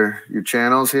 shill your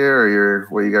channels here or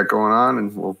what you got going on,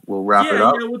 and we'll wrap it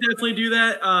up. Yeah, we'll definitely do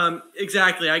that.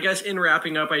 Exactly. I guess in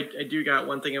wrapping up, I do got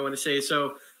one thing I want to say.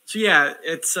 So yeah,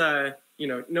 it's, you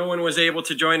know, no one was able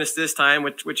to join us this time,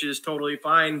 which is totally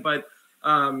fine. But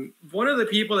one of the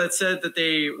people that said that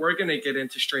they were going to get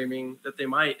into streaming, that they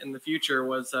might in the future,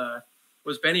 was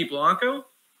Benny Blanco.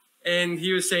 And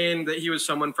he was saying that he was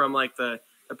someone from like the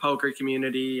poker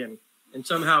community and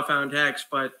somehow found Hex.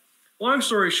 But long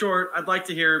story short, I'd like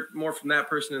to hear more from that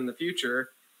person in the future.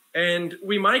 And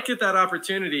we might get that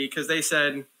opportunity because they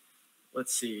said,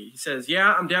 let's see, he says,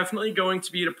 yeah, I'm definitely going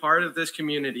to be a part of this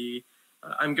community.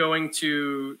 I'm going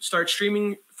to start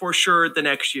streaming for sure the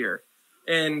next year.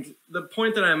 And the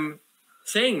point that I'm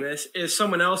saying this is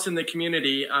someone else in the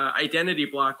community, Identity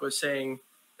Block, was saying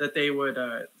that they would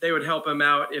help him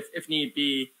out if need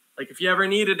be. Like if you ever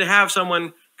needed to have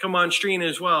someone come on stream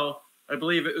as well, I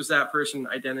believe it was that person,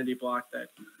 Identity Block, that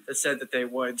said that they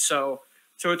would. So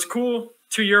it's cool,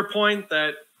 to your point,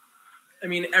 that, I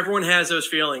mean, everyone has those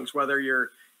feelings, whether you're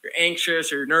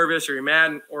anxious or you're nervous or you're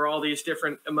mad or all these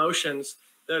different emotions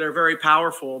that are very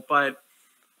powerful. But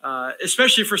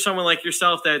especially for someone like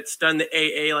yourself that's done the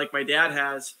AA like my dad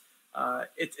has,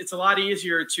 it's a lot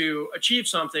easier to achieve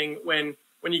something when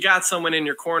you got someone in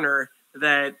your corner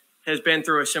that has been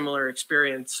through a similar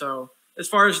experience. So as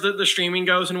far as the streaming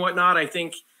goes and whatnot, I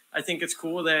think it's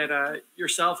cool that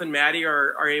yourself and Maddie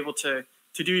are able to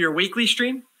do your weekly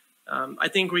stream. I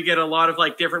think we get a lot of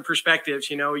like different perspectives,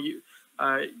 you know,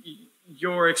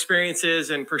 your experiences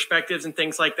and perspectives and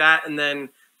things like that. And then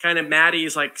kind of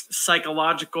Maddie's like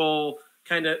psychological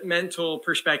kind of mental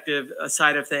perspective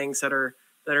side of things that are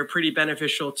pretty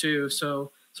beneficial too.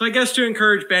 So I guess to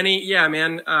encourage Benny, yeah,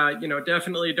 man, you know,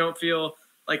 definitely don't feel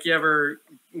like you ever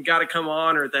got to come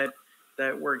on, or that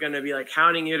we're going to be like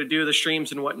hounding you to do the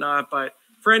streams and whatnot. But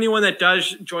for anyone that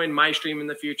does join my stream in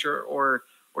the future, or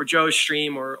Joe's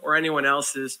stream, or anyone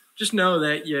else's, just know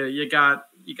that you got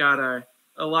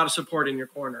a lot of support in your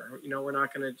corner. You know, we're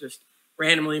not going to just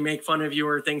randomly make fun of you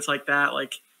or things like that.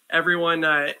 Like everyone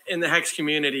in the Hex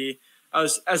community,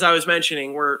 as I was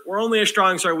mentioning, we're only as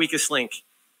strong as our weakest link.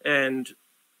 And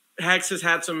Hex has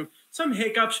had some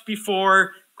hiccups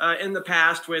before in the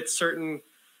past with certain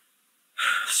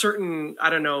I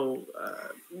don't know,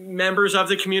 members of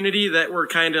the community that were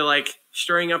kind of like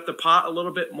stirring up the pot a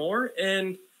little bit more,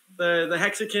 and the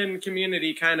Hexican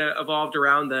community kind of evolved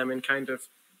around them and kind of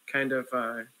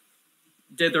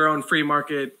did their own free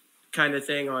market kind of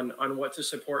thing on what to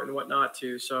support and what not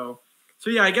to. So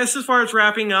yeah, I guess as far as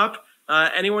wrapping up,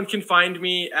 anyone can find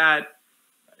me at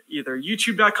either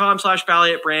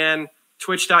youtube.com/BallietBran,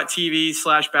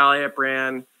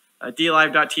 twitch.tv/BallietBran,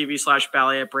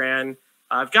 dlive.tv/BallietBran.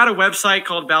 I've got a website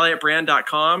called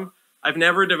BallietBran.com. I've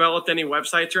never developed any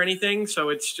websites or anything, so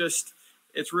it's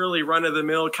really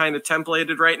run-of-the-mill kind of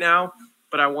templated right now.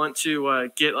 But I want to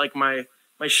get like my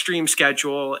stream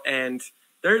schedule, and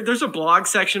there's a blog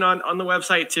section on the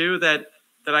website too that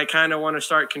I kind of want to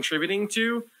start contributing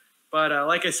to. But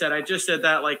like I said, I just did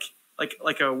that like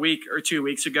a week or 2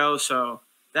 weeks ago. So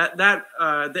that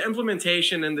the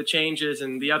implementation and the changes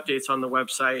and the updates on the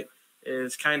website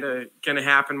is kind of going to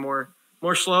happen more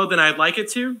slow than I'd like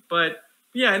it to. But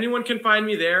yeah, anyone can find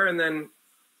me there. And then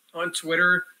on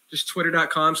Twitter, just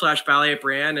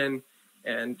twitter.com/BallietBran.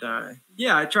 And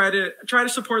yeah, I try to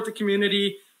support the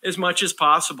community as much as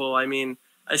possible. I mean,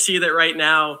 I see that right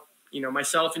now, you know,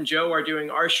 myself and Joe are doing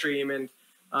our stream, and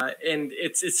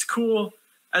it's cool,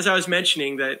 as I was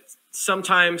mentioning, that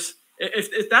sometimes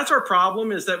if that's our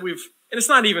problem, is that and it's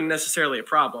not even necessarily a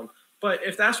problem, but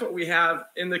if that's what we have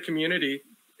in the community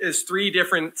is 3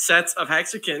 different sets of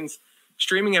Hexicans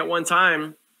streaming at one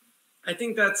time, I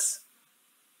think that's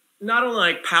not only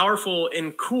like powerful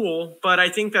and cool, but I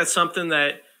think that's something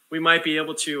that we might be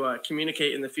able to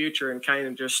communicate in the future and kind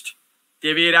of just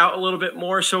divvy it out a little bit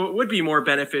more, so it would be more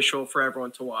beneficial for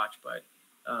everyone to watch. But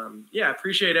yeah,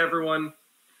 appreciate everyone.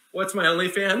 What's my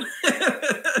OnlyFans?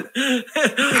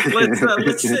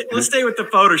 let's stay with the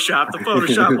Photoshop. The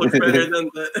Photoshop looks better than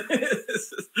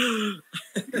the.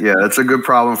 Yeah, that's a good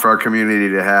problem for our community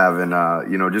to have. And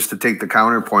you know, just to take the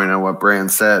counterpoint on what Bran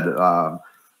said,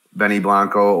 Benny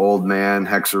Blanco, Old Man,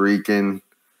 Hexologist.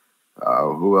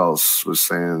 Who else was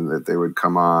saying that they would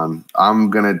come on? I am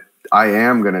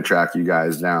gonna track you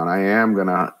guys down. I am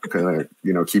gonna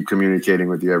you know, keep communicating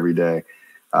with you every day.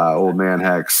 Old Man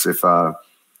Hex. If you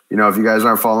know, if you guys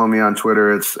aren't following me on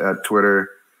Twitter, it's at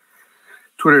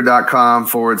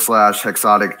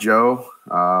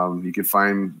twitter.com/HexoticJoe. You can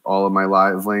find all of my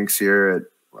live links here at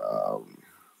let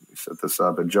me set this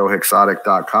up at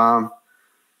JoeHexotic.com.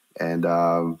 And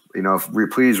you know,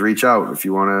 please reach out if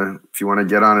you want to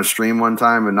get on a stream one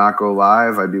time and not go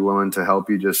live. I'd be willing to help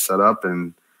you just set up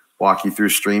and walk you through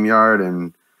StreamYard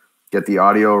and get the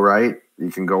audio right.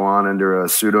 You can go on under a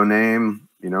pseudonym.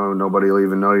 You know, nobody will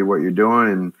even know what you're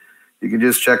doing, and you can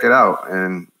just check it out.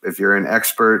 And if you're an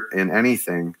expert in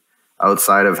anything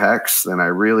outside of Hex, then I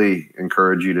really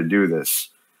encourage you to do this.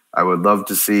 I would love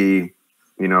to see,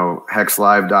 you know,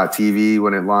 hexlive.tv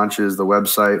when it launches, the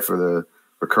website for the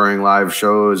recurring live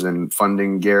shows, and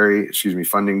funding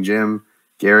Jim,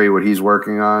 Gary, what he's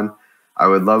working on. I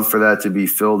would love for that to be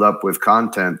filled up with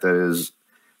content that is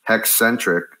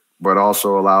Hex-centric, but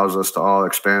also allows us to all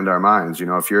expand our minds. You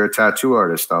know, if you're a tattoo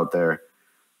artist out there,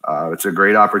 it's a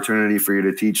great opportunity for you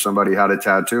to teach somebody how to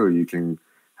tattoo. You can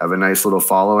have a nice little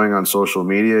following on social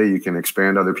media. You can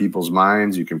expand other people's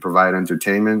minds. You can provide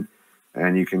entertainment,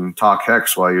 and you can talk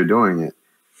Hex while you're doing it.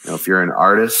 You know, if you're an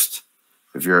artist,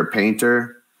 if you're a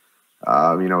painter,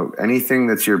 you know, anything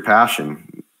that's your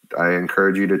passion, I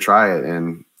encourage you to try it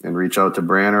and reach out to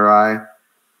Bran or I.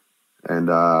 And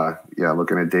yeah,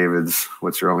 looking at David's,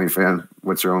 what's your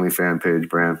OnlyFan page,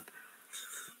 Bran?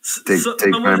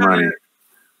 Take my money.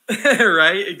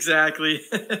 Right, exactly.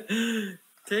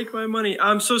 Take my money.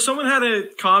 So someone had a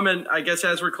comment, I guess,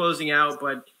 as we're closing out,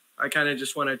 but I kind of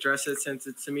just want to address it since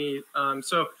it's to me.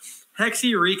 So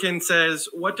Hexologist says,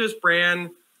 what does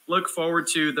Bran look forward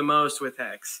to the most with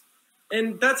Hex?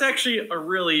 And that's actually a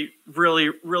really, really,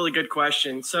 really good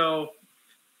question. So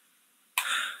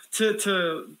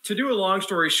to do a long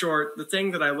story short, the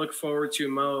thing that I look forward to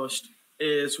most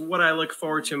is what I look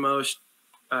forward to most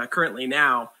currently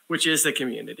now, which is the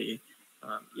community.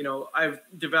 You know, I've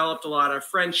developed a lot of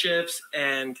friendships,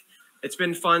 and it's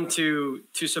been fun to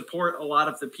support a lot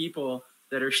of the people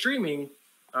that are streaming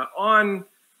on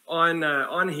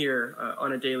here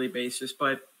on a daily basis.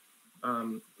 But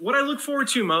what I look forward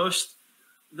to most,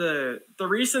 the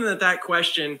reason that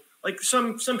question, like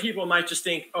some people might just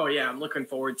think, oh yeah, I'm looking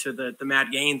forward to the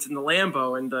Mad Gains and the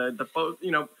Lambo and the boat,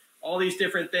 you know, all these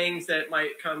different things that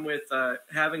might come with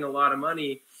having a lot of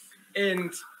money.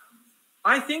 And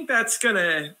I think as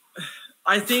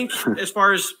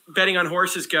far as betting on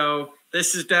horses go,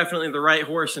 this is definitely the right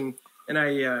horse. And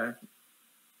a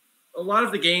lot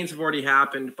of the gains have already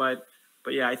happened, but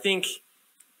yeah, I think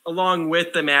along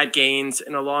with the Mad Gains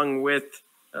and along with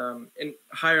and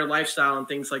higher lifestyle and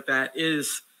things like that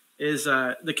is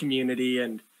the community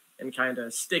and kind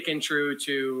of sticking true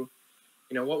to,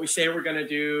 you know, what we say we're going to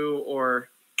do, or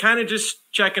kind of just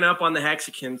checking up on the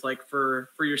Hexicans, like for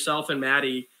yourself and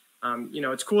Maddie. You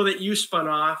know, it's cool that you spun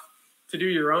off to do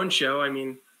your own show. I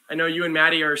mean, I know you and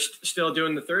Maddie are still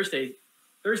doing the Thursday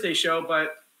show,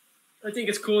 but I think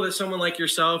it's cool that someone like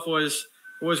yourself was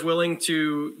willing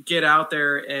to get out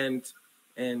there and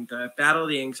battle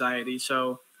the anxiety.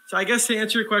 So I guess to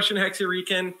answer your question,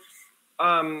 Hexologist,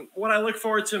 what I look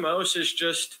forward to most is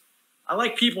just, I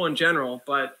like people in general,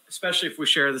 but especially if we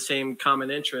share the same common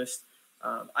interest.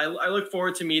 I look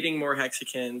forward to meeting more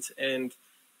Hexicans, and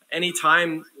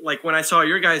anytime, like when I saw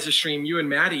your guys' stream, you and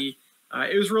Maddie,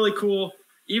 it was really cool.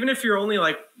 Even if you're only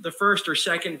like the first or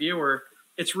second viewer,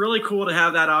 it's really cool to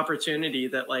have that opportunity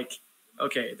that, like,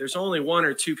 okay, there's only 1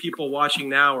 or 2 people watching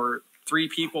now, or 3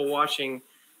 people watching.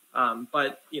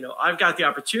 But, you know, I've got the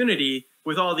opportunity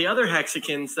with all the other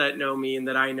Hexicans that know me and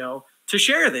that I know to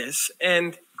share this.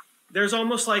 And there's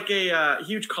almost like a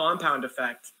huge compound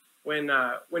effect when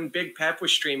Big Pep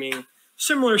was streaming.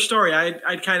 Similar story.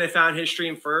 I'd kind of found his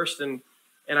stream first, and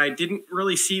I didn't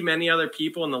really see many other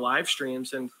people in the live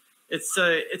streams, and it's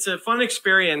a fun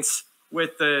experience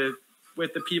with the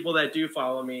people that do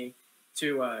follow me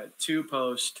to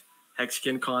post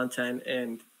Hexican content,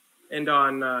 and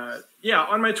on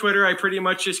on my Twitter I pretty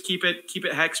much just keep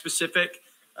it hex specific.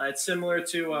 It's similar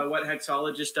to what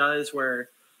Hexologist does, where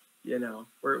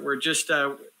we're just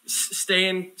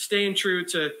staying true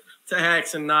to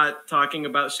hex and not talking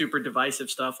about super divisive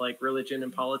stuff like religion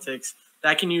and politics.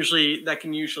 That can usually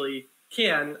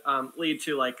lead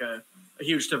to like a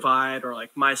huge divide, or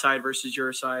like my side versus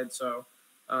your side. So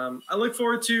I look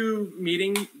forward to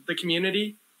meeting the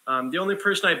community. The only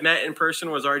person I've met in person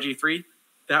was RG3.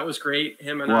 That was great.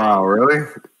 Him and wow, really?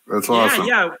 That's awesome.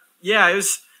 Yeah. It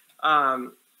was.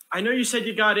 I know you said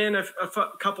you got in a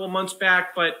couple of months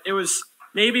back, but it was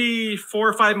maybe 4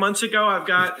 or 5 months ago. I've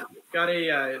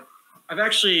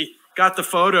actually got the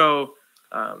photo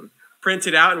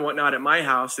printed out and whatnot at my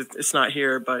house. It's not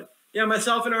here, but yeah,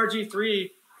 myself and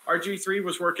RG3. RG3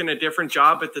 was working a different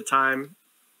job at the time,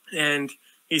 and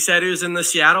he said he was in the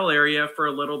Seattle area for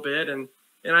a little bit, and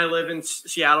I live in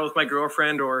Seattle with my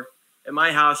girlfriend, or at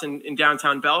my house in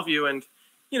downtown Bellevue, and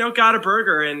got a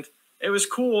burger, and it was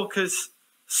cool because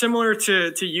similar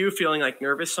to you feeling like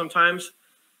nervous sometimes,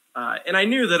 and I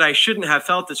knew that I shouldn't have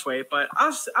felt this way, but I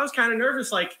was kind of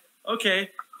nervous, like, okay,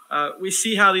 we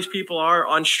see how these people are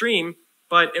on stream,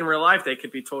 but in real life they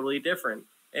could be totally different.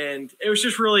 And it was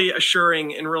just really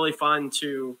assuring and really fun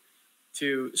to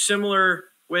similar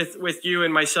with you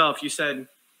and myself. You said,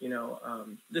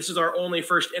 this is our only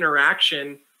first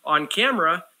interaction on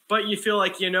camera, but you feel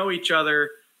like you know each other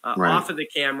right off of the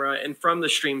camera and from the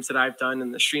streams that I've done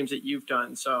and the streams that you've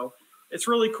done. So it's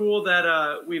really cool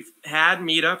that we've had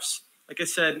meetups. Like I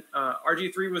said,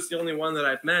 RG3 was the only one that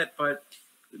I've met, but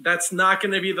that's not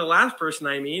going to be the last person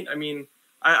I meet. I mean,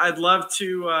 I'd love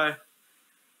to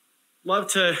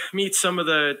meet some of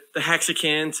the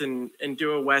Hexicans and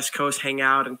do a West Coast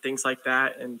hangout and things like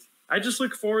that. And I just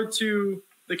look forward to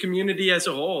the community as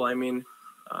a whole. I mean,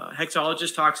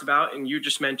 Hexologist talks about, and you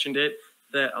just mentioned it,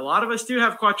 that a lot of us do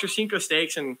have Cuatro Cinco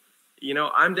stakes, and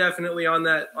I'm definitely on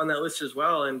that list as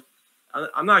well. And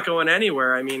I'm not going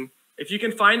anywhere. I mean, if you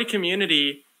can find a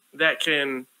community that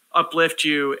can uplift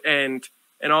you and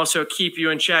also keep you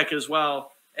in check as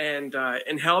well, and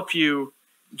help you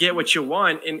get what you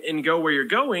want and go where you're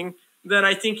going, then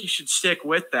I think you should stick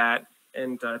with that.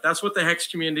 And that's what the Hex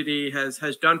community has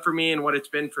done for me, and what it's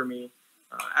been for me.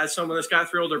 As someone that's got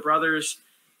 3 older brothers,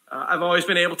 I've always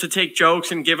been able to take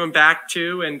jokes and give them back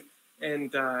too.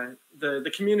 And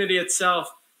the community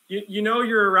itself,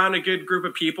 you're around a good group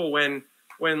of people when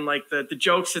like the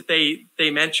jokes that they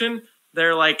mention,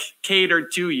 they're like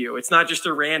catered to you. It's not just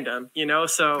a random,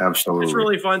 so absolutely, it's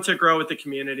really fun to grow with the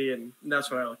community, and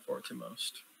that's what I look forward to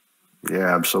most.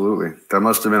 Yeah, absolutely. That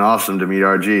must have been awesome to meet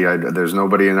RG. There's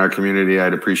nobody in our community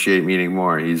I'd appreciate meeting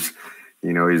more. He's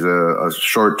a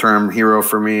short-term hero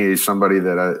for me. He's somebody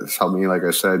that has helped me, like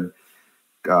I said,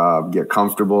 get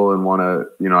comfortable and want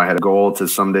to, I had a goal to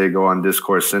someday go on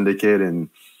Discourse Syndicate, and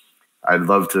I'd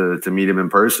love to meet him in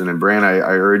person. And Bran, I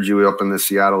urge you up in the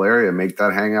Seattle area, make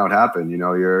that hangout happen.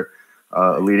 You're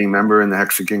a leading member in the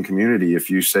Hexican community. If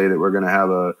you say that we're going to have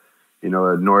a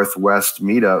Northwest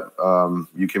meetup,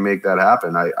 you can make that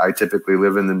happen. I typically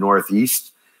live in the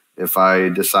Northeast. If I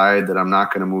decide that I'm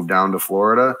not going to move down to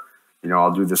Florida,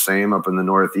 I'll do the same up in the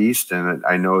Northeast. And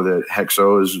I know that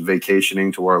Hexo is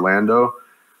vacationing to Orlando.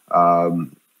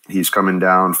 He's coming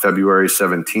down February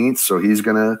 17th. So he's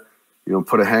going to,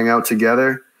 put a hangout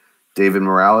together. David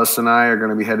Morales and I are going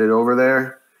to be headed over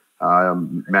there.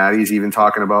 Maddie's even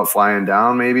talking about flying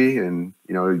down maybe and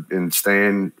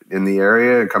staying in the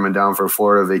area and coming down for a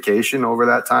Florida vacation over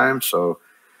that time. So,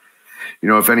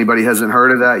 if anybody hasn't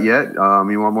heard of that yet,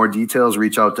 you want more details,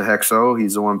 reach out to Hexo.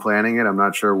 He's the one planning it. I'm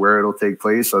not sure where it'll take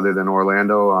place other than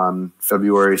Orlando on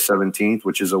February 17th,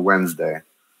 which is a Wednesday.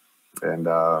 And,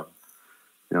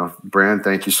 Bran,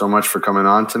 thank you so much for coming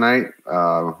on tonight.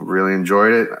 Really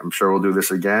enjoyed it. I'm sure we'll do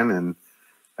this again. And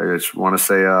I just want to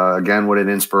say again, what an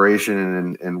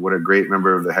inspiration and what a great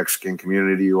member of the Hexican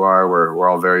community you are. We're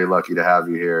all very lucky to have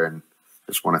you here, and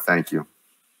just want to thank you.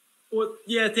 Well,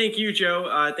 yeah, thank you,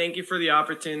 Joe. Thank you for the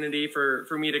opportunity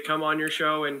for me to come on your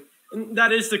show. And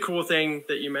that is the cool thing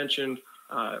that you mentioned.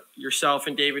 Yourself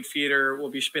and David Feeder will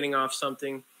be spinning off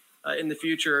something in the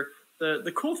future.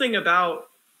 The cool thing about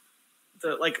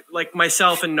like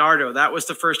myself and Nardo, that was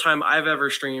the first time I've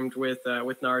ever streamed with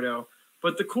Nardo.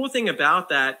 But the cool thing about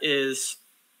that is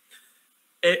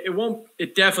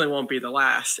it definitely won't be the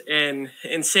last. And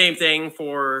same thing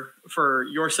for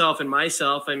yourself and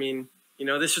myself. I mean, you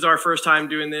know, this is our first time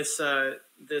doing this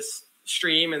this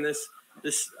stream and this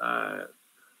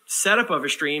setup of a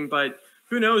stream, but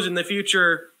who knows in the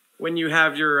future when you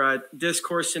have your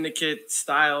Discourse Syndicate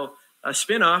style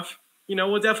spinoff, you know,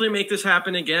 we'll definitely make this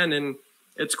happen again. And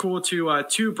it's cool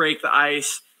to break the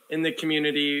ice in the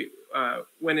community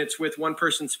when it's with one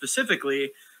person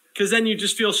specifically, because then you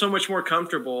just feel so much more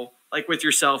comfortable, like with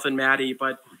yourself and Maddie.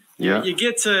 But yeah, you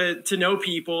get to know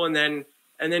people, and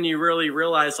then you really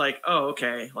realize, like, oh,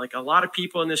 okay, like a lot of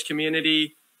people in this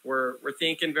community we're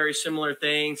thinking very similar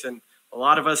things, and a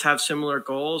lot of us have similar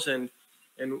goals, and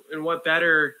what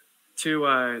better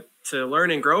to learn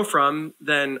and grow from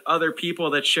than other people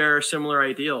that share similar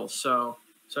ideals. So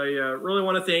I really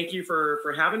want to thank you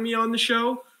for having me on the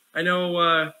show. I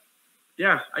know,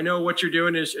 I know what you're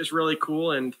doing is really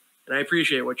cool, and I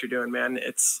appreciate what you're doing, man.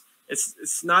 It's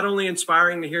not only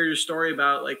inspiring to hear your story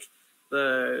about like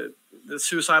the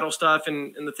suicidal stuff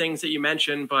and the things that you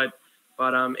mentioned, but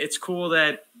it's cool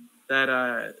that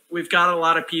we've got a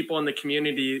lot of people in the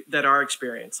community that are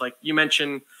experienced. Like you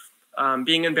mentioned,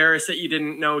 being embarrassed that you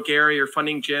didn't know Gary or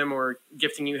funding Jim or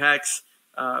gifting you Hex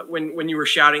when you were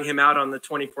shouting him out on the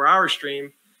 24-hour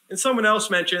stream. And someone else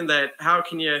mentioned that how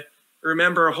can you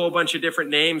remember a whole bunch of different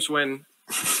names when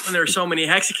there are so many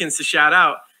Hexicans to shout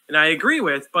out? And I agree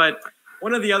with, but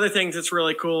one of the other things that's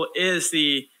really cool is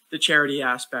the charity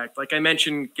aspect. Like I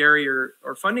mentioned Gary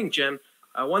or funding Jim.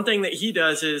 One thing that he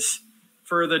does is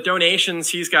for the donations,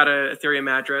 he's got a Ethereum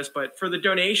address, but for the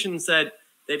donations that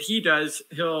he does,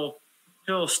 he'll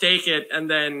stake it and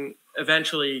then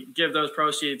eventually give those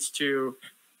proceeds to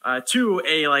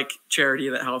a like charity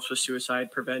that helps with suicide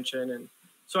prevention. And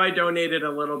so I donated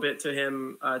a little bit to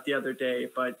him the other day,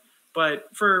 but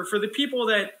for the people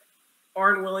that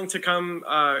aren't willing to come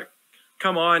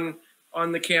on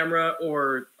the camera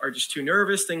or are just too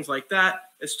nervous, things like that,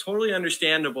 it's totally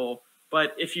understandable.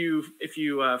 But if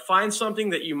you find something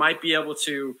that you might be able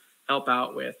to help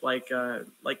out with, like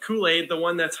Kool-Aid, the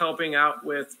one that's helping out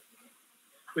with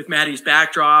Maddie's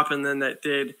backdrop, and then that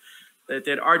did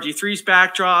RG3's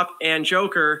backdrop, and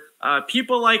Joker,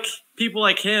 people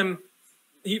like him,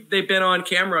 they've been on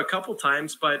camera a couple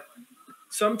times, but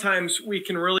sometimes we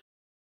can really